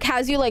that like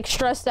has you like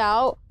stressed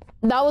out.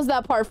 That was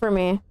that part for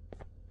me.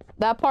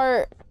 That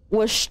part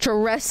was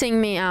stressing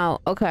me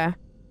out. Okay.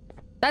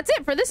 That's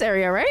it for this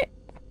area, right?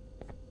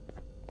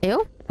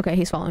 Ew? Okay,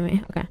 he's following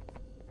me. Okay.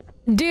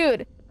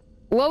 Dude,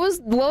 what was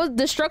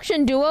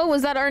Destruction Duo?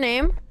 Was that our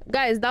name?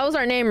 Guys, that was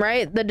our name,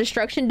 right? The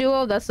Destruction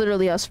Duo? That's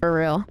literally us for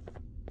real.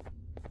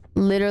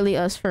 Literally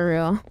us for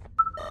real.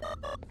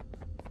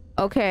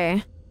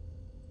 Okay.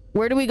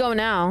 Where do we go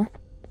now?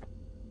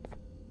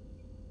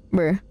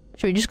 Bruh.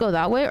 Should we just go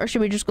that way or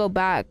should we just go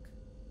back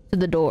to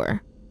the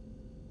door?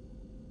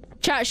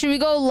 Chat, should we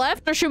go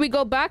left or should we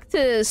go back to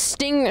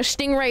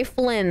Stingray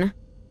Flynn?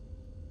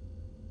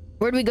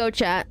 Where do we go,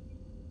 chat?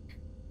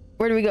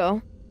 Where do we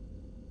go?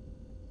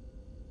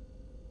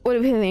 What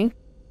do we think?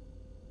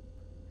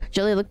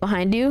 Jelly, look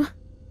behind you.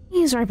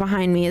 He's right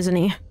behind me, isn't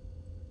he?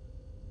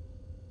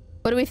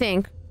 What do we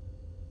think?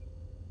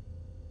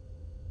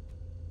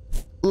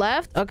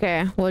 Left?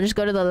 Okay, we'll just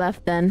go to the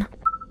left then.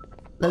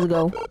 Let's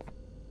go.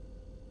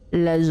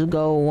 Let's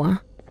go.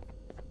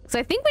 So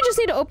I think we just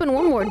need to open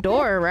one more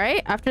door,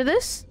 right? After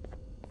this?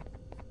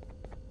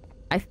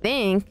 I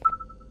think.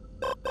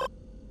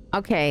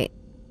 Okay.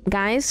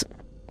 Guys,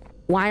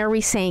 why are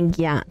we saying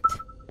yacht?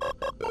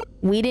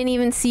 We didn't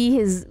even see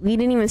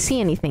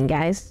anything,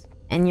 guys.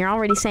 And you're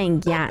already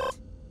saying yacht.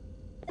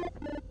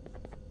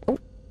 Oh.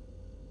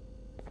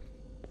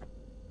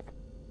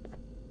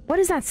 What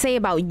does that say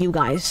about you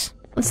guys?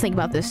 Let's think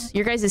about this.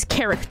 Your guys'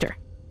 character.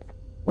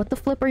 What the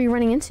flip are you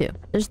running into?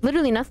 There's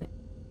literally nothing.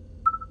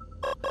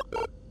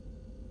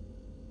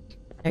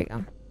 There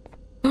you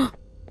go.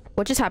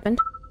 What just happened?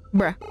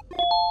 Bruh.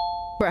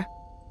 Bruh.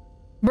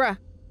 Bruh.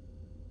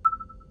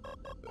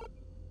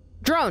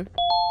 Drone!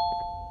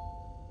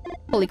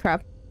 Holy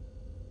crap.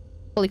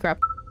 Holy crap.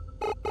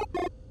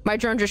 My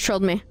drone just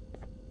trolled me.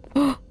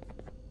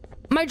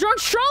 My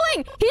drone's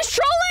trolling! He's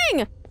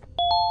trolling!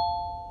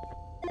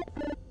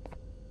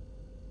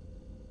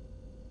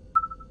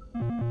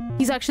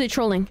 He's actually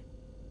trolling.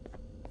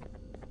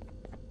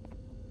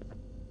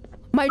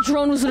 My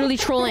drone was literally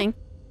trolling.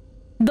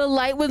 The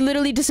light would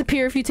literally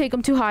disappear if you take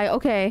him too high.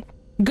 Okay.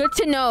 Good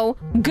to know.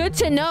 Good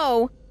to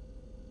know.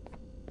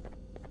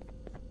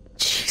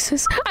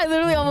 Jesus. I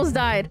literally almost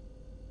died.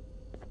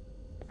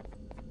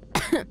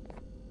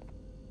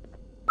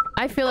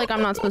 I feel like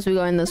I'm not supposed to be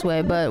going this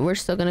way, but we're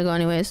still gonna go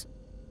anyways.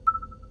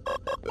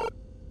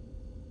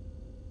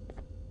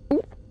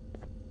 Ooh.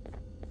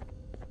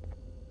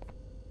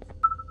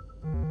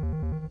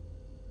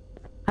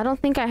 I don't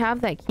think I have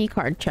that key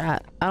card,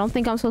 chat. I don't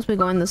think I'm supposed to be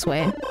going this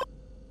way.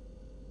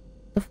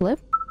 The flip?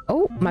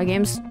 Oh, my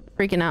game's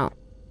freaking out.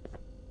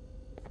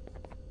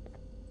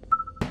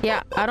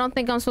 Yeah, I don't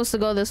think I'm supposed to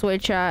go this way,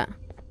 chat.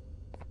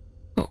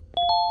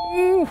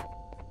 Ooh.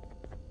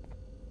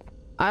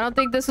 I don't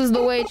think this is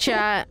the way,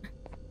 chat.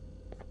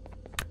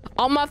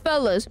 All my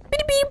fellas.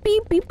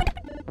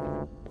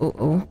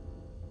 Uh-oh.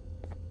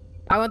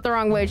 I went the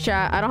wrong way,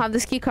 chat. I don't have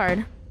this key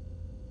card.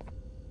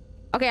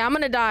 Okay, I'm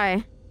gonna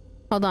die.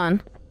 Hold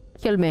on.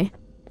 Kill me.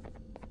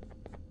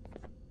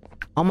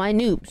 All my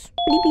noobs.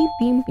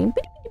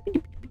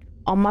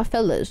 All my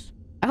fellas.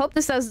 I hope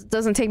this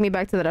doesn't take me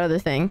back to that other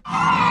thing.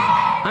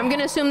 I'm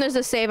gonna assume there's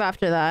a save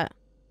after that.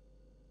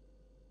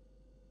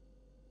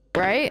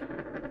 Right?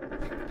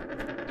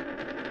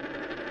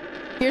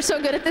 You're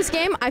so good at this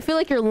game, I feel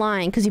like you're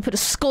lying because you put a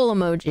skull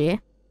emoji.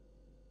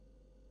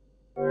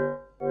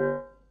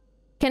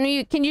 Can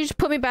you just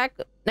put me back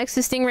next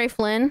to Stingray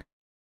Flynn?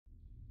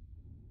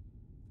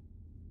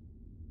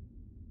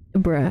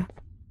 Bruh.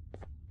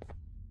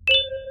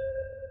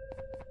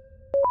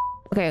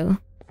 Okay.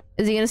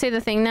 Is he gonna say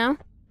the thing now?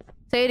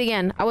 Say it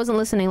again. I wasn't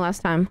listening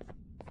last time.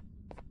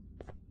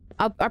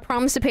 I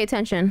promise to pay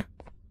attention.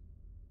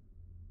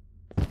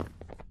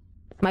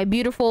 My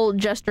beautiful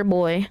jester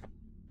boy.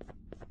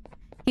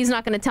 He's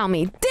not gonna tell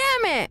me.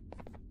 Damn it!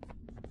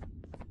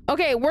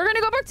 Okay, we're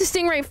gonna go back to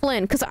Stingray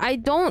Flynn, because I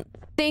don't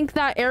think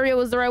that area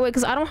was the right way,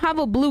 because I don't have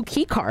a blue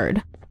key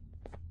card.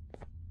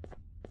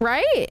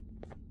 Right?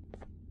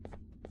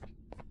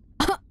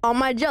 All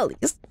my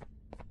jellies.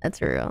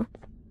 That's real.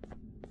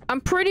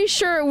 I'm pretty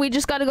sure we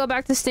just gotta go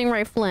back to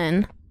Stingray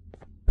Flynn.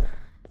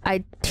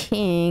 I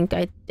think.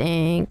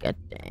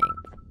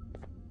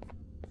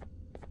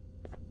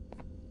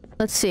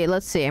 Let's see.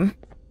 Let's see.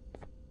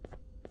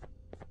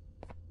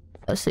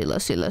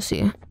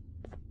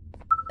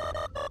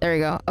 There we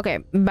go. Okay,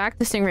 back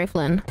to Stingray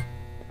Flynn.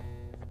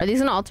 Are these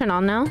gonna all turn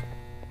on now?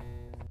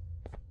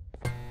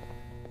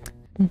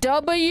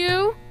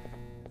 W?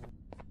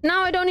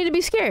 Now I don't need to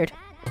be scared.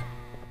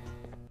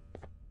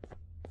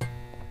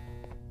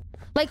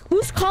 Like,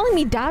 who's calling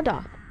me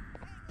Dada?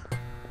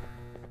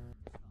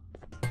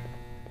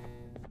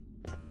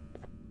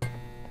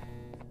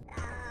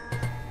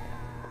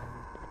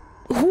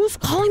 Who's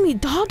calling me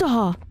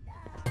Dada?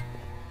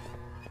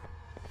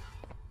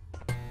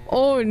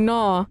 Oh,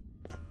 no.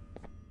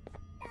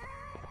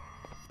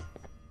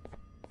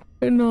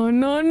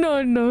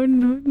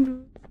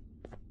 No.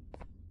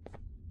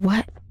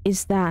 What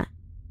is that?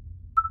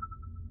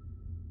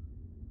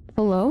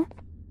 Hello?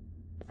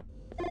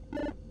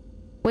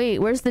 Wait,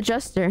 where's the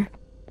jester?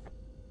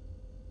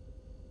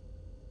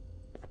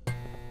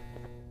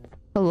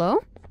 Hello?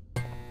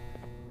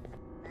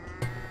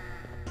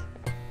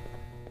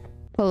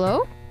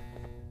 Hello?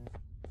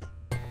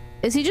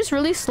 Is he just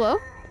really slow?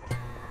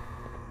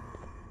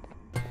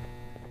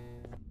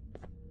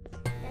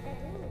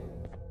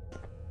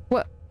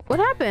 What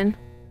happened?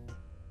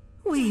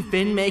 We've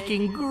been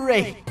making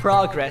great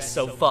progress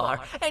so far,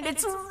 and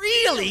it's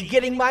really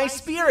getting my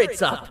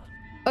spirits up.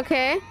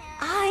 Okay.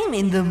 I'm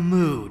in the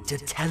mood to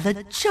tell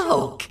a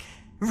joke.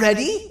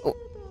 Ready?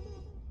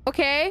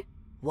 Okay.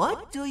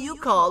 What do you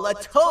call a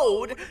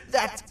toad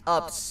that's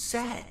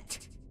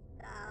upset?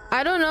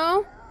 I don't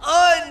know.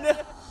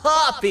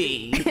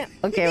 Unhappy.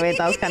 Okay, wait,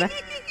 that was kind of...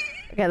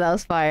 Okay, that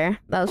was fire.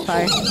 That was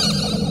fire.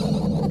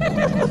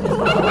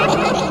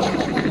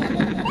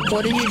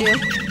 What did you do?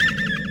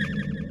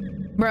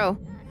 Bro.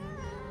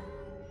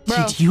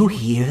 Did you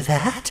hear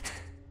that?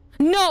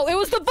 No, it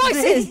was the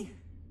voices! They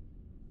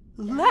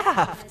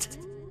laughed.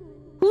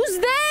 Who's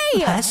they?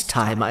 Last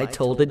time I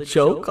told a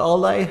joke,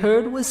 all I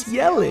heard was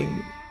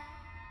yelling.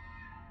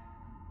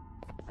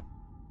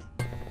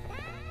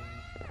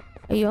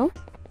 Hey, yo.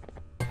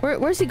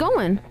 Where's he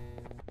going?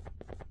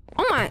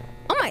 Oh my,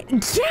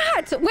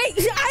 yeah! Wait,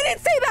 I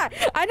didn't say that!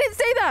 I didn't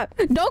say that!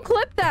 Don't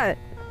clip that!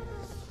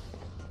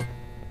 What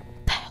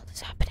the hell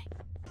is happening?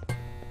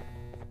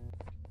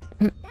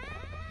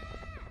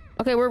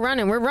 Okay, we're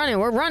running. Where are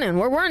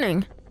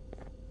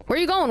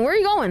you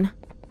going?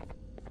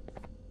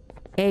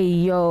 Hey,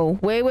 yo.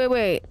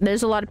 Wait.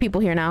 There's a lot of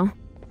people here now.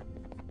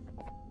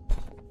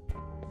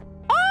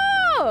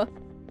 Oh!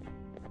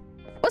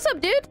 What's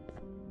up, dude?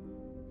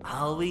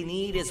 All we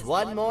need is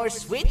one more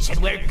switch and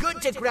we're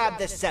good to grab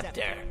the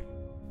scepter.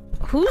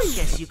 I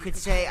guess you could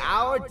say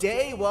our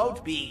day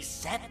won't be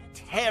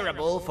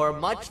terrible for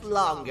much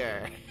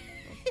longer.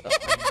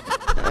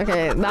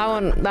 Okay, that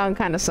one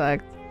kind of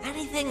sucked.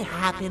 Anything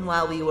happen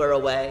while we were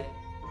away?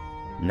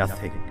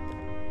 Nothing.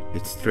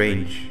 It's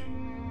strange.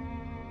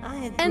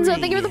 Enzo,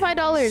 thank you for the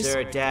 $5.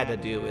 Sir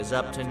Dadadoo is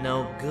up to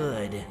no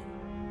good.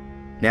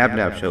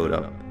 Nab showed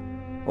up.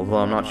 Although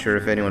I'm not sure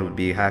if anyone would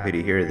be happy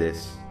to hear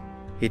this.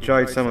 He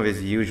tried some of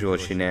his usual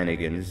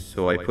shenanigans,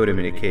 so I put him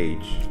in a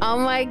cage. Oh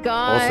my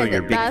god. Also,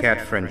 your big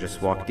cat friend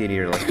just walked in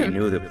here like he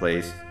knew the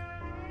place.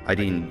 I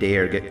didn't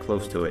dare get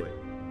close to it.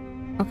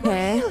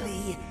 Okay.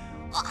 Really?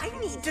 I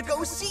need to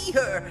go see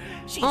her.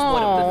 She's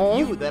one of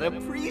the few that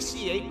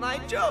appreciate my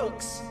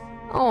jokes.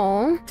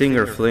 Oh.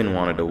 Stinger Flynn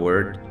wanted a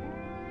word.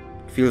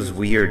 Feels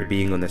weird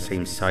being on the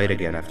same side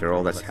again after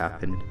all that's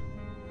happened.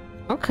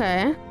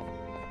 Okay.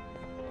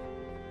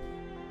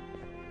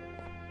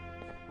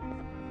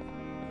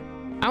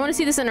 I want to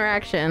see this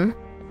interaction.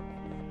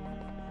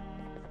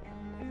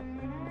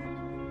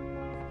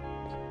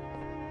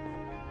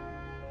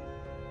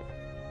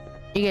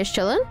 You guys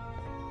chilling?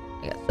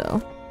 I guess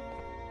so.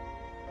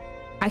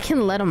 I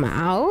can let him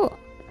out?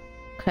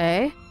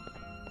 Okay.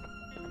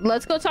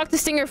 Let's go talk to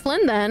Stinger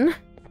Flynn then.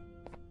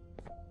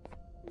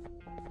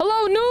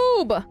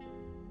 Hello, noob!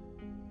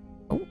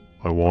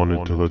 I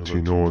wanted to let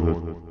you know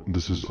that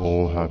this is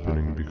all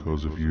happening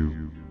because of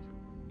you.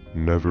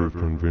 Never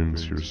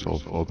convince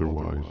yourself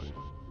otherwise.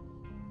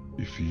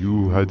 If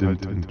you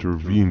hadn't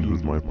intervened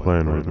with my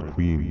plan or the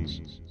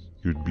Queen's,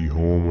 you'd be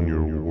home on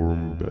your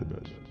warm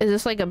bed. Is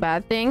this like a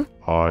bad thing?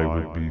 I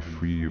would be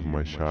free of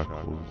my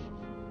shackles,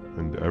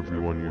 and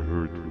everyone you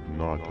hurt would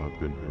not have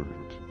been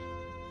hurt.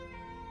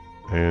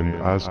 And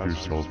ask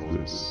yourself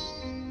this.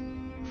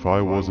 If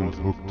I wasn't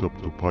hooked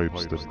up to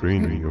pipes that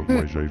drained me of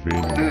my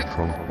Jivanian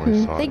trunk my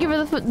side... Thank you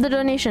for the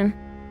donation.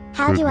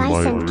 How do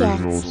I send my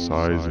original gifts?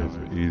 size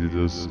have aided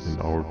us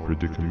in our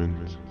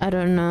predicament? I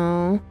don't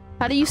know.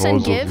 How do you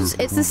send gifts?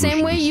 It's the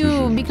same way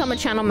you become a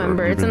channel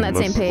member. It's in that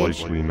same page.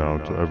 Less likely now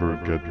to ever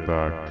get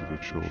back to the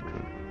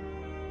children.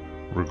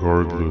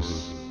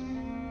 Regardless,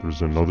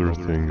 there's another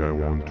thing I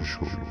want to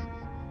show you.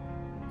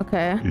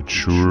 Okay. It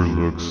sure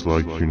looks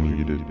like you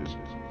need it.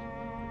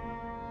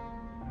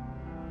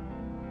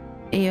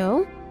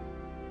 Yo.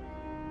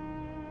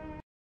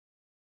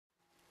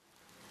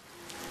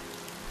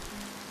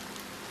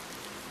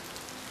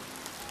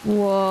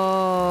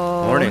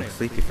 Whoa. Morning,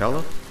 sleepy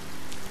fellow.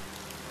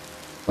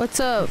 What's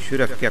up? You should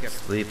have kept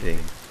sleeping.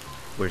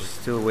 We're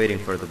still waiting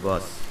for the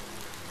bus.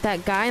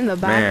 That guy in the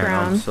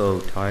background. Man, I'm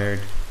so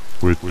tired.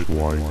 Quit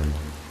whining.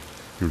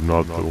 You're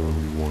not the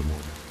only one.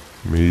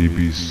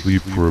 Maybe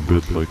sleep for a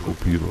bit like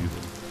Opila.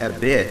 A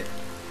bit?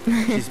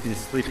 She's been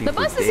sleeping The for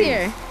bus days. is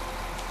here.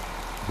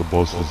 The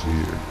bus is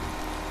here.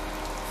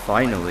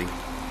 Finally.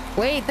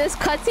 Wait, this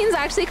cutscene's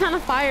actually kind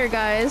of fire,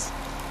 guys.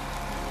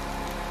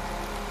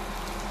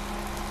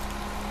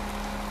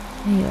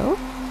 Yo.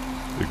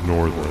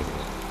 Ignore that.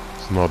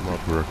 It's not the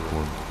correct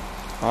one.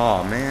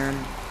 Aw, man.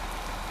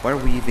 Why are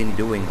we even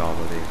doing all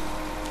of this?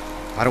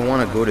 I don't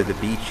want to go to the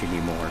beach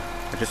anymore.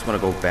 I just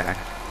want to go back.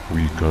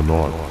 We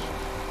cannot.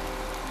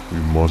 We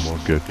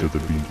must get to the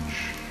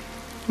beach.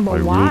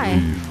 But I why?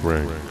 will be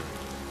frank.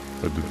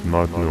 I did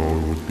not know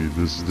it would be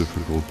this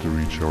difficult to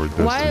reach our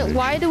destination.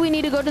 Why do we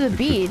need to go to the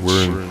beach? If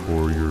it weren't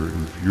for your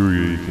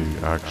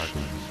infuriating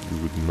actions, we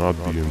would not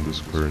be in this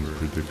current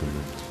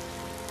predicament.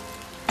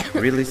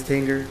 Really,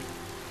 Stinger?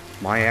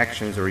 My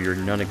actions are your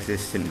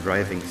non-existent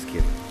driving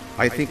skill.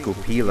 I think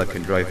Opila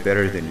can drive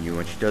better than you,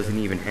 and she doesn't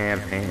even have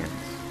hands.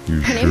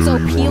 Her name's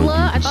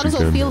Opila? I thought it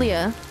was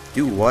Ophelia.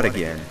 Do what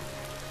again?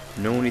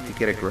 No need to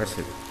get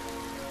aggressive.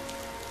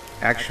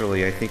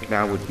 Actually, I think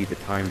now would be the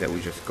time that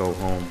we just go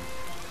home.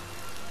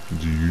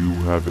 Do you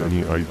have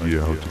any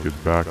idea how to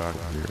get back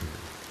from here?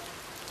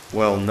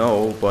 Well,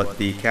 no, but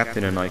the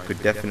captain and I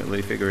could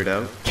definitely figure it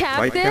out.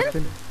 Captain? Right,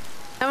 Captain?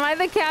 Am I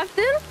the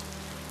captain?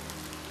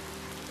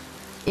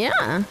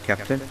 Yeah.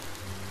 Captain?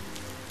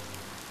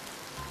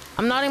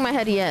 I'm nodding my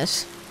head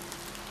yes.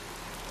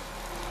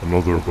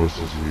 Another bus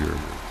is here.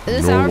 Is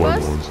this no our one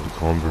bus? wants to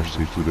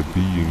conversate with a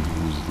being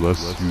who is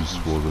less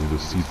useful than the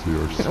seat they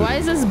are sitting Why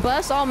is this on.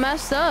 bus all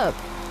messed up?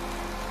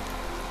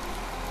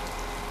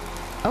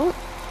 Oh.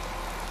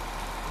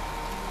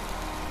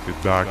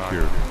 Get back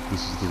here.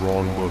 This is the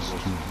wrong bus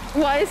too.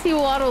 Why is he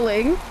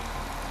waddling?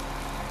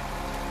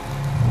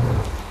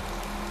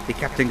 The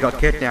captain got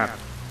kidnapped.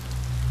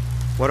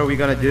 What are we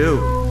gonna do?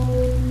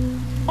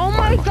 Oh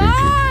my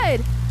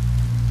god!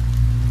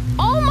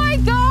 Oh my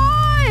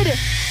god!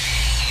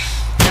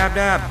 Dab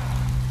dab!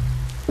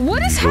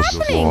 What is Just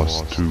happening?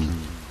 lost too.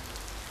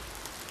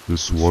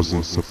 This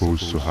wasn't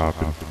supposed to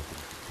happen.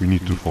 We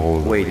need to follow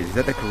them. Wait, is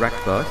that the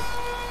correct bus?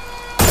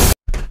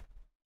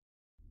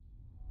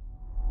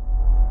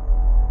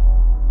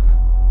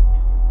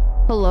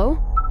 Hello?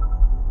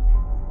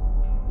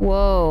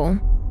 Whoa.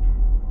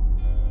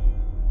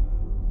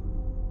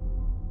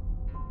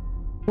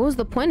 What was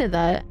the point of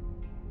that?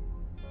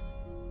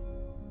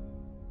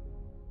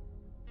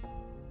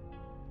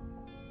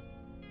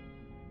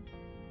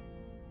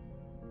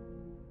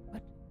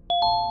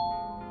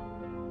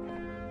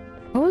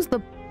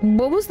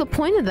 What was the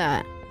point of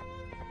that?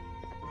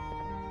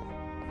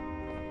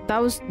 That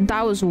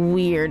was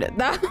weird.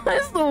 That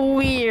was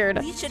weird.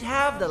 We should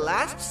have the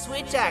last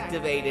switch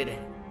activated.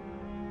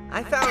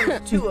 I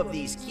found 2 of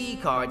these key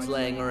cards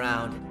laying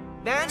around.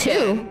 Ban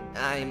Two? Ban,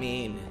 I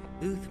mean,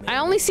 Uthman I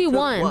only see took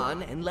one.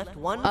 one and left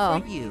one Oh.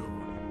 for you.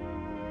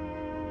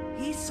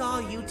 He saw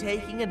you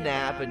taking a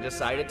nap and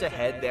decided to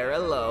head there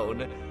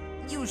alone.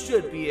 You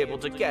should be able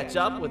to catch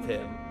up with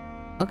him.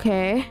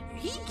 Okay.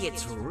 He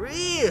gets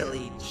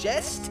really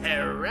just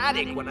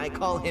erratic when I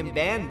call him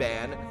Ban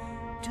Ban.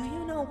 Do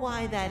you know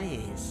why that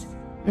is?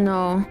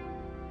 No.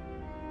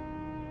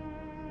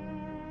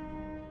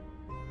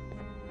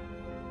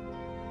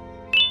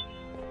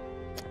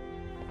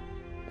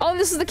 Oh,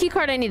 this is the key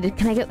card I needed.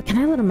 Can I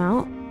let him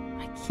out?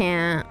 I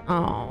can't.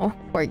 Oh,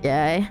 poor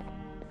guy.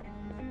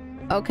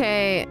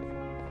 Okay.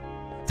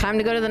 Time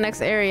to go to the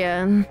next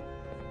area.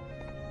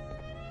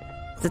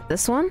 Is it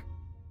this one?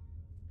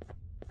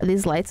 Are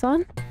these lights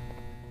on?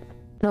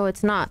 No,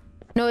 it's not.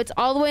 No, it's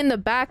all the way in the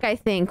back, I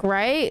think,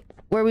 right?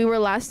 Where we were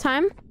last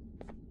time?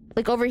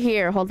 Like over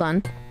here. Hold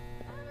on.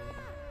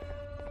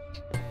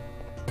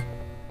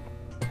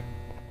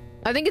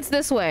 I think it's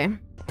this way.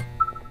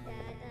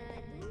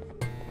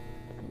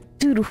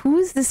 Dude, who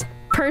is this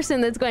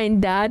person that's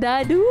going da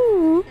da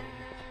doo?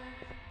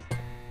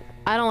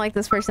 I don't like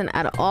this person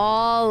at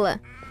all.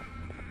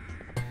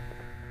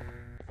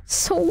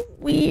 So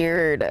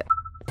weird.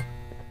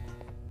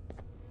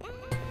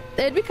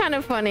 It'd be kind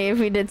of funny if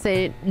we did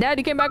say,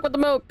 Daddy came back with the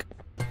milk.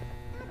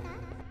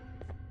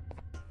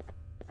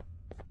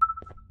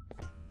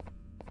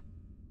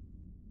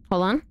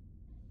 Hold on.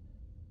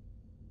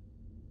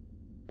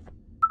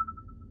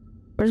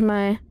 Where's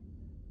my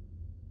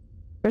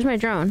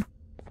drone?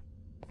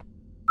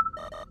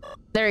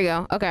 There you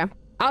go. Okay.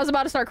 I was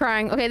about to start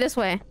crying. Okay, this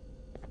way.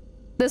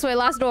 This way,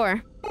 last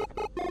door.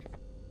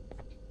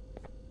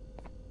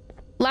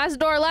 Last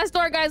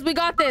door, guys. We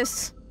got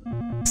this.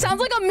 Sounds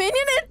like a minion.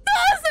 It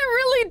does. It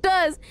really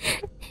does.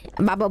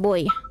 Baba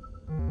boy.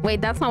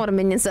 Wait, that's not what a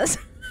minion says.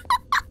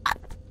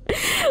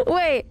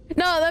 Wait,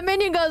 no, the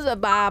minion goes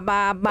ba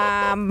ba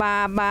ba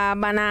ba ba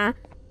ba na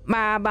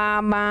ba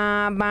ba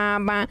ba ba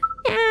ba.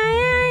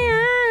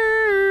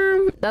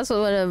 That's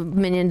what a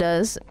minion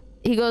does.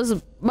 He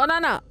goes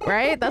banana,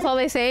 right? That's all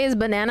they say is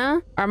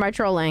banana. Or am I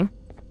trolling?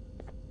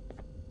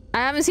 I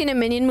haven't seen a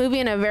minion movie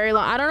in a very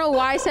long. I don't know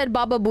why I said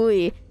Baba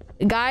Booey.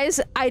 Guys,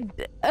 I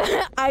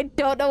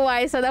don't know why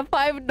I said that.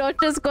 5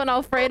 noches con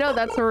Alfredo.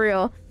 That's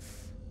real.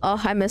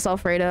 Oh, I miss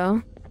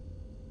Alfredo.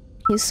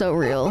 He's so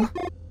real.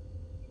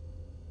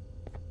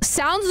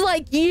 Sounds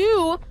like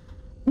you.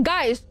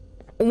 Guys,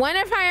 when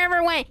if I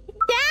ever went,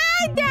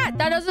 Dad,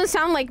 that doesn't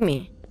sound like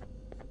me.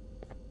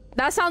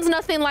 That sounds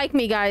nothing like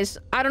me, guys.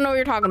 I don't know what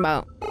you're talking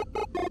about.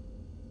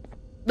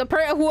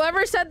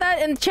 Whoever said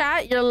that in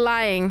chat, you're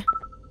lying.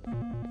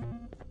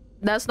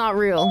 That's not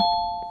real.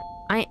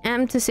 I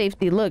am to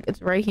safety. Look,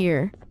 it's right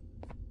here.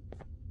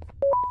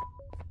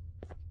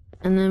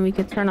 And then we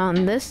could turn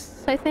on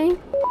this, I think.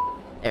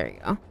 There you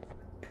go.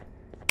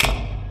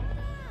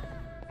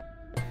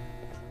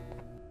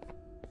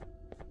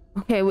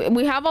 Okay,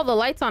 we have all the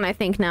lights on, I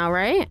think, now,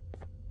 right?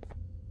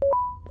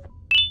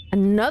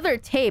 Another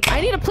tape.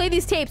 I need to play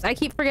these tapes. I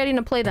keep forgetting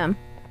to play them.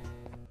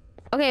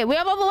 Okay, we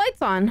have all the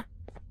lights on.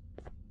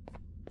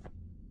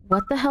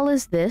 What the hell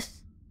is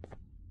this?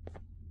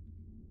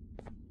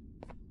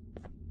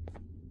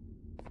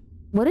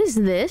 What is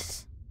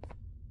this?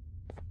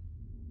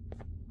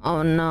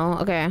 Oh no.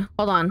 Okay,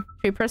 hold on.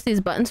 Should we press these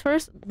buttons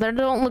first? They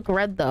don't look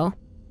red though.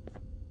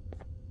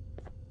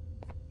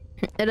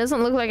 It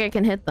doesn't look like I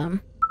can hit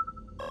them.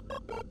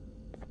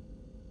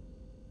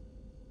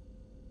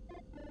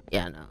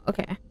 Yeah, no.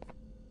 Okay.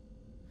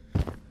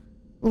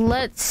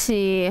 Let's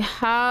see.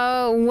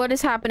 What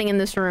is happening in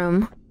this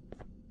room?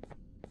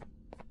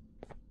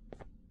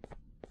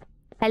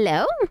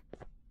 Hello?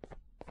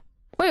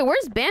 Wait,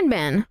 where's Ban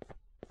Ban?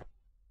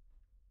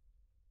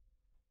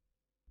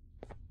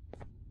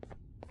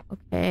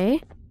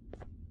 Okay.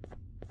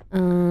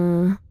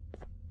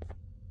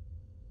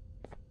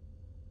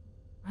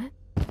 What?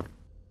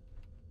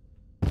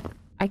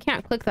 I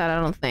can't click that, I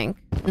don't think.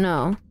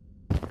 No.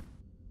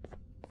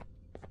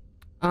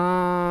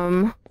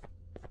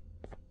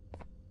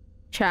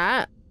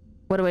 Chat?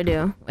 What do I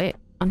do? Wait,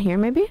 on here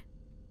maybe?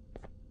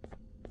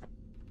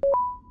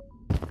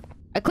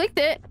 I clicked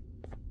it.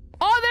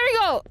 Oh, there we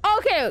go.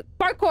 Okay,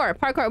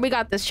 parkour. We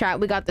got this, chat.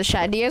 We got this,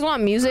 chat. Do you guys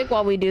want music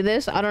while we do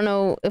this? I don't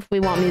know if we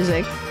want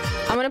music.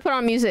 I'm gonna put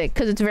on music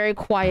because it's very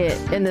quiet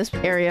in this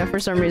area for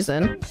some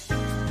reason.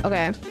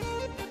 Okay.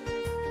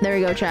 There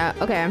we go,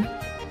 chat. Okay.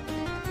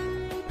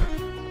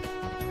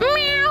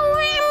 Meow,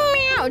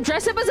 meow.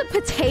 Dress up as a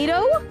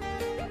potato?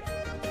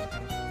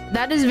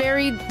 That is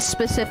very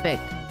specific.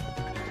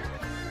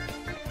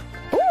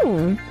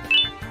 Ooh.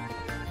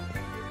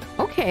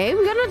 Okay,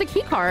 we got another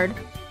key card.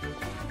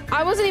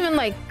 I wasn't even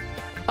like,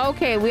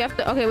 okay, we have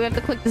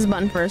to click this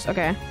button first.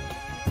 Okay.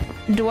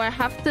 Do I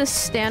have to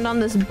stand on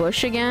this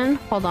bush again?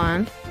 Hold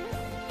on.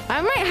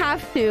 I might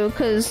have to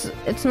because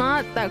it's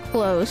not that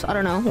close. I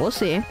don't know. We'll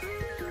see.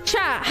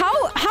 Chat,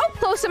 how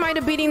close am I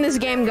to beating this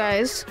game,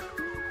 guys?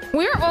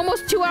 We're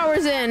almost 2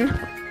 hours in.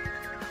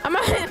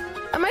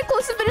 Am I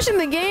close to finishing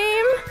the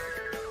game?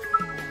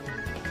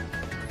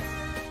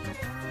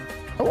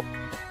 Oh.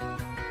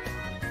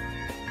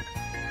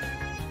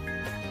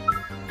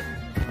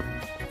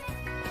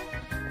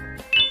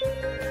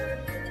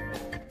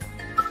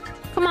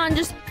 Come on,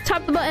 just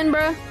tap the button,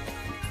 bro.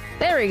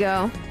 There we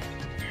go.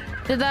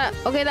 Did that?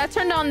 Okay, that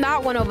turned on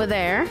that one over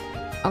there.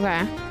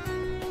 Okay.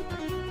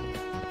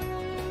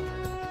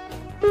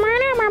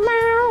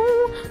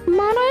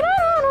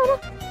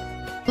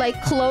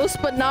 Like close,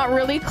 but not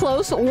really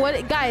close.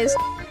 What, guys?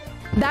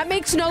 That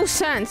makes no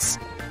sense.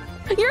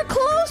 You're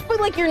close, but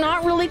like you're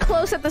not really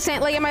close at the same.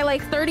 Like, am I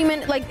like 30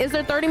 minutes? Like, is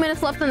there 30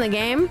 minutes left in the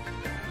game?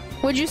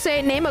 Would you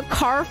say name a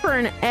car for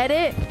an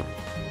edit?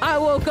 I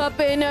woke up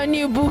in a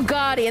new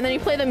Bugatti, and then you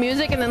play the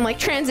music, and then like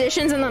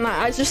transitions, and then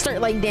I just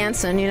start like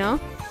dancing, you know?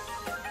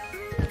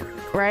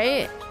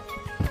 Right?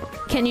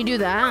 Can you do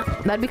that?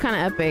 That'd be kind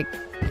of epic.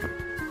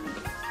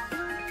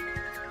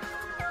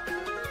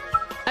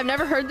 I've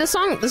never heard this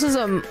song. This is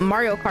a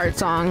Mario Kart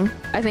song,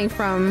 I think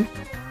from...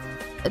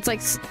 It's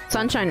like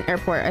Sunshine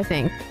Airport, I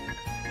think.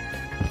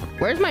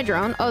 Where's my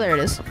drone? Oh, there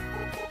it is.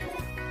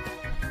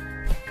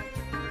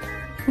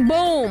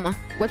 Boom!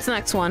 What's the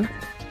next one?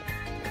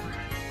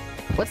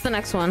 What's the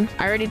next one?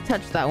 I already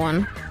touched that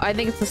one. I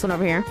think it's this one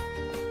over here.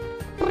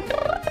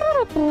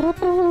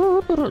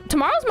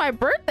 Tomorrow's my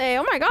birthday.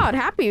 Oh my god,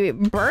 happy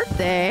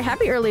birthday.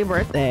 Happy early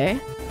birthday.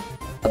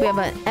 Hope we have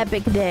an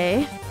epic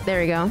day. There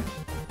we go.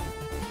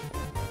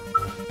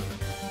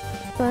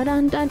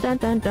 Dun, dun, dun,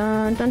 dun,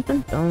 dun, dun,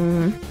 dun,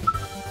 dun.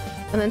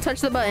 And then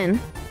touch the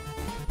button.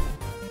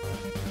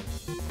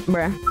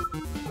 Bruh.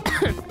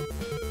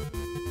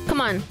 Come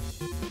on.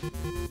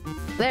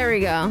 There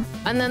we go.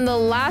 And then the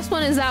last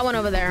one is that one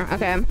over there.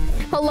 Okay.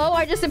 Hello,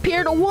 I just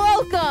appeared.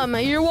 Welcome.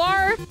 You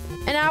are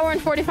an hour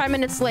and 45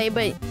 minutes late,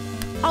 but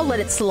I'll let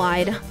it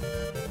slide.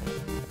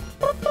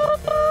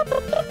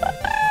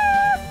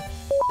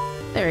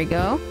 There we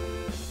go.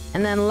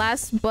 And then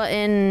last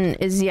button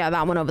is, yeah,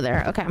 that one over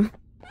there. Okay.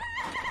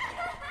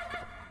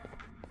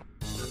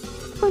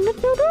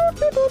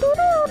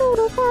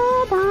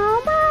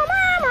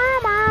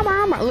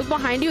 Look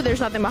behind you. There's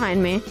nothing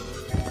behind me.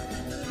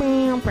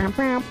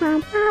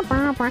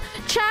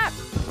 Chat,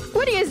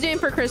 what are you guys doing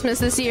for Christmas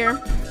this year?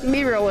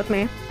 Be real with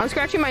me. I'm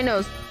scratching my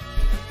nose.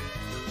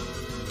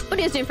 What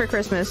are you guys doing for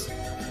Christmas?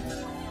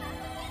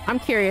 I'm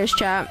curious,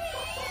 chat.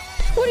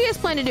 What do you guys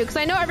plan to do? Because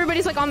I know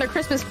everybody's like on their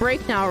Christmas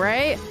break now,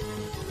 right?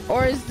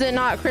 Or is it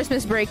not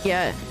Christmas break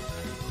yet?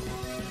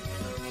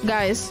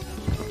 Guys,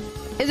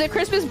 is it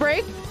Christmas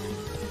break?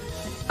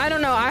 I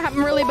don't know.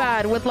 I'm really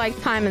bad with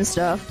like time and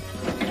stuff.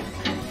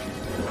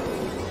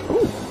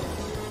 Ooh.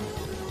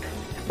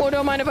 Well,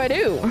 don't mind if I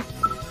do.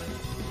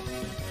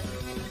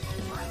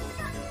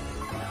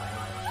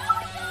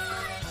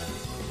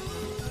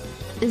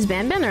 Is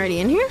Ban Ban already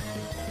in here?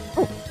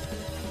 Oh.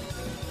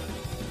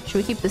 Should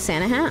we keep the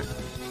Santa hat?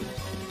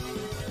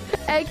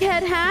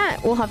 Egghead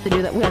hat? We'll have to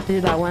do that. We have to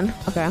do that one.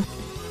 Okay.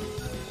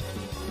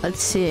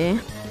 Let's see.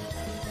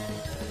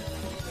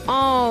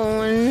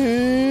 Oh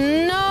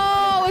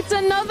no! It's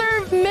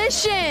another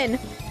mission!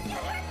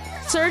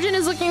 Surgeon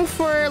is looking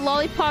for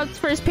lollipops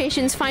for his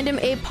patients. Find him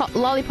a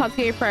lollipop to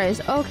get your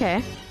prize. Okay.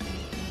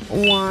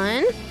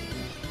 One.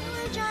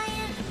 Hello,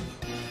 Giant.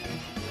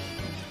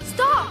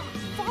 Stop!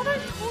 Father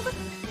told us.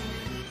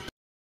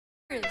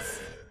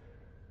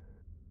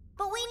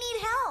 But we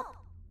need help.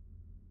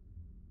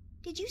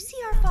 Did you see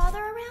our father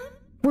around?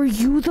 Were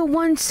you the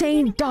one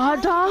saying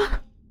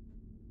Dada?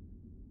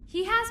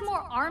 He has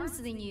more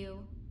arms than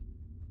you.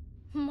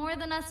 More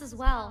than us as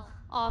well,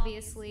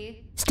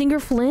 obviously. Stinger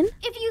Flynn?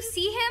 If you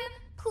see him,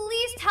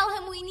 please tell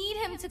him we need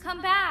him to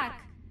come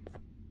back.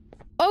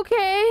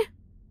 Okay.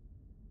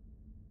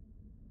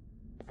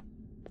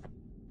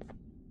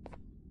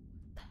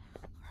 What the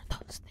hell are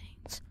those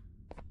things?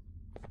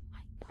 Oh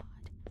my god.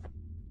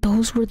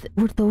 Those were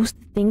those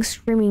things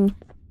screaming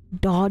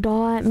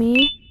Dada at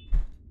me?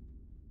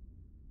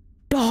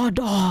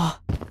 Dada.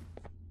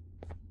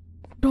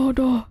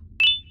 Dada.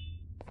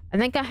 I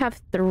think I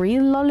have 3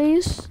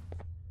 lollies.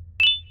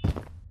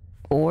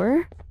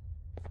 4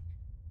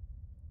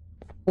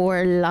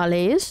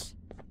 lollies.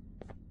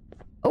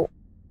 Oh.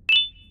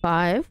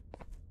 5.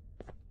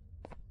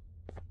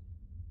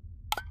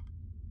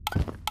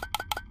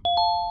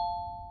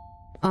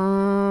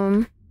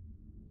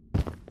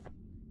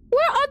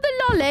 Where are the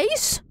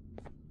lollies?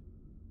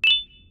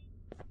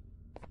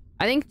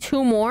 I think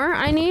 2 more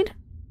I need.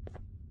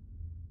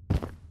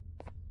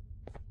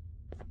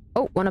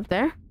 Oh, one up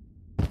there.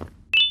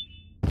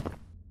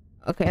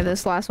 Okay,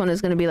 this last one is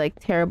gonna be like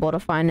terrible to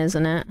find,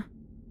 isn't it?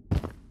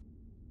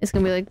 It's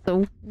gonna be like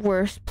the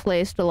worst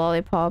place to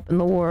lollipop in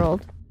the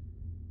world.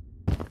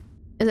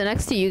 Is it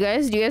next to you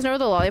guys? Do you guys know where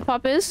the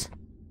lollipop is?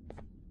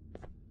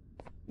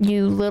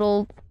 You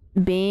little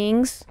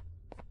beings.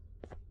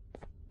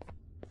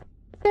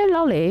 They're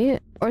lolly.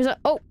 Or is it?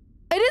 Oh,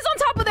 it is on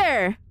top of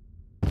there!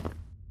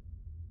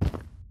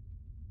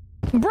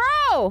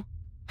 Bro!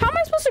 How am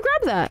I supposed to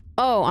grab that?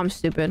 Oh, I'm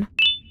stupid.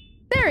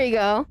 There you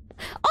go.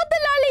 Oh, the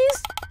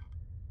lollies!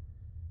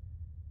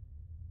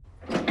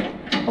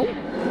 Oh.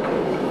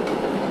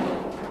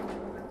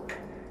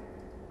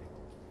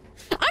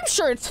 I'm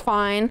sure it's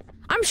fine.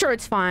 I'm sure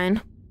it's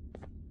fine.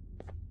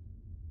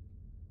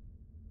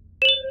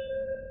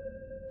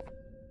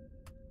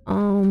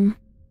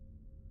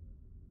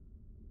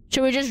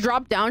 Should we just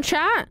drop down,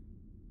 chat?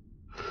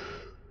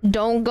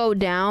 Don't go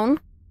down.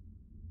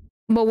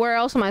 But where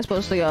else am I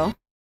supposed to go?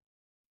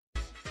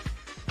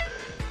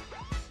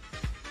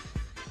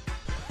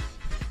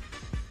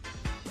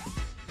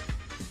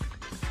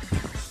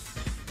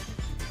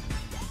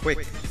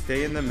 Quick,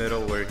 stay in the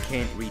middle where it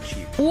can't reach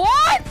you.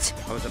 What?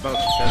 I was about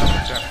to set up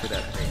a trap for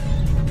that thing,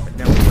 but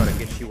now we gotta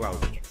get you out.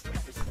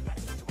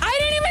 I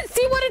didn't even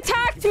see what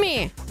attacked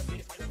me.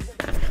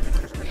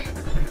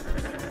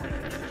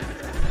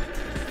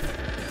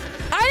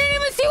 I didn't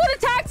even see what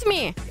attacked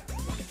me.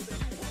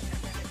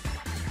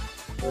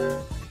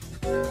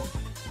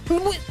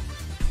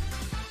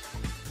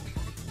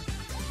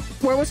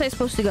 Where was I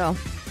supposed to go?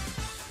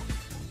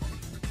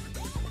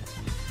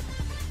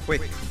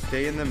 Quick,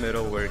 stay in the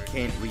middle where it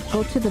can't reach you.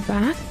 Go to the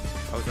back?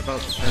 I was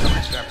about to set up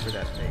a trap for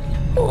that thing,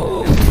 but now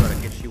we gotta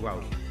get you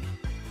out.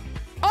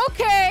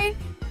 Okay,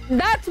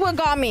 that's what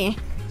got me.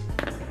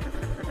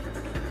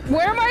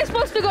 Where am I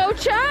supposed to go,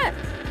 chat?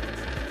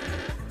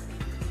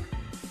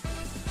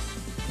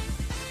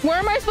 Where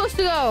am I supposed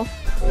to go?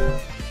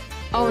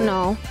 Oh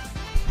no.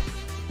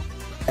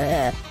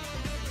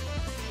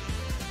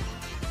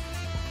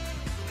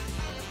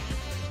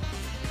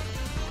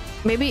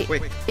 Maybe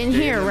Quick, in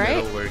here, in the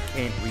right? Where it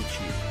can't reach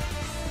you.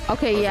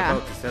 Okay, yeah. I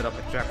was about to set up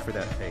a trap for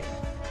that thing,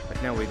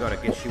 but now we gotta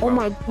get you out. Oh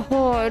my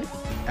god.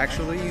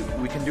 Actually,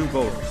 we can do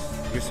both.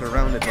 you're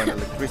surrounded by an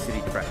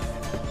electricity trap.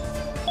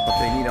 But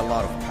they need a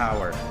lot of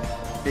power.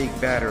 Big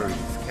batteries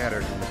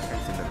scattered in the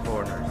tents in the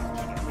corners.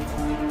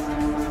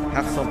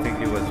 Have something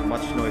do as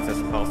much noise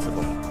as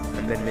possible,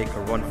 and then make a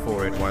run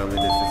for it while it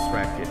is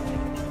distracted.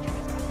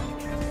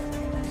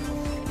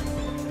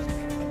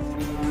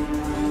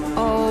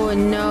 Oh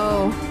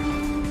no.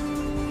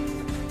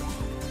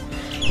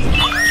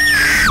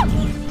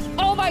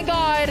 Oh my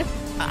god.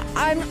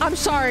 I'm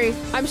sorry.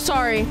 I'm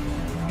sorry.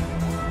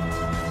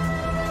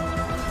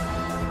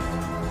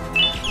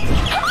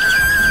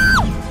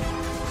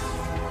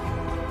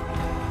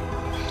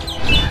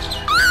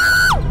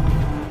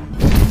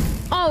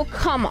 Oh,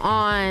 come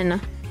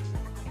on.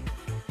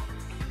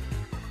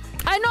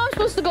 I know I'm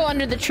supposed to go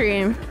under the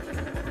tree.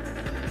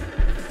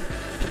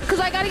 Because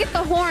I gotta get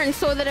the horn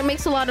so that it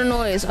makes a lot of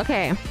noise.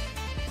 Okay.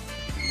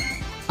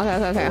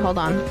 Okay, hold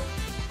on.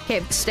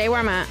 Okay, stay where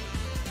I'm at.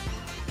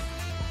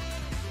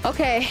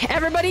 Okay,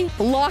 everybody,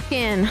 lock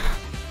in.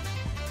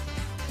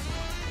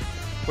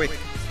 Quick,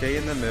 stay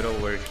in the middle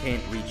where it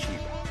can't reach you.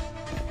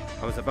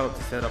 I was about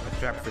to set up a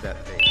trap for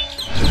that thing.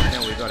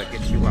 Now we gotta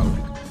get you out.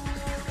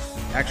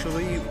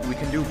 Actually, we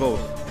can do both.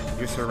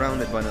 You're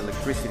surrounded by an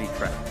electricity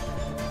trap.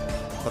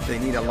 But they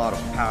need a lot of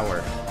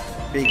power.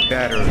 Big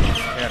batteries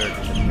scattered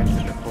in the tents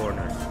in the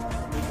corners.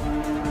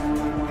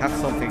 Have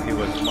something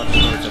do as much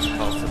noise as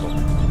possible,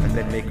 and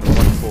then make a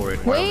run for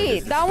it.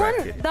 Wait, that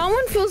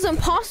one feels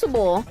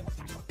impossible.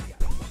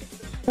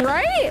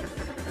 Right?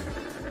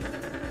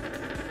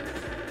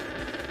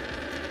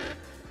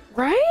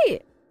 Right?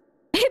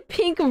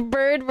 Pink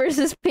bird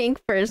versus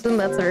pink person,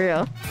 that's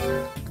real.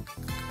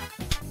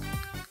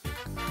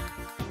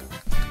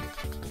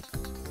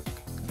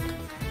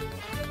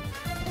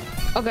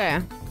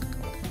 Okay.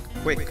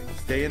 Quick,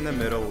 stay in the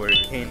middle where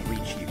it can't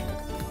reach you.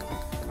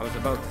 I was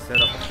about to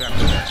set up a trap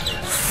for that thing.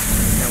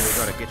 Now we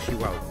gotta get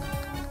you out.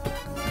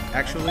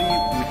 Actually,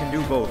 we can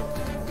do both.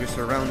 You're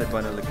surrounded by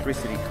an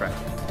electricity trap.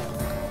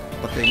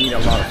 But they need a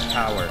lot of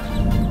power.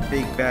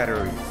 Big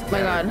batteries. Oh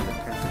my god.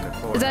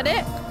 Is that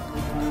it?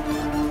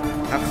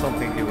 Have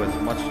something do as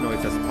much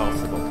noise as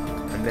possible,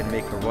 and then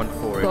make a run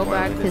for it. Go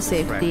back to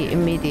safety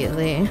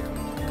immediately.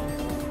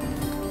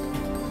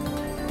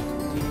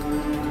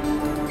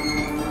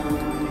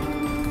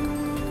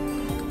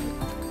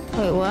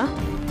 Wait, what?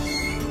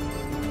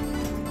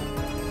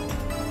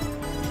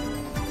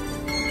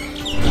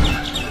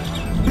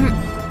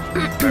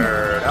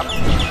 Bird up.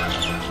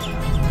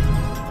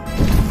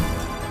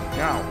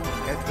 Now,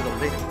 head to the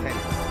lit tent.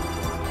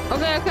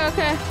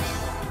 Okay.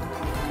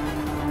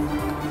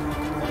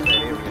 All that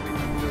area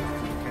between those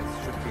two tents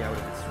should be out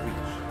of its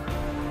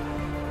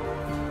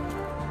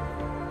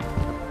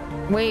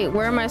reach. Wait,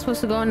 where am I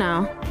supposed to go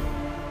now?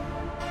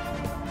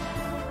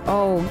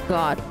 Oh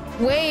god.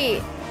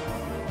 Wait!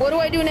 What do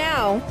I do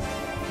now?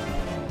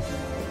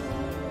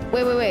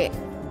 Wait.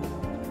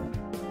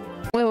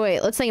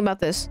 Let's think about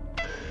this.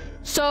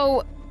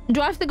 So,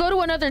 do I have to go to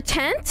another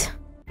tent?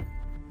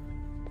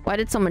 Why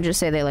did someone just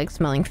say they like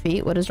smelling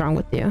feet? What is wrong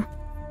with you?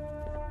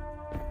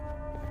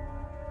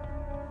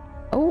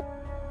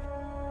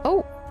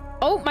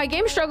 Oh, my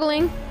game's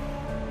struggling.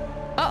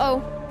 Uh-oh.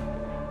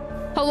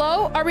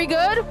 Hello? Are we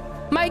good?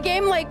 My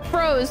game like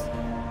froze.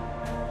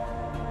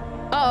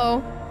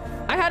 Uh-oh.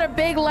 I had a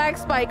big lag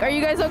spike. Are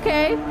you guys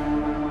okay?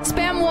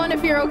 Spam 1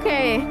 if you're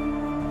okay.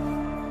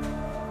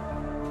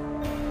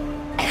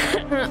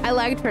 I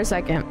lagged for a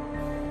second.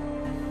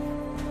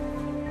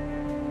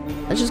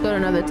 Let's just go to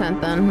another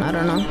tent then. I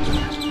don't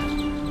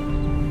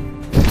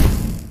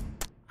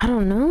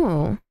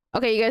know.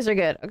 Okay, you guys are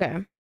good.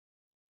 Okay.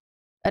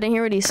 I didn't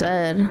hear what he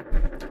said.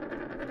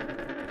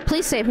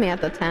 Please save me at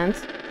the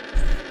tent.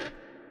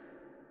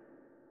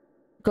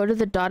 Go to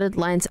the dotted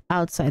lines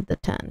outside the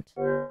tent.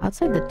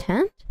 Outside the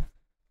tent?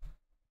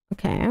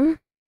 Okay.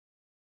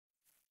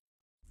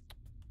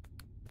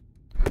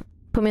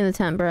 Put me in the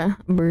tent,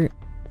 bruh.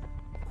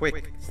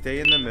 Quick, stay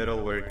in the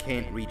middle where it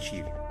can't reach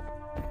you.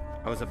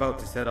 I was about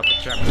to set up a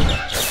trap for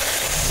that.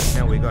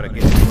 Now we gotta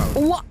get you out.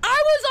 Well,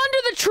 I was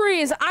under the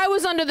trees. I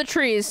was under the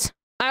trees.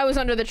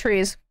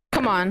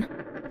 Come on.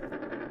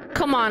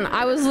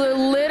 I was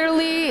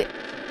literally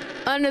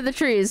under the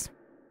trees.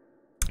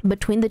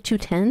 Between the two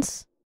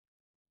tents?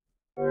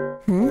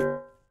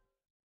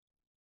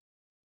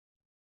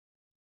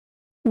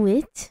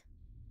 What?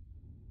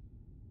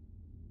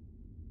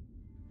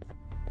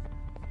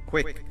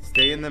 Quick,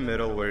 stay in the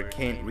middle where it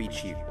can't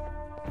reach you.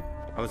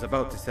 I was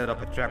about to set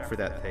up a trap for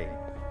that thing,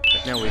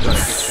 but now we gotta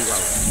get you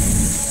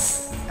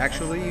out.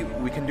 Actually,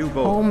 we can do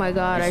both. Oh my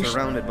god, You're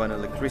surrounded by an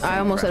electricity I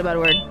almost trap. said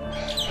a bad word.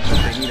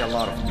 But they need a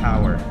lot of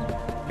power.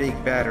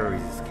 Big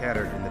batteries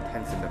scattered in the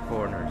tents in the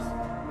corners.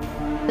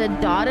 The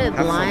dotted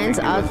Have lines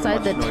something do as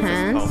outside the much noise as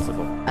tents?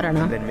 possible, I don't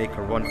know. And then make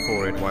a run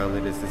for it while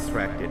it is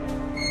distracted.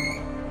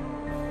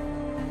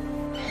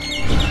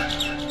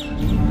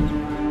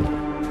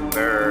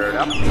 Bird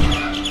up.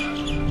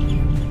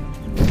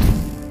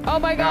 Oh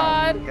my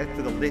god! Now, get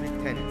to the lit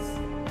tents.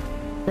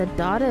 The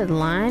dotted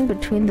line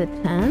between the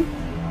tents?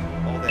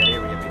 All that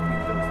area between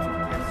those two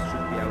tents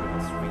should be out of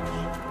its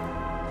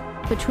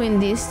reach. Between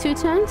these two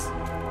tents?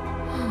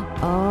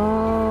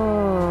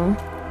 Oh.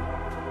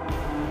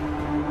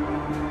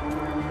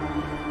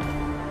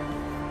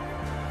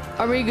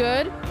 Are we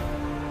good?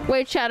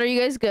 Wait, chat, are you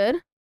guys good?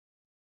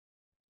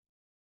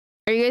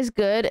 Are you guys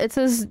good? It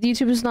says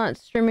YouTube is not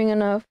streaming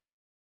enough.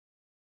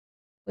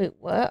 Wait,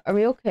 what? Are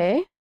we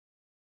okay?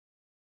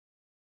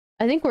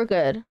 I think we're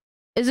good.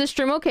 Is this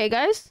stream okay,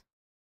 guys?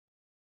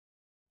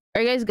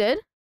 Are you guys good?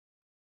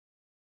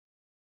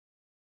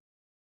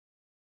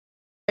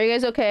 Are you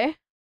guys okay?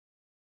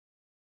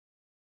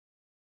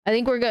 I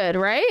think we're good,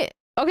 right?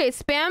 Okay,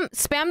 spam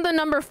the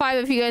number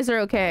 5 if you guys are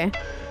okay.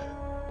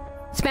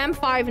 Spam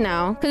 5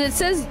 now, because it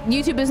says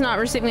YouTube is not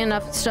receiving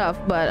enough stuff,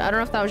 but I don't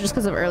know if that was just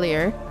because of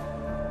earlier.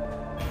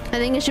 I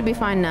think it should be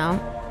fine now.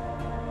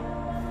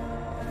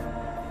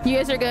 You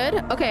guys are good?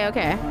 Okay,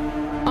 okay.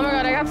 Oh my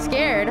god, I got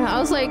scared. I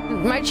was like,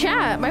 my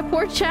chat, my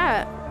poor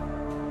chat.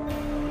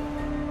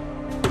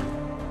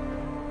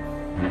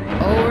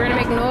 Oh, we're gonna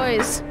make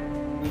noise.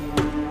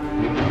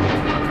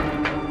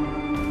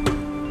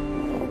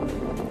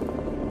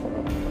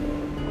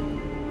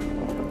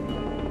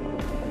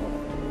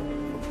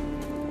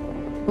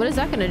 What is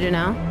that gonna do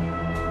now?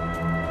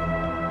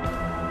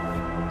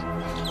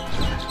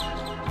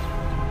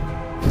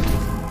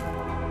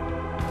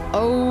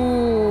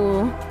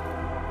 Oh.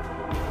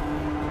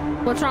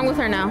 What's wrong with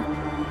her now?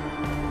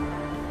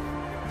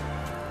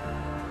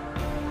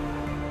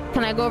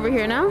 Can I go over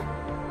here now?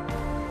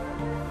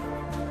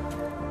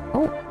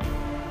 Oh.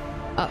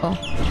 Uh-oh.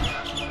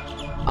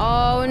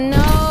 Oh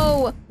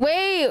no!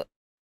 Wait!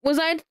 Was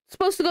I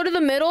supposed to go to the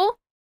middle?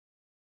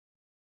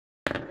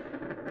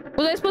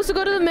 Was I supposed to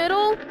go to the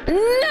middle? No!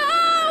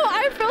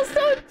 I feel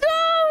so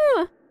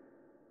dumb!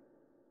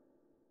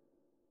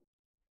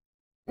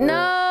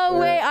 No,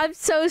 wait, I'm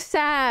so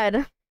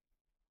sad.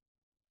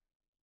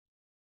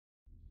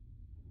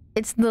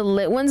 It's the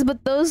lit ones,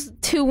 but those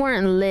two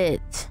weren't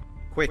lit.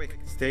 Quick,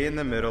 stay in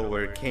the middle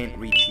where it can't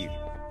reach you.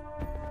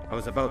 I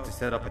was about to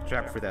set up a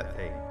trap for that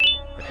thing,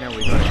 but now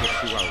we gotta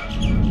get you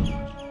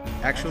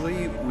out.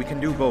 Actually, we can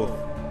do both.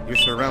 You're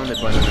surrounded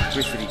by an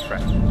electricity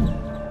trap.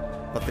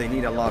 But they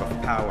need a lot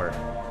of power.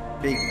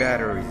 Big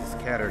batteries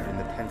scattered in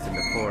the tents in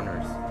the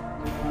corners.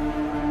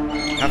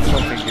 Have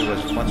something do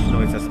as much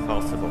noise as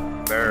possible.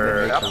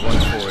 Burn up. Run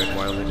for it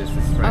while it is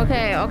distracted.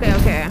 Okay, okay,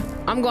 okay.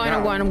 I'm going.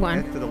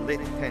 Get to the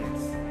lit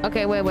tents.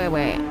 Okay, wait.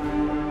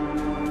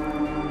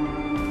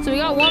 So we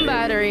got one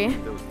battery.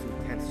 Those two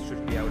tents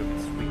should be out of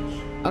its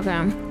reach. Okay.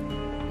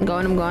 I'm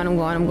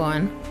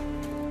going.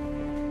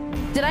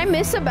 Did I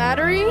miss a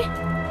battery?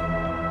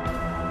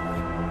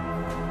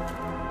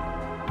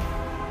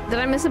 Did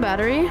I miss a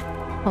battery?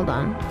 Hold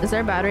on. Is there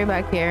a battery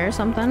back here or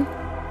something?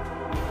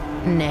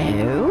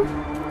 No.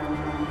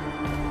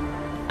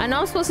 I know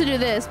I'm supposed to do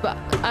this, but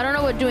I don't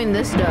know what doing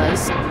this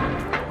does.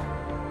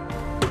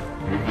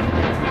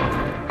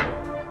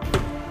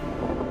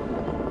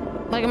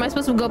 Like, am I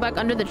supposed to go back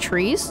under the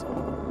trees?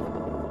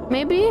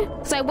 Maybe?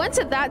 Because I went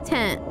to that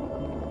tent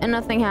and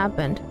nothing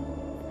happened.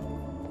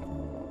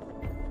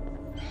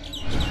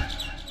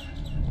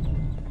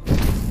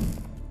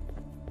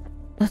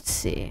 Let's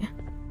see.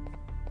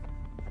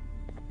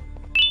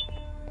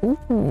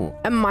 Ooh,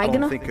 am I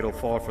don't think it'll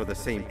fall for the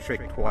same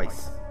trick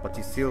twice, but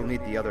you still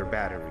need the other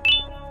battery.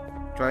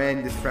 Try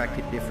and distract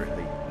it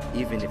differently,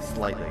 even if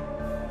slightly.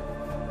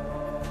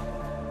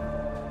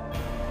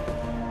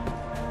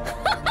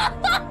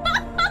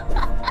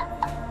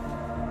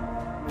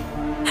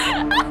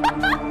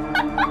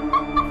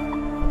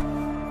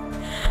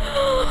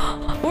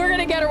 We're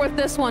gonna get her with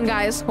this one,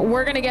 guys.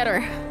 We're gonna get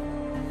her.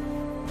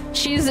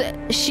 She's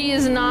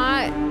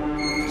not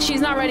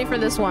ready for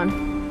this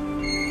one.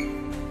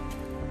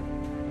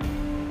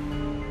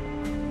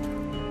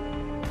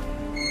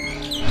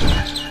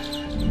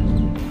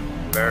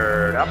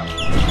 Bird up.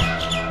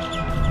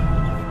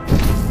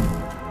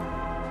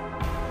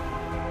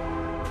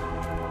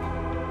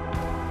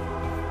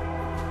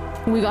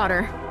 We got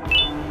her.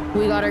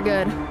 We got her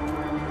good.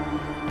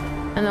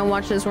 And then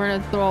watch this. We're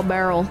gonna throw a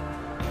barrel.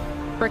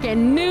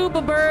 Freaking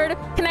noob bird.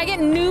 Can I get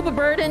noob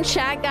bird in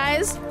chat,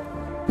 guys?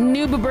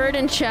 Noob bird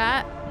in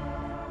chat.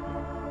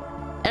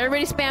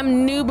 Everybody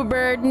spam noob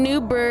bird.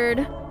 Noob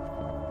bird.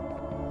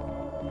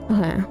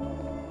 Okay.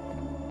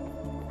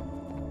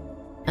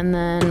 And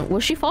then, will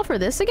she fall for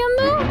this again,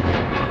 though?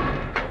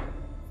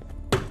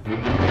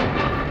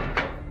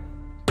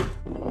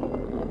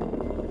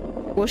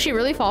 Will she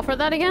really fall for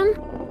that again?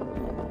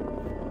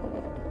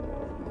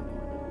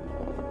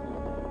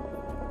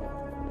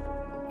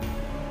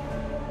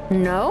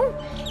 No?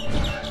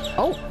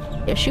 Oh,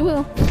 yes she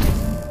will.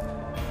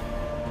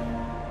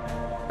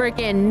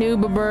 Freaking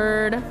noob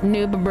bird,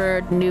 noob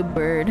bird, noob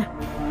bird.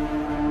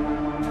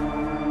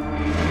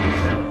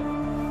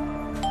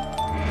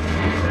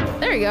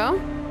 There you go.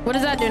 What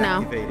does that do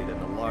now? Activated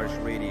and a large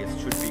radius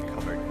should be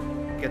covered.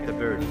 Get the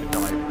bird to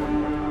dive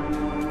one more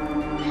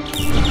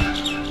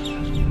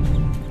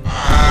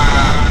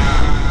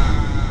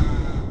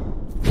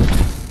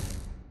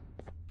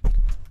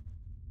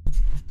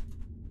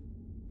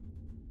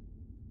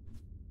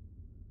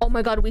Oh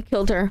my god, we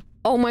killed her.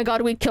 Oh my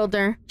god, we killed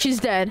her. She's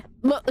dead.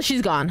 Look,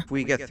 she's gone. If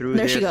we get through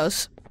there this, she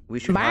goes. We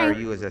should Bye. hire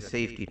you as a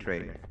safety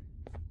trainer.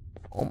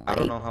 Oh my I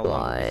don't know how long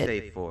god. it's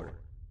safe for.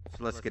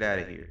 So let's get out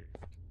of here.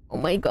 Oh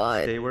my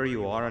god. Stay where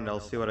you are and I'll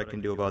see what I can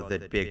do about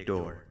that big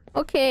door.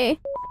 Okay.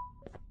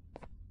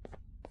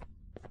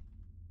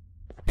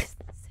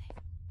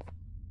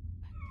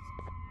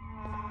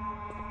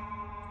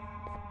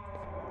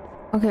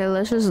 Okay,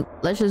 let's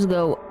just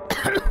go.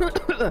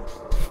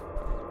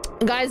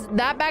 Guys,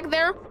 that back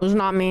there was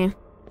not me.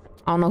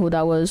 I don't know who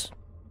that was.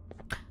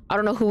 I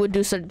don't know who would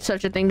do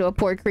such a thing to a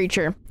poor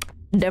creature.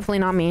 Definitely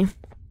not me.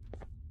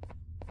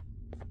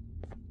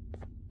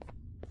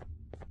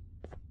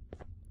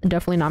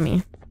 Definitely not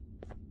me.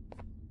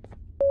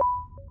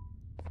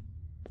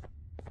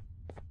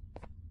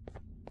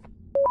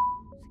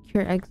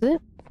 Secure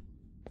exit.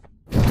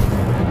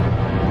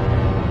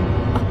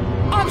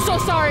 I'm so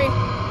sorry.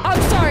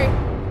 I'm sorry.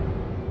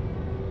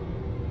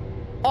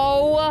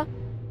 Oh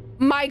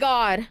my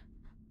god.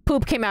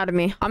 Poop came out of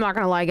me. I'm not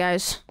gonna lie,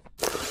 guys.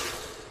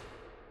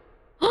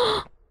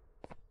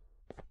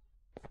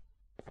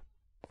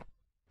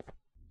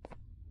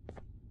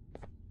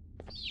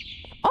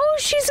 Oh,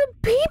 she's a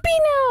baby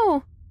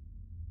now.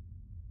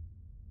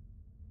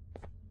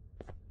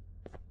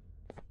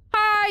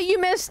 Hi, you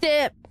missed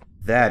it.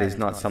 That is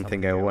not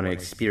something I want to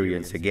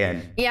experience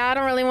again. Yeah, I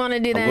don't really want to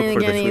do that I'll look for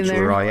again the switch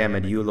either. where I am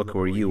and you look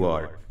where you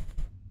are.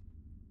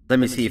 Let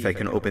me see if I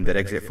can open that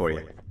exit for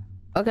you.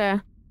 Okay.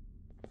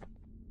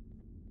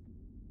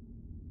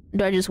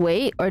 Do I just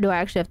wait or do I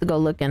actually have to go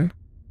looking?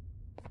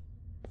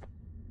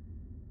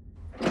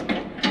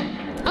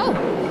 Oh,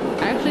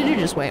 I actually do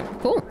just wait.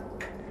 Cool.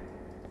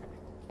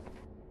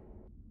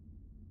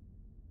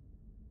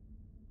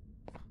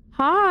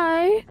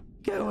 Hi.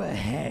 Go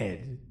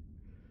ahead.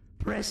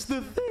 Press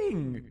the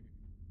thing.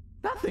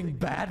 Nothing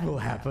bad will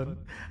happen.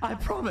 I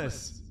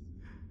promise.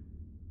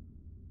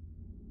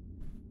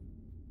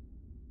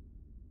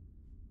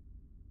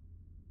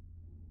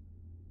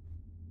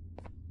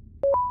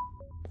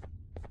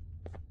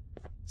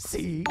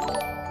 See?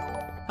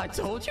 I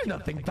told you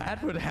nothing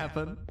bad would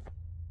happen.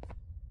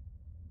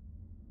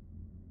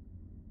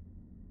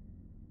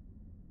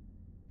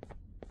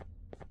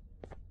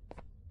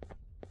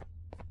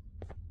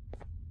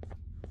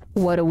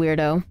 What a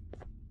weirdo.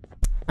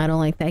 I don't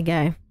like that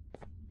guy.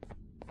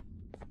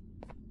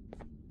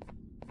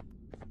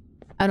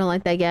 I don't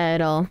like that guy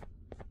at all.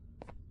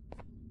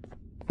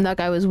 That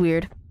guy was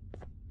weird.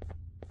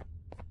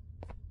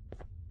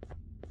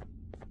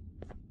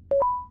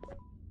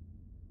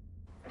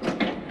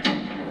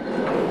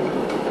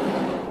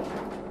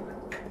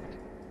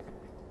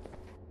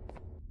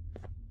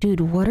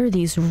 Dude, what are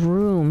these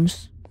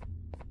rooms?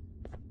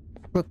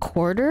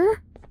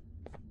 Recorder?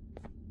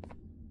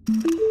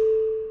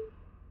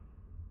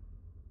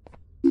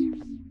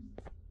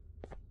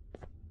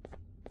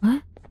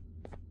 What?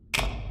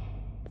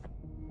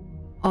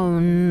 Oh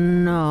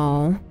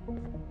no.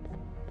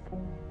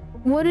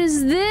 What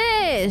is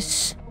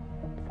this?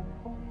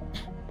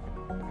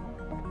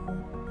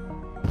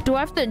 Do I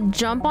have to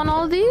jump on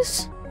all of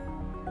these?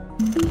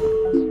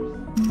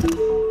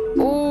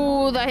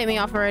 Ooh, that hit me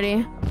off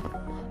already.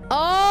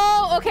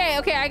 Oh, okay,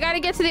 okay. I gotta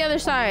get to the other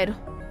side.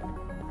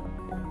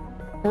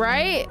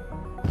 Right?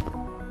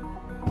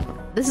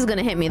 This is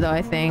gonna hit me though,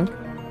 I think.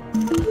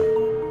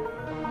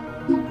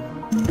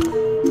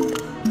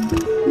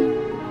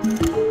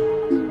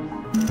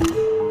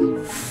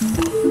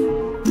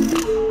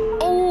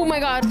 Oh my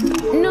god.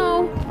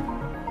 No.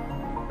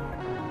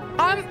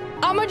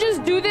 I'ma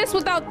just do this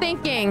without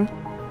thinking.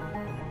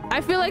 I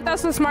feel like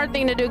that's the smart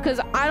thing to do because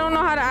I don't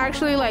know how to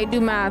actually like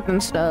do math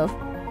and stuff.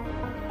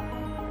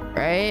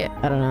 Right?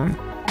 I don't know.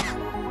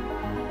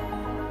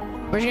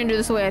 We're just gonna do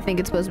this the way I think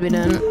it's supposed to be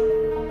done.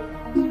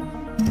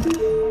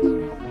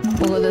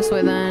 We'll go this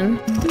way then.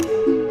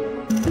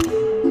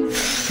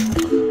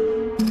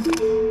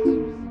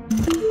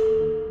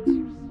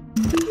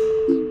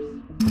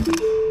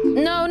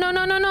 No, no,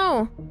 no, no,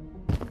 no.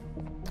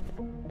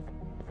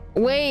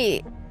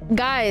 Wait,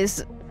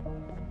 guys.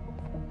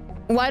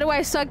 Why do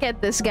I suck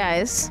at this,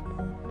 guys?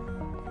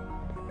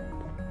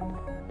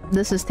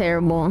 This is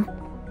terrible.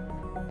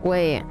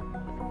 Wait.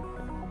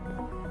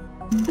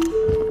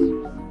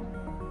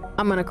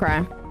 I'm gonna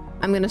cry.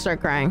 I'm gonna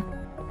start crying.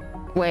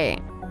 Wait.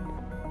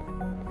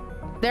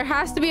 There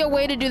has to be a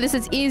way to do this.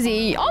 It's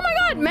easy. Oh my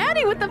god,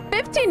 Maddie with the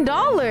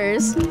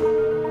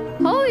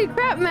 $15. Holy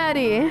crap,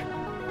 Maddie.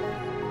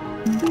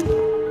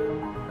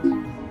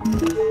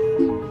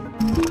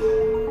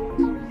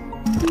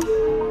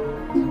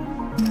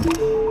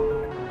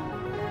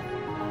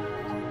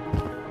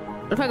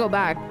 What if I go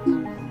back?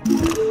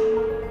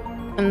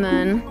 And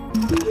then...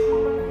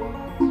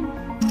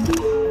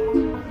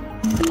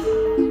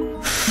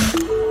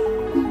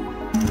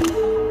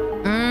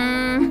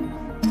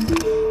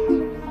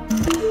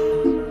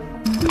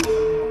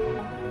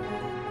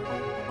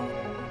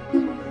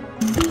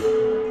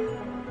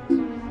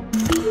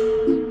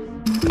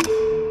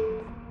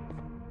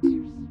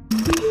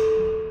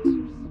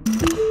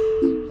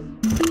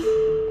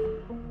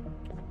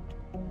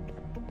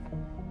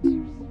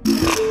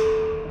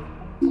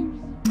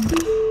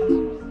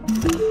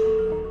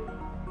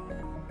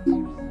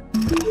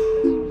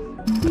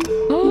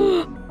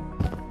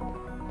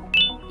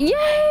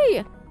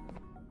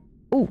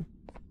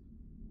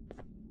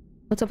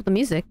 the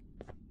music.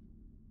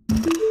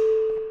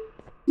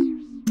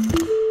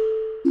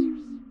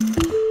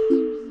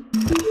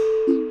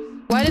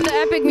 Why did the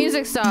epic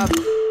music stop?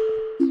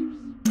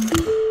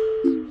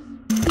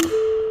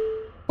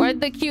 Why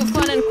did the cute,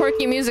 fun, and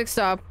quirky music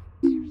stop?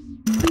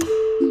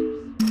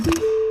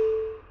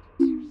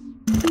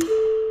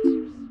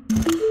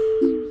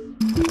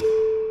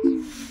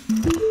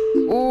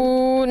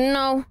 Oh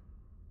no.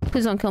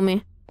 Please don't kill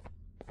me.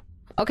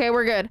 Okay,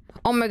 we're good.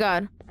 Oh my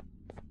god.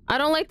 I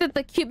don't like that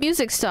the cute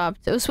music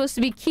stopped. It was supposed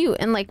to be cute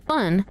and like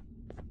fun.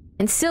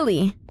 And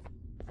silly.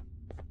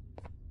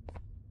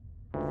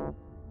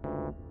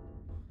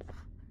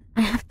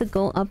 I have to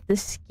go up the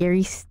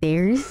scary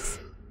stairs.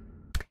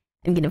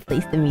 I'm gonna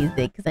place the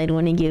music because I don't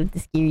want to go up the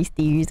scary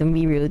stairs and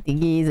be real with you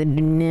guys. I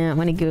do not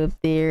want to go up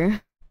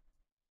there.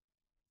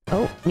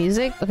 Oh,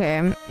 music?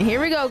 Okay.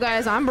 Here we go,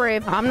 guys. I'm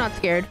brave. I'm not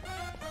scared.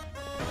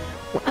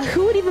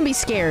 Who would even be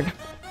scared?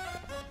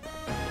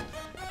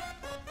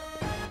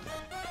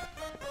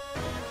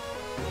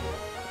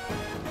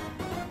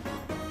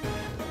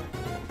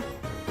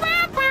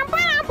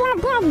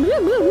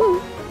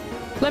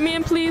 Let me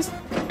in, please.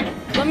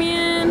 Let me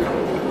in.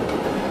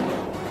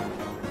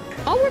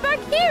 Oh, we're back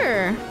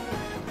here.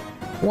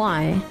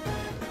 Why?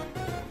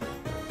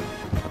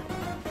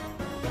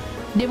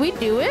 Did we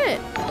do it?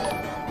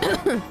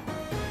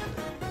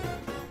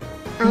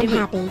 I'm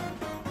happy.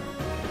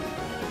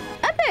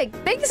 Epic!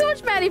 Thank you so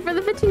much, Maddie, for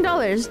the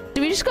 $15.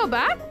 Did we just go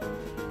back?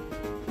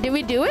 Did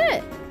we do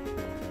it?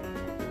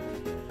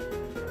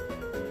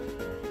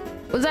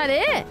 Was that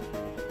it?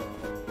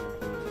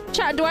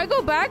 Chat, do I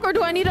go back or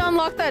do I need to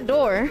unlock that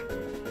door?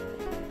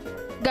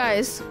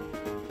 Guys.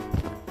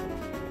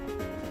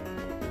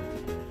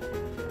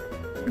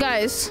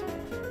 Guys.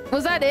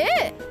 Was that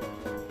it?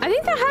 I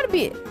think that had to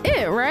be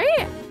it,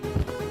 right?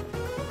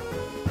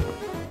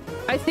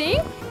 I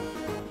think?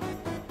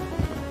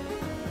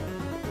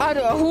 I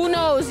don't, who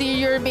knows?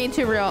 You're being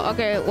too real.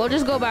 Okay, we'll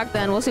just go back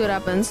then. We'll see what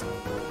happens.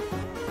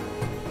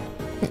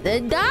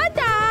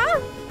 Da-da!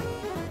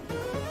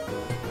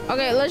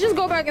 Okay, let's just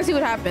go back and see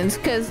what happens.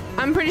 Because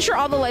I'm pretty sure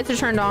all the lights are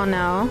turned on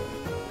now.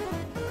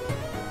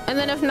 And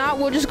then if not,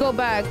 we'll just go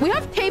back. We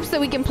have tapes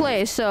that we can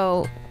play,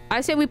 so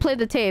I say we play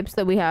the tapes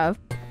that we have.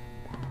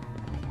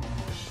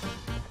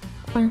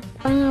 My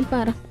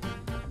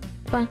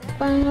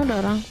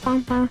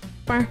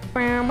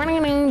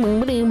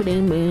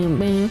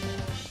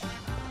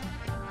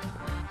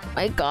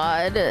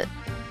god.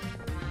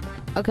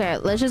 Okay,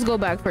 let's just go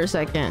back for a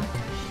second.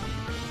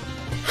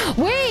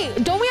 Wait,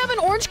 don't we have an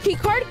orange key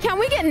card? Can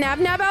we get Nab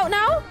Nab out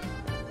now?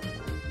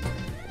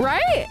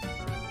 Right?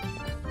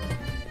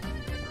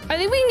 I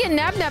think we can get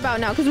Nab Nab out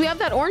now because we have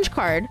that orange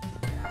card.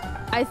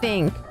 I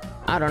think.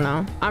 I don't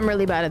know. I'm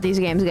really bad at these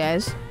games,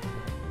 guys.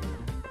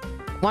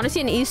 Want to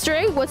see an Easter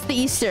egg? What's the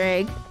Easter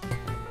egg?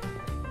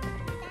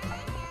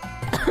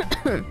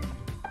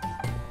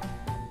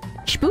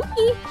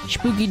 Spooky.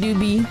 Spooky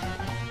doobie.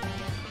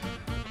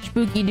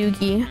 Spooky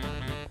dookie.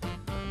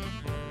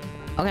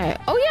 Okay.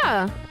 Oh,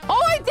 yeah.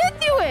 Oh, I did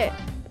do it.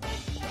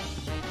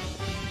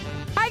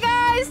 Hi,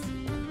 guys.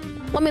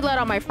 Let me let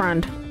out my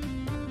friend.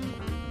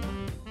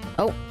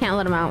 Oh, can't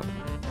let him out.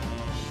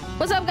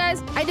 What's up,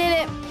 guys? I did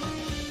it.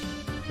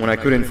 When I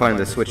couldn't find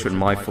the switch on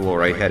my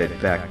floor, I headed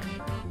back.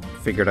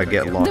 Figured I'd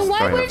get lost then why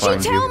trying to wouldn't you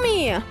find tell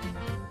me?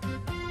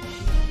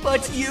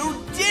 But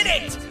you did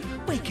it!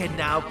 We can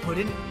now put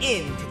an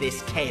end to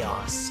this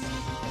chaos.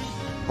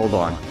 Hold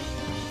on.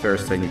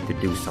 First, I need to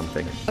do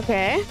something.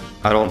 Okay.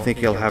 I don't think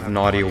you'll have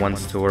naughty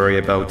ones to worry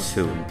about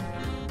soon.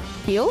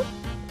 Heal?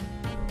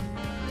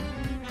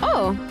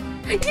 Oh.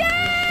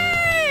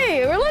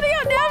 Yay! We're letting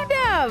out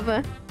Nab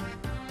Nab!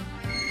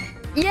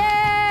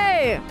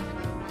 Yay!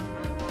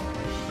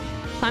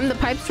 Climb the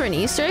pipes for an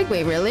Easter egg?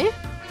 Wait, really?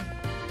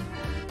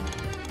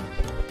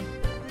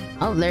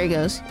 Oh, there he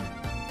goes.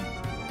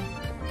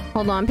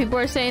 Hold on. People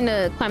are saying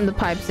to climb the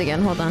pipes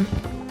again. Hold on.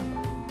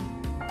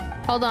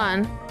 Hold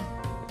on.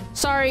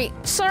 Sorry,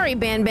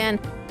 Ban Ban.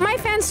 My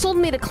fans told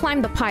me to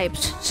climb the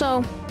pipes,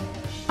 so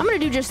I'm gonna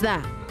do just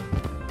that.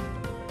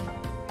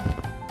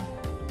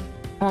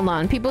 Hold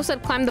on. People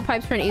said climb the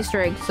pipes for an Easter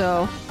egg,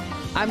 so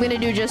I'm gonna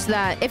do just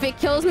that. If it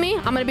kills me,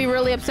 I'm gonna be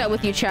really upset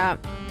with you, chat.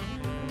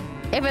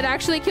 If it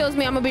actually kills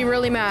me, I'm gonna be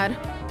really mad.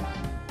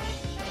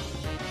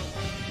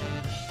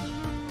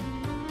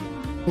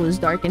 It was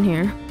dark in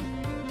here.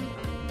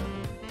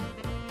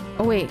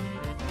 Oh, wait.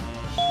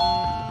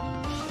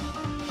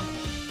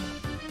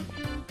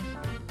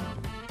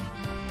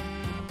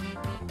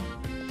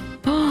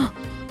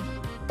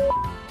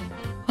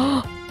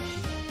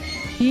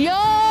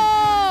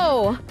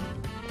 Yo!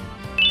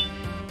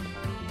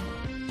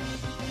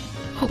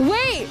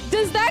 Wait,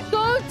 does that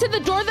go to the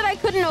door that I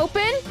couldn't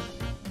open?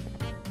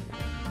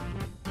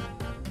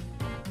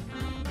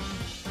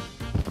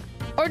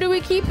 Or do we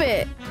keep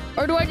it?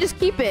 Or do I just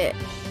keep it?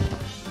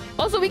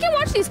 Also, we can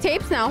watch these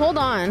tapes now. Hold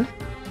on.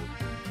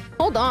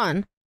 Hold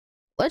on.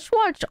 Let's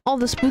watch all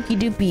the spooky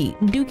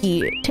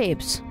dookie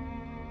tapes.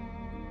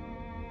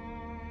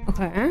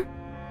 Okay.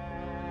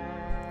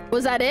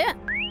 Was that it?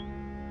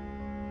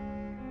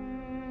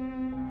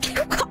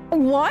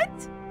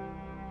 What?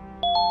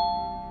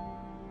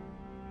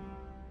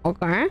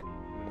 Okay.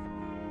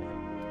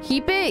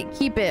 Keep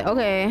it.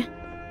 Okay.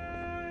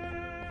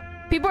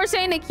 People are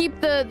saying to keep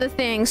the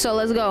thing, so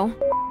let's go.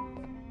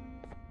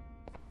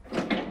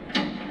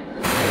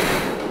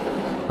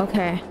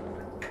 Okay.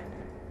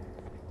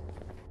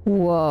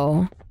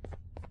 Whoa.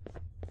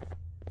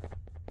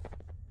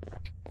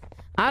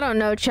 I don't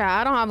know, chat.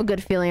 I don't have a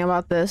good feeling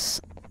about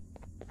this.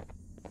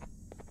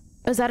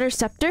 Is that her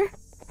scepter?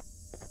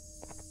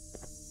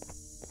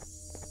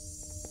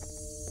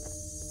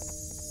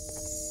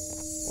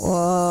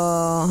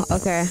 Whoa.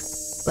 Okay.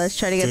 Let's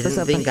try to get this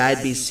open. Didn't think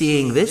I'd be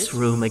seeing this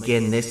room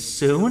again this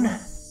soon.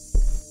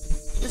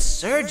 The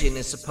surgeon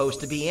is supposed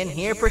to be in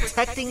here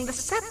protecting the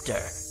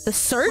scepter. The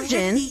surgeon?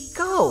 Where did he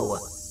go?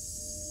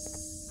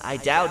 I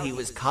doubt he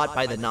was caught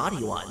by the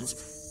naughty ones.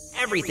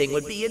 Everything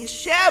would be in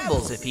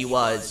shambles if he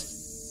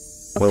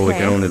was. Well, we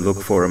can only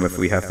look for him if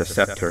we have the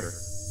scepter.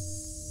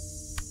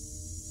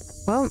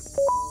 Well,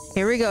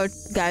 here we go,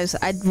 guys.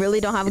 I really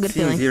don't have a good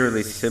feeling. It seems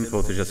eerily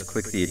simple to just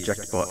click the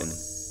eject button.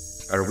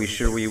 Are we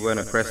sure we want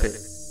to press it?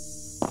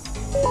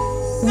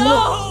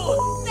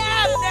 No!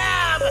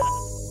 Nab!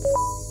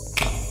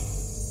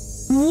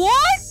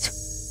 What?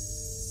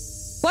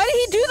 Why did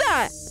he do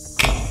that?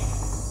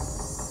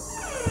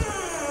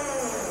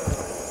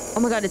 Oh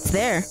my god, it's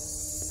there.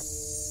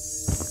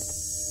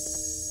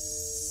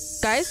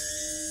 Guys?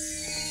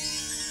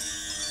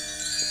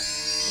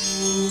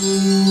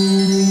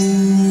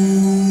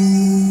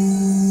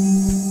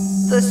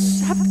 The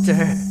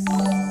scepter.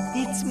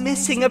 It's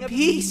missing a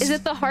piece. Is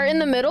it the heart in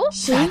the middle?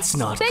 That's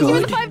not Thank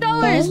good. you for the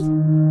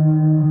 $5.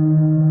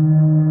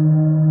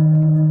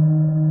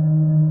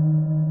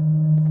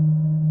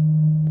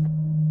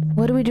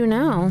 What do we do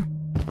now?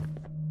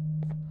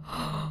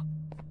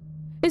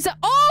 Is that—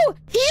 oh!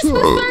 He's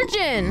the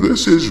surgeon!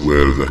 This is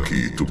where the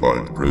key to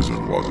Ban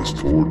prison was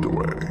stored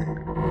away.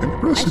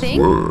 Impressive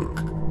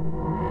work.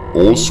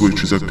 All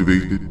switches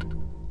activated,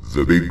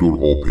 the big door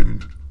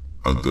opened,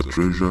 and the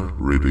treasure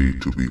ready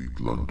to be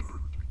plundered.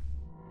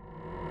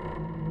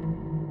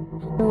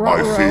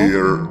 I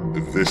fear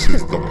this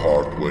is the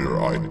part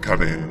where I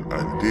come in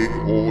and take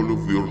all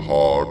of your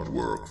hard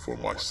work for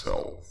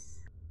myself.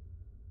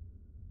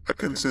 I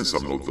can sense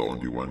I'm not the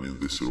only one in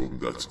this room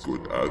that's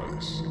good at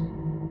this.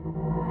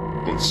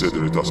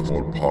 Consider it a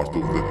small part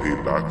of the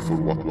payback for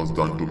what was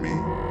done to me.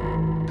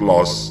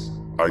 Plus,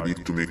 I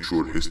need to make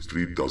sure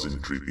history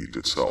doesn't repeat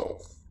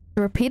itself.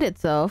 Repeat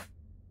itself?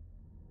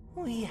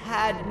 We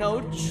had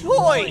no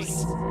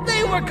choice!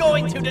 They were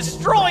going to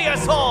destroy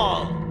us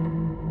all!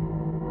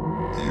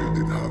 You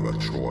did have a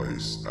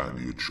choice, and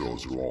you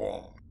chose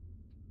wrong.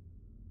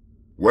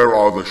 Where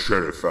are the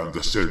sheriff and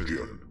the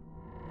surgeon?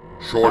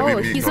 Surely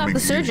me he's not coming the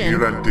surgeon. in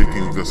here and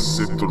taking the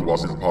scepter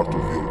wasn't part of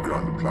your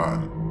grand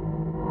plan.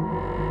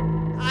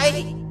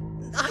 I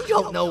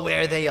don't know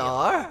where they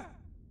are.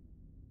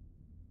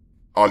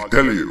 I'll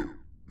tell you,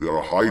 they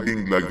are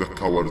hiding like the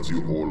cowards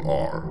you all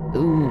are.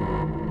 Ooh.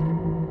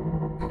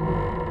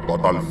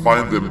 But I'll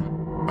find them,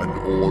 and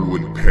all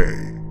will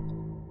pay.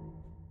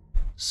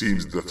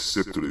 Seems the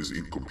scepter is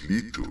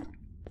incomplete too.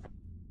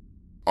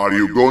 Are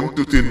you going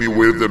to tell me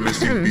where the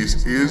missing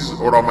piece is,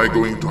 or am I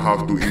going to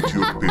have to eat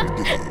your pet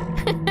kitty?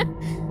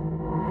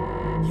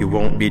 You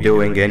won't be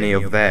doing any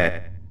of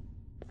that.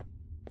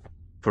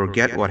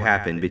 Forget what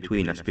happened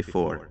between us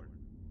before.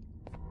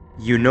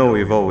 You know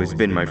you've always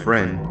been my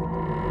friend.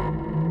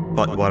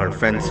 But what are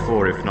friends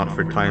for if not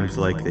for times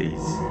like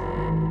these?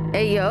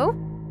 Hey, yo.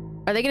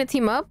 Are they gonna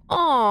team up?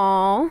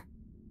 Aww.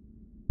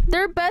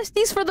 They're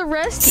besties for the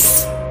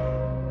resties.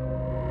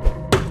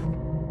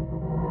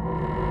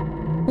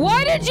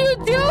 Why did you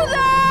do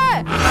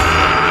that?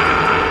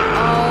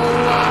 Oh,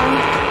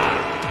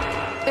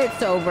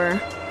 it's over.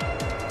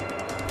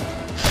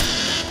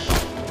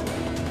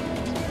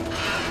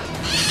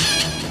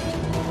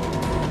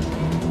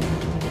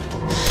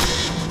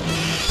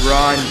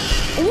 Run.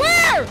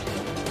 Where?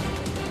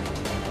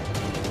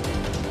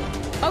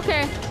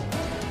 Okay.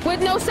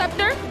 With no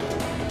scepter?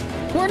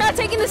 We're not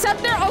taking the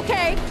scepter?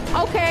 Okay.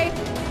 Okay.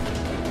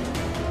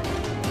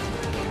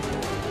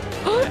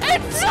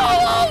 It's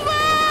all over!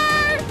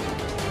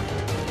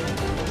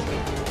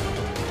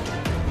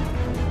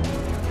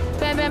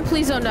 Ban Ban,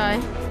 please don't die.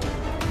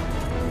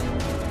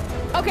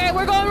 Okay,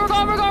 we're going. Go,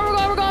 go!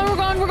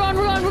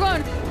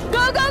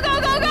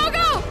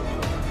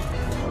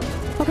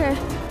 Okay.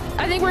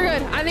 I think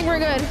we're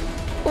good.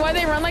 Why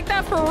they run like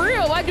that? For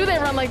real? Why do they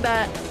run like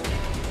that?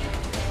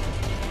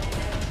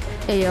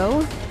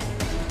 Ayo.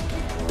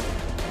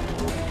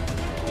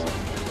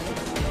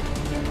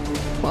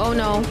 Oh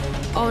no.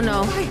 Oh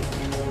no.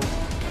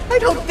 I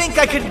don't think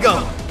I could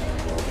go.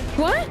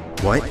 What?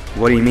 What?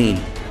 What do you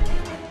mean?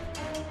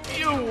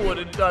 You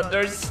wouldn't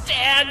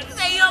understand.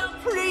 They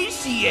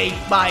appreciate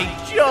my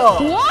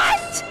joke.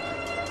 What?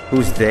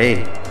 Who's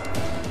they?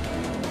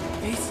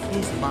 This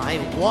is my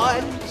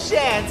one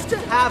chance to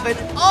have an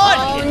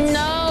audience. Oh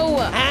no.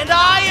 And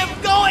I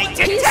am going to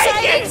take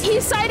it.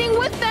 He's siding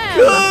with them.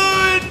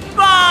 Goodbye.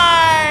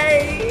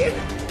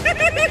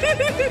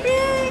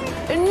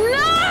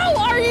 No!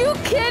 Are you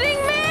kidding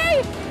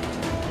me?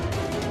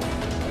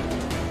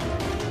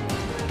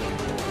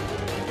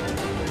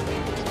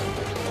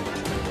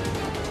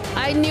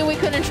 I knew we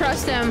couldn't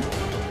trust him.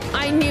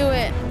 I knew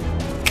it.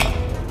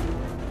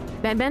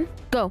 Ban Ban,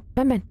 go.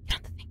 Ban Ban, get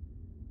on the thing.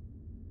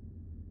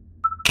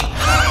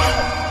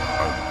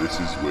 And this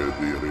is where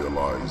they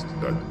realized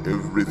that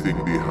everything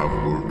they have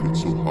worked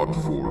so hard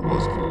for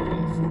was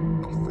all for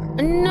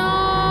nothing.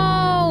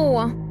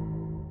 No!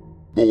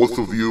 Both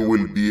of you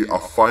will be a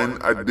fine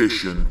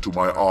addition to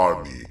my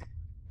army.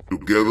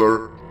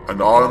 Together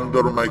and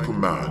under my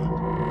command,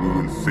 we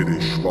will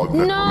finish what the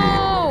Queen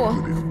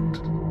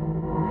couldn't.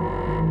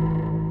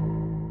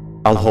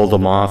 I'll hold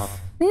them off.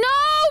 No,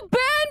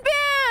 Ban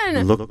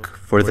Ban! Look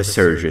for the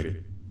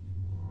surgeon.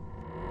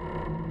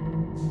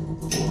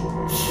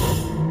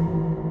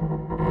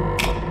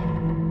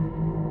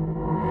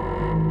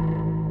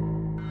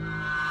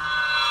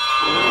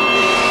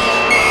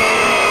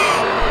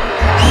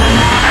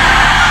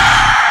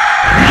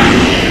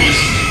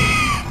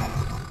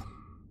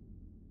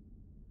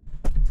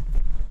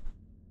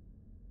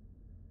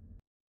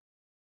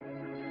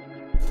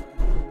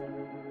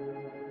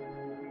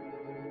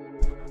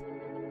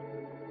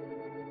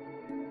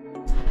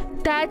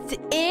 That's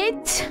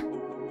it?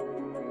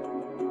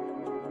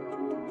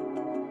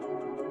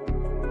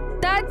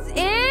 That's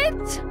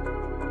it?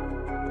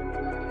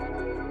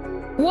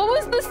 What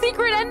was the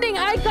secret ending?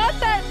 I got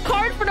that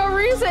card for no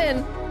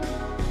reason.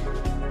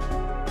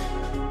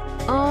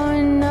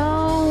 Oh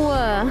no.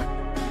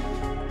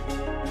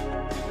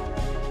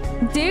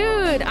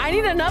 Dude, I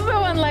need another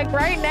one like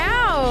right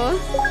now.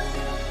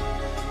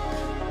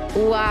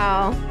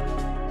 Wow.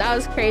 That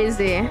was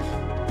crazy.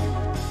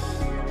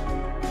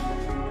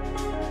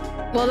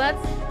 Well,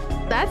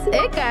 that's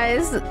it,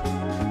 guys.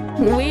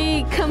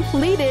 We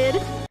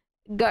completed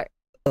Garten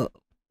of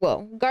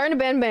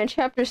Ban Ban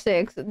Chapter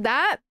 6.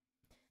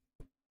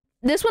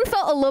 This one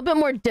felt a little bit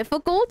more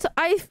difficult.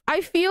 I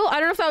feel, I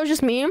don't know if that was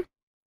just me.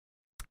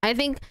 I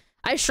think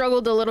I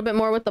struggled a little bit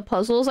more with the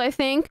puzzles, I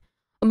think.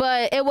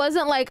 But it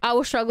wasn't like I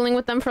was struggling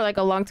with them for like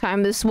a long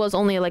time. This was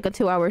only like a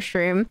 2-hour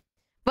stream.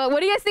 But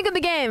what do you guys think of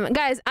the game?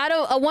 Guys, out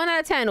of a 1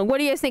 out of 10, what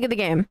do you guys think of the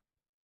game?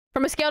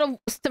 From a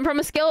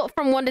scale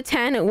from 1 to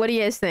 10, what do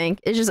you guys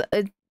think? It's just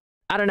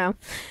I don't know.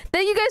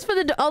 Thank you guys for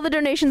all the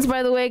donations,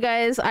 by the way,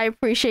 guys. I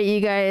appreciate you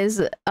guys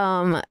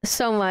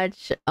so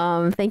much.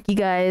 Thank you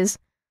guys.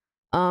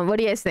 What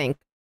do you guys think?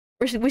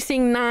 We're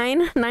seeing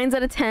 9s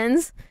out of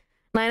 10s.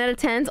 9 out of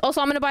 10s.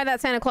 Also, I'm gonna buy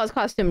that Santa Claus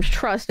costume.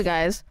 Trust,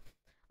 guys.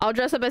 I'll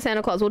dress up as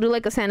Santa Claus. We'll do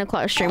like a Santa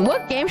Claus stream.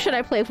 What game should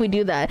I play if we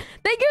do that?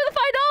 Thank you for the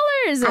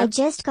 $5. I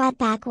just got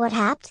back. What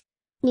happened?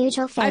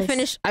 Neutral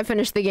face. I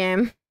finished the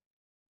game.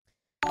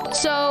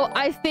 So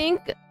I think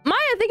Maya,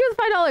 thank you for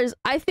the $5.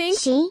 I think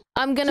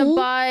I'm gonna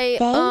buy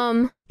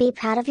Be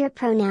proud of your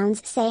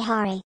pronouns. Say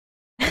Hari.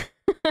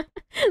 That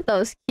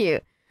was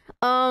cute.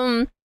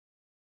 I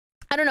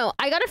don't know.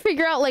 I gotta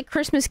figure out like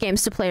Christmas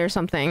games to play or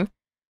something.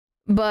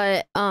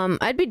 But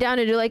I'd be down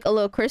to do like a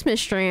little Christmas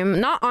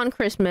stream. Not on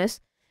Christmas.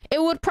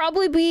 It would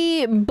probably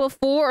be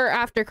before or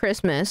after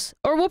Christmas.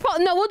 Or we'll do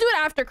it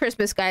after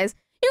Christmas, guys.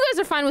 You guys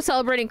are fine with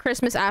celebrating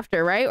Christmas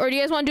after, right? Or do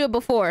you guys want to do it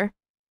before?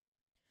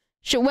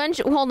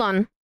 Hold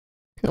on.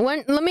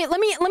 Let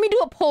me do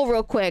a poll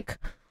real quick.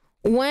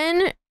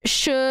 When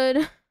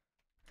should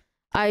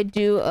I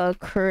do a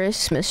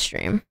Christmas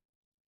stream?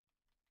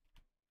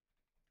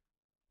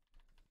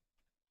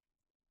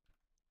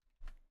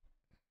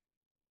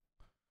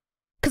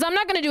 Because I'm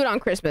not going to do it on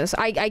Christmas.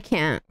 I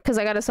can't. Because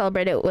I got to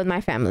celebrate it with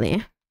my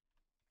family.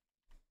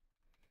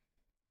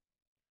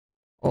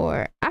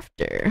 Or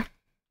after.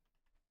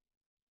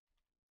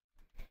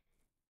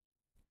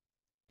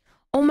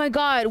 Oh my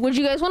god, would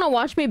you guys want to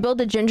watch me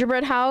build a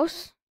gingerbread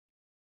house?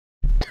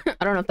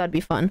 I don't know if that'd be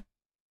fun.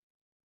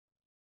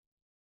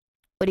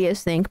 What do you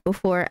guys think?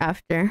 Before,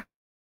 after?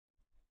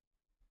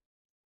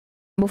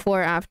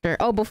 Before, after.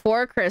 Oh,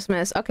 before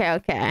Christmas. Okay,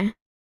 okay.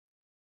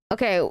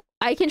 Okay,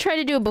 I can try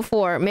to do it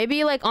before.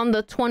 Maybe like on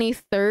the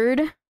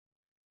 23rd?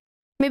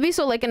 Maybe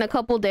so like in a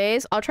couple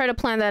days. I'll try to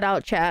plan that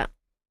out, chat.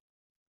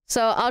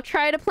 So I'll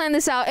try to plan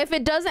this out. If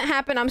it doesn't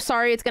happen, I'm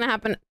sorry. It's gonna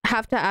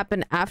have to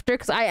happen after,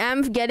 because I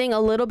am getting a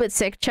little bit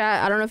sick,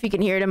 chat. I don't know if you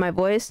can hear it in my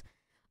voice.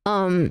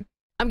 I'm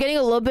getting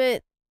a little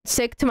bit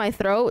sick to my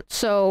throat.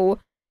 So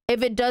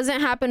if it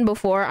doesn't happen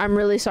before, I'm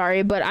really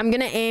sorry. But I'm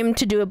gonna aim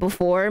to do it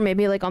before,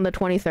 maybe like on the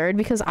 23rd,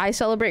 because I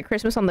celebrate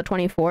Christmas on the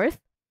 24th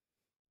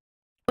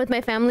with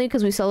my family,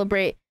 because we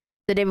celebrate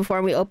the day before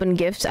and we open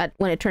gifts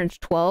when it turns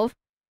 12.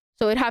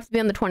 So it'd have to be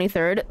on the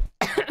 23rd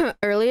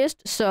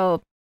earliest.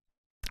 So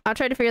I'll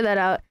try to figure that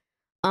out.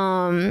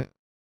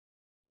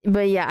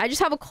 But yeah, I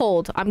just have a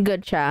cold. I'm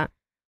good, chat.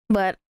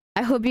 But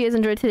I hope you guys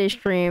enjoyed today's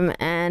stream,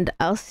 and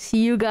I'll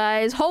see you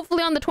guys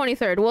hopefully on the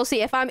 23rd. We'll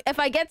see. If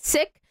I get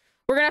sick,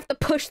 we're gonna have to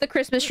push the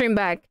Christmas stream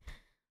back.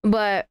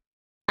 But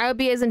I hope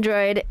you guys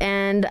enjoyed,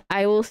 and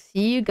I will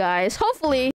see you guys hopefully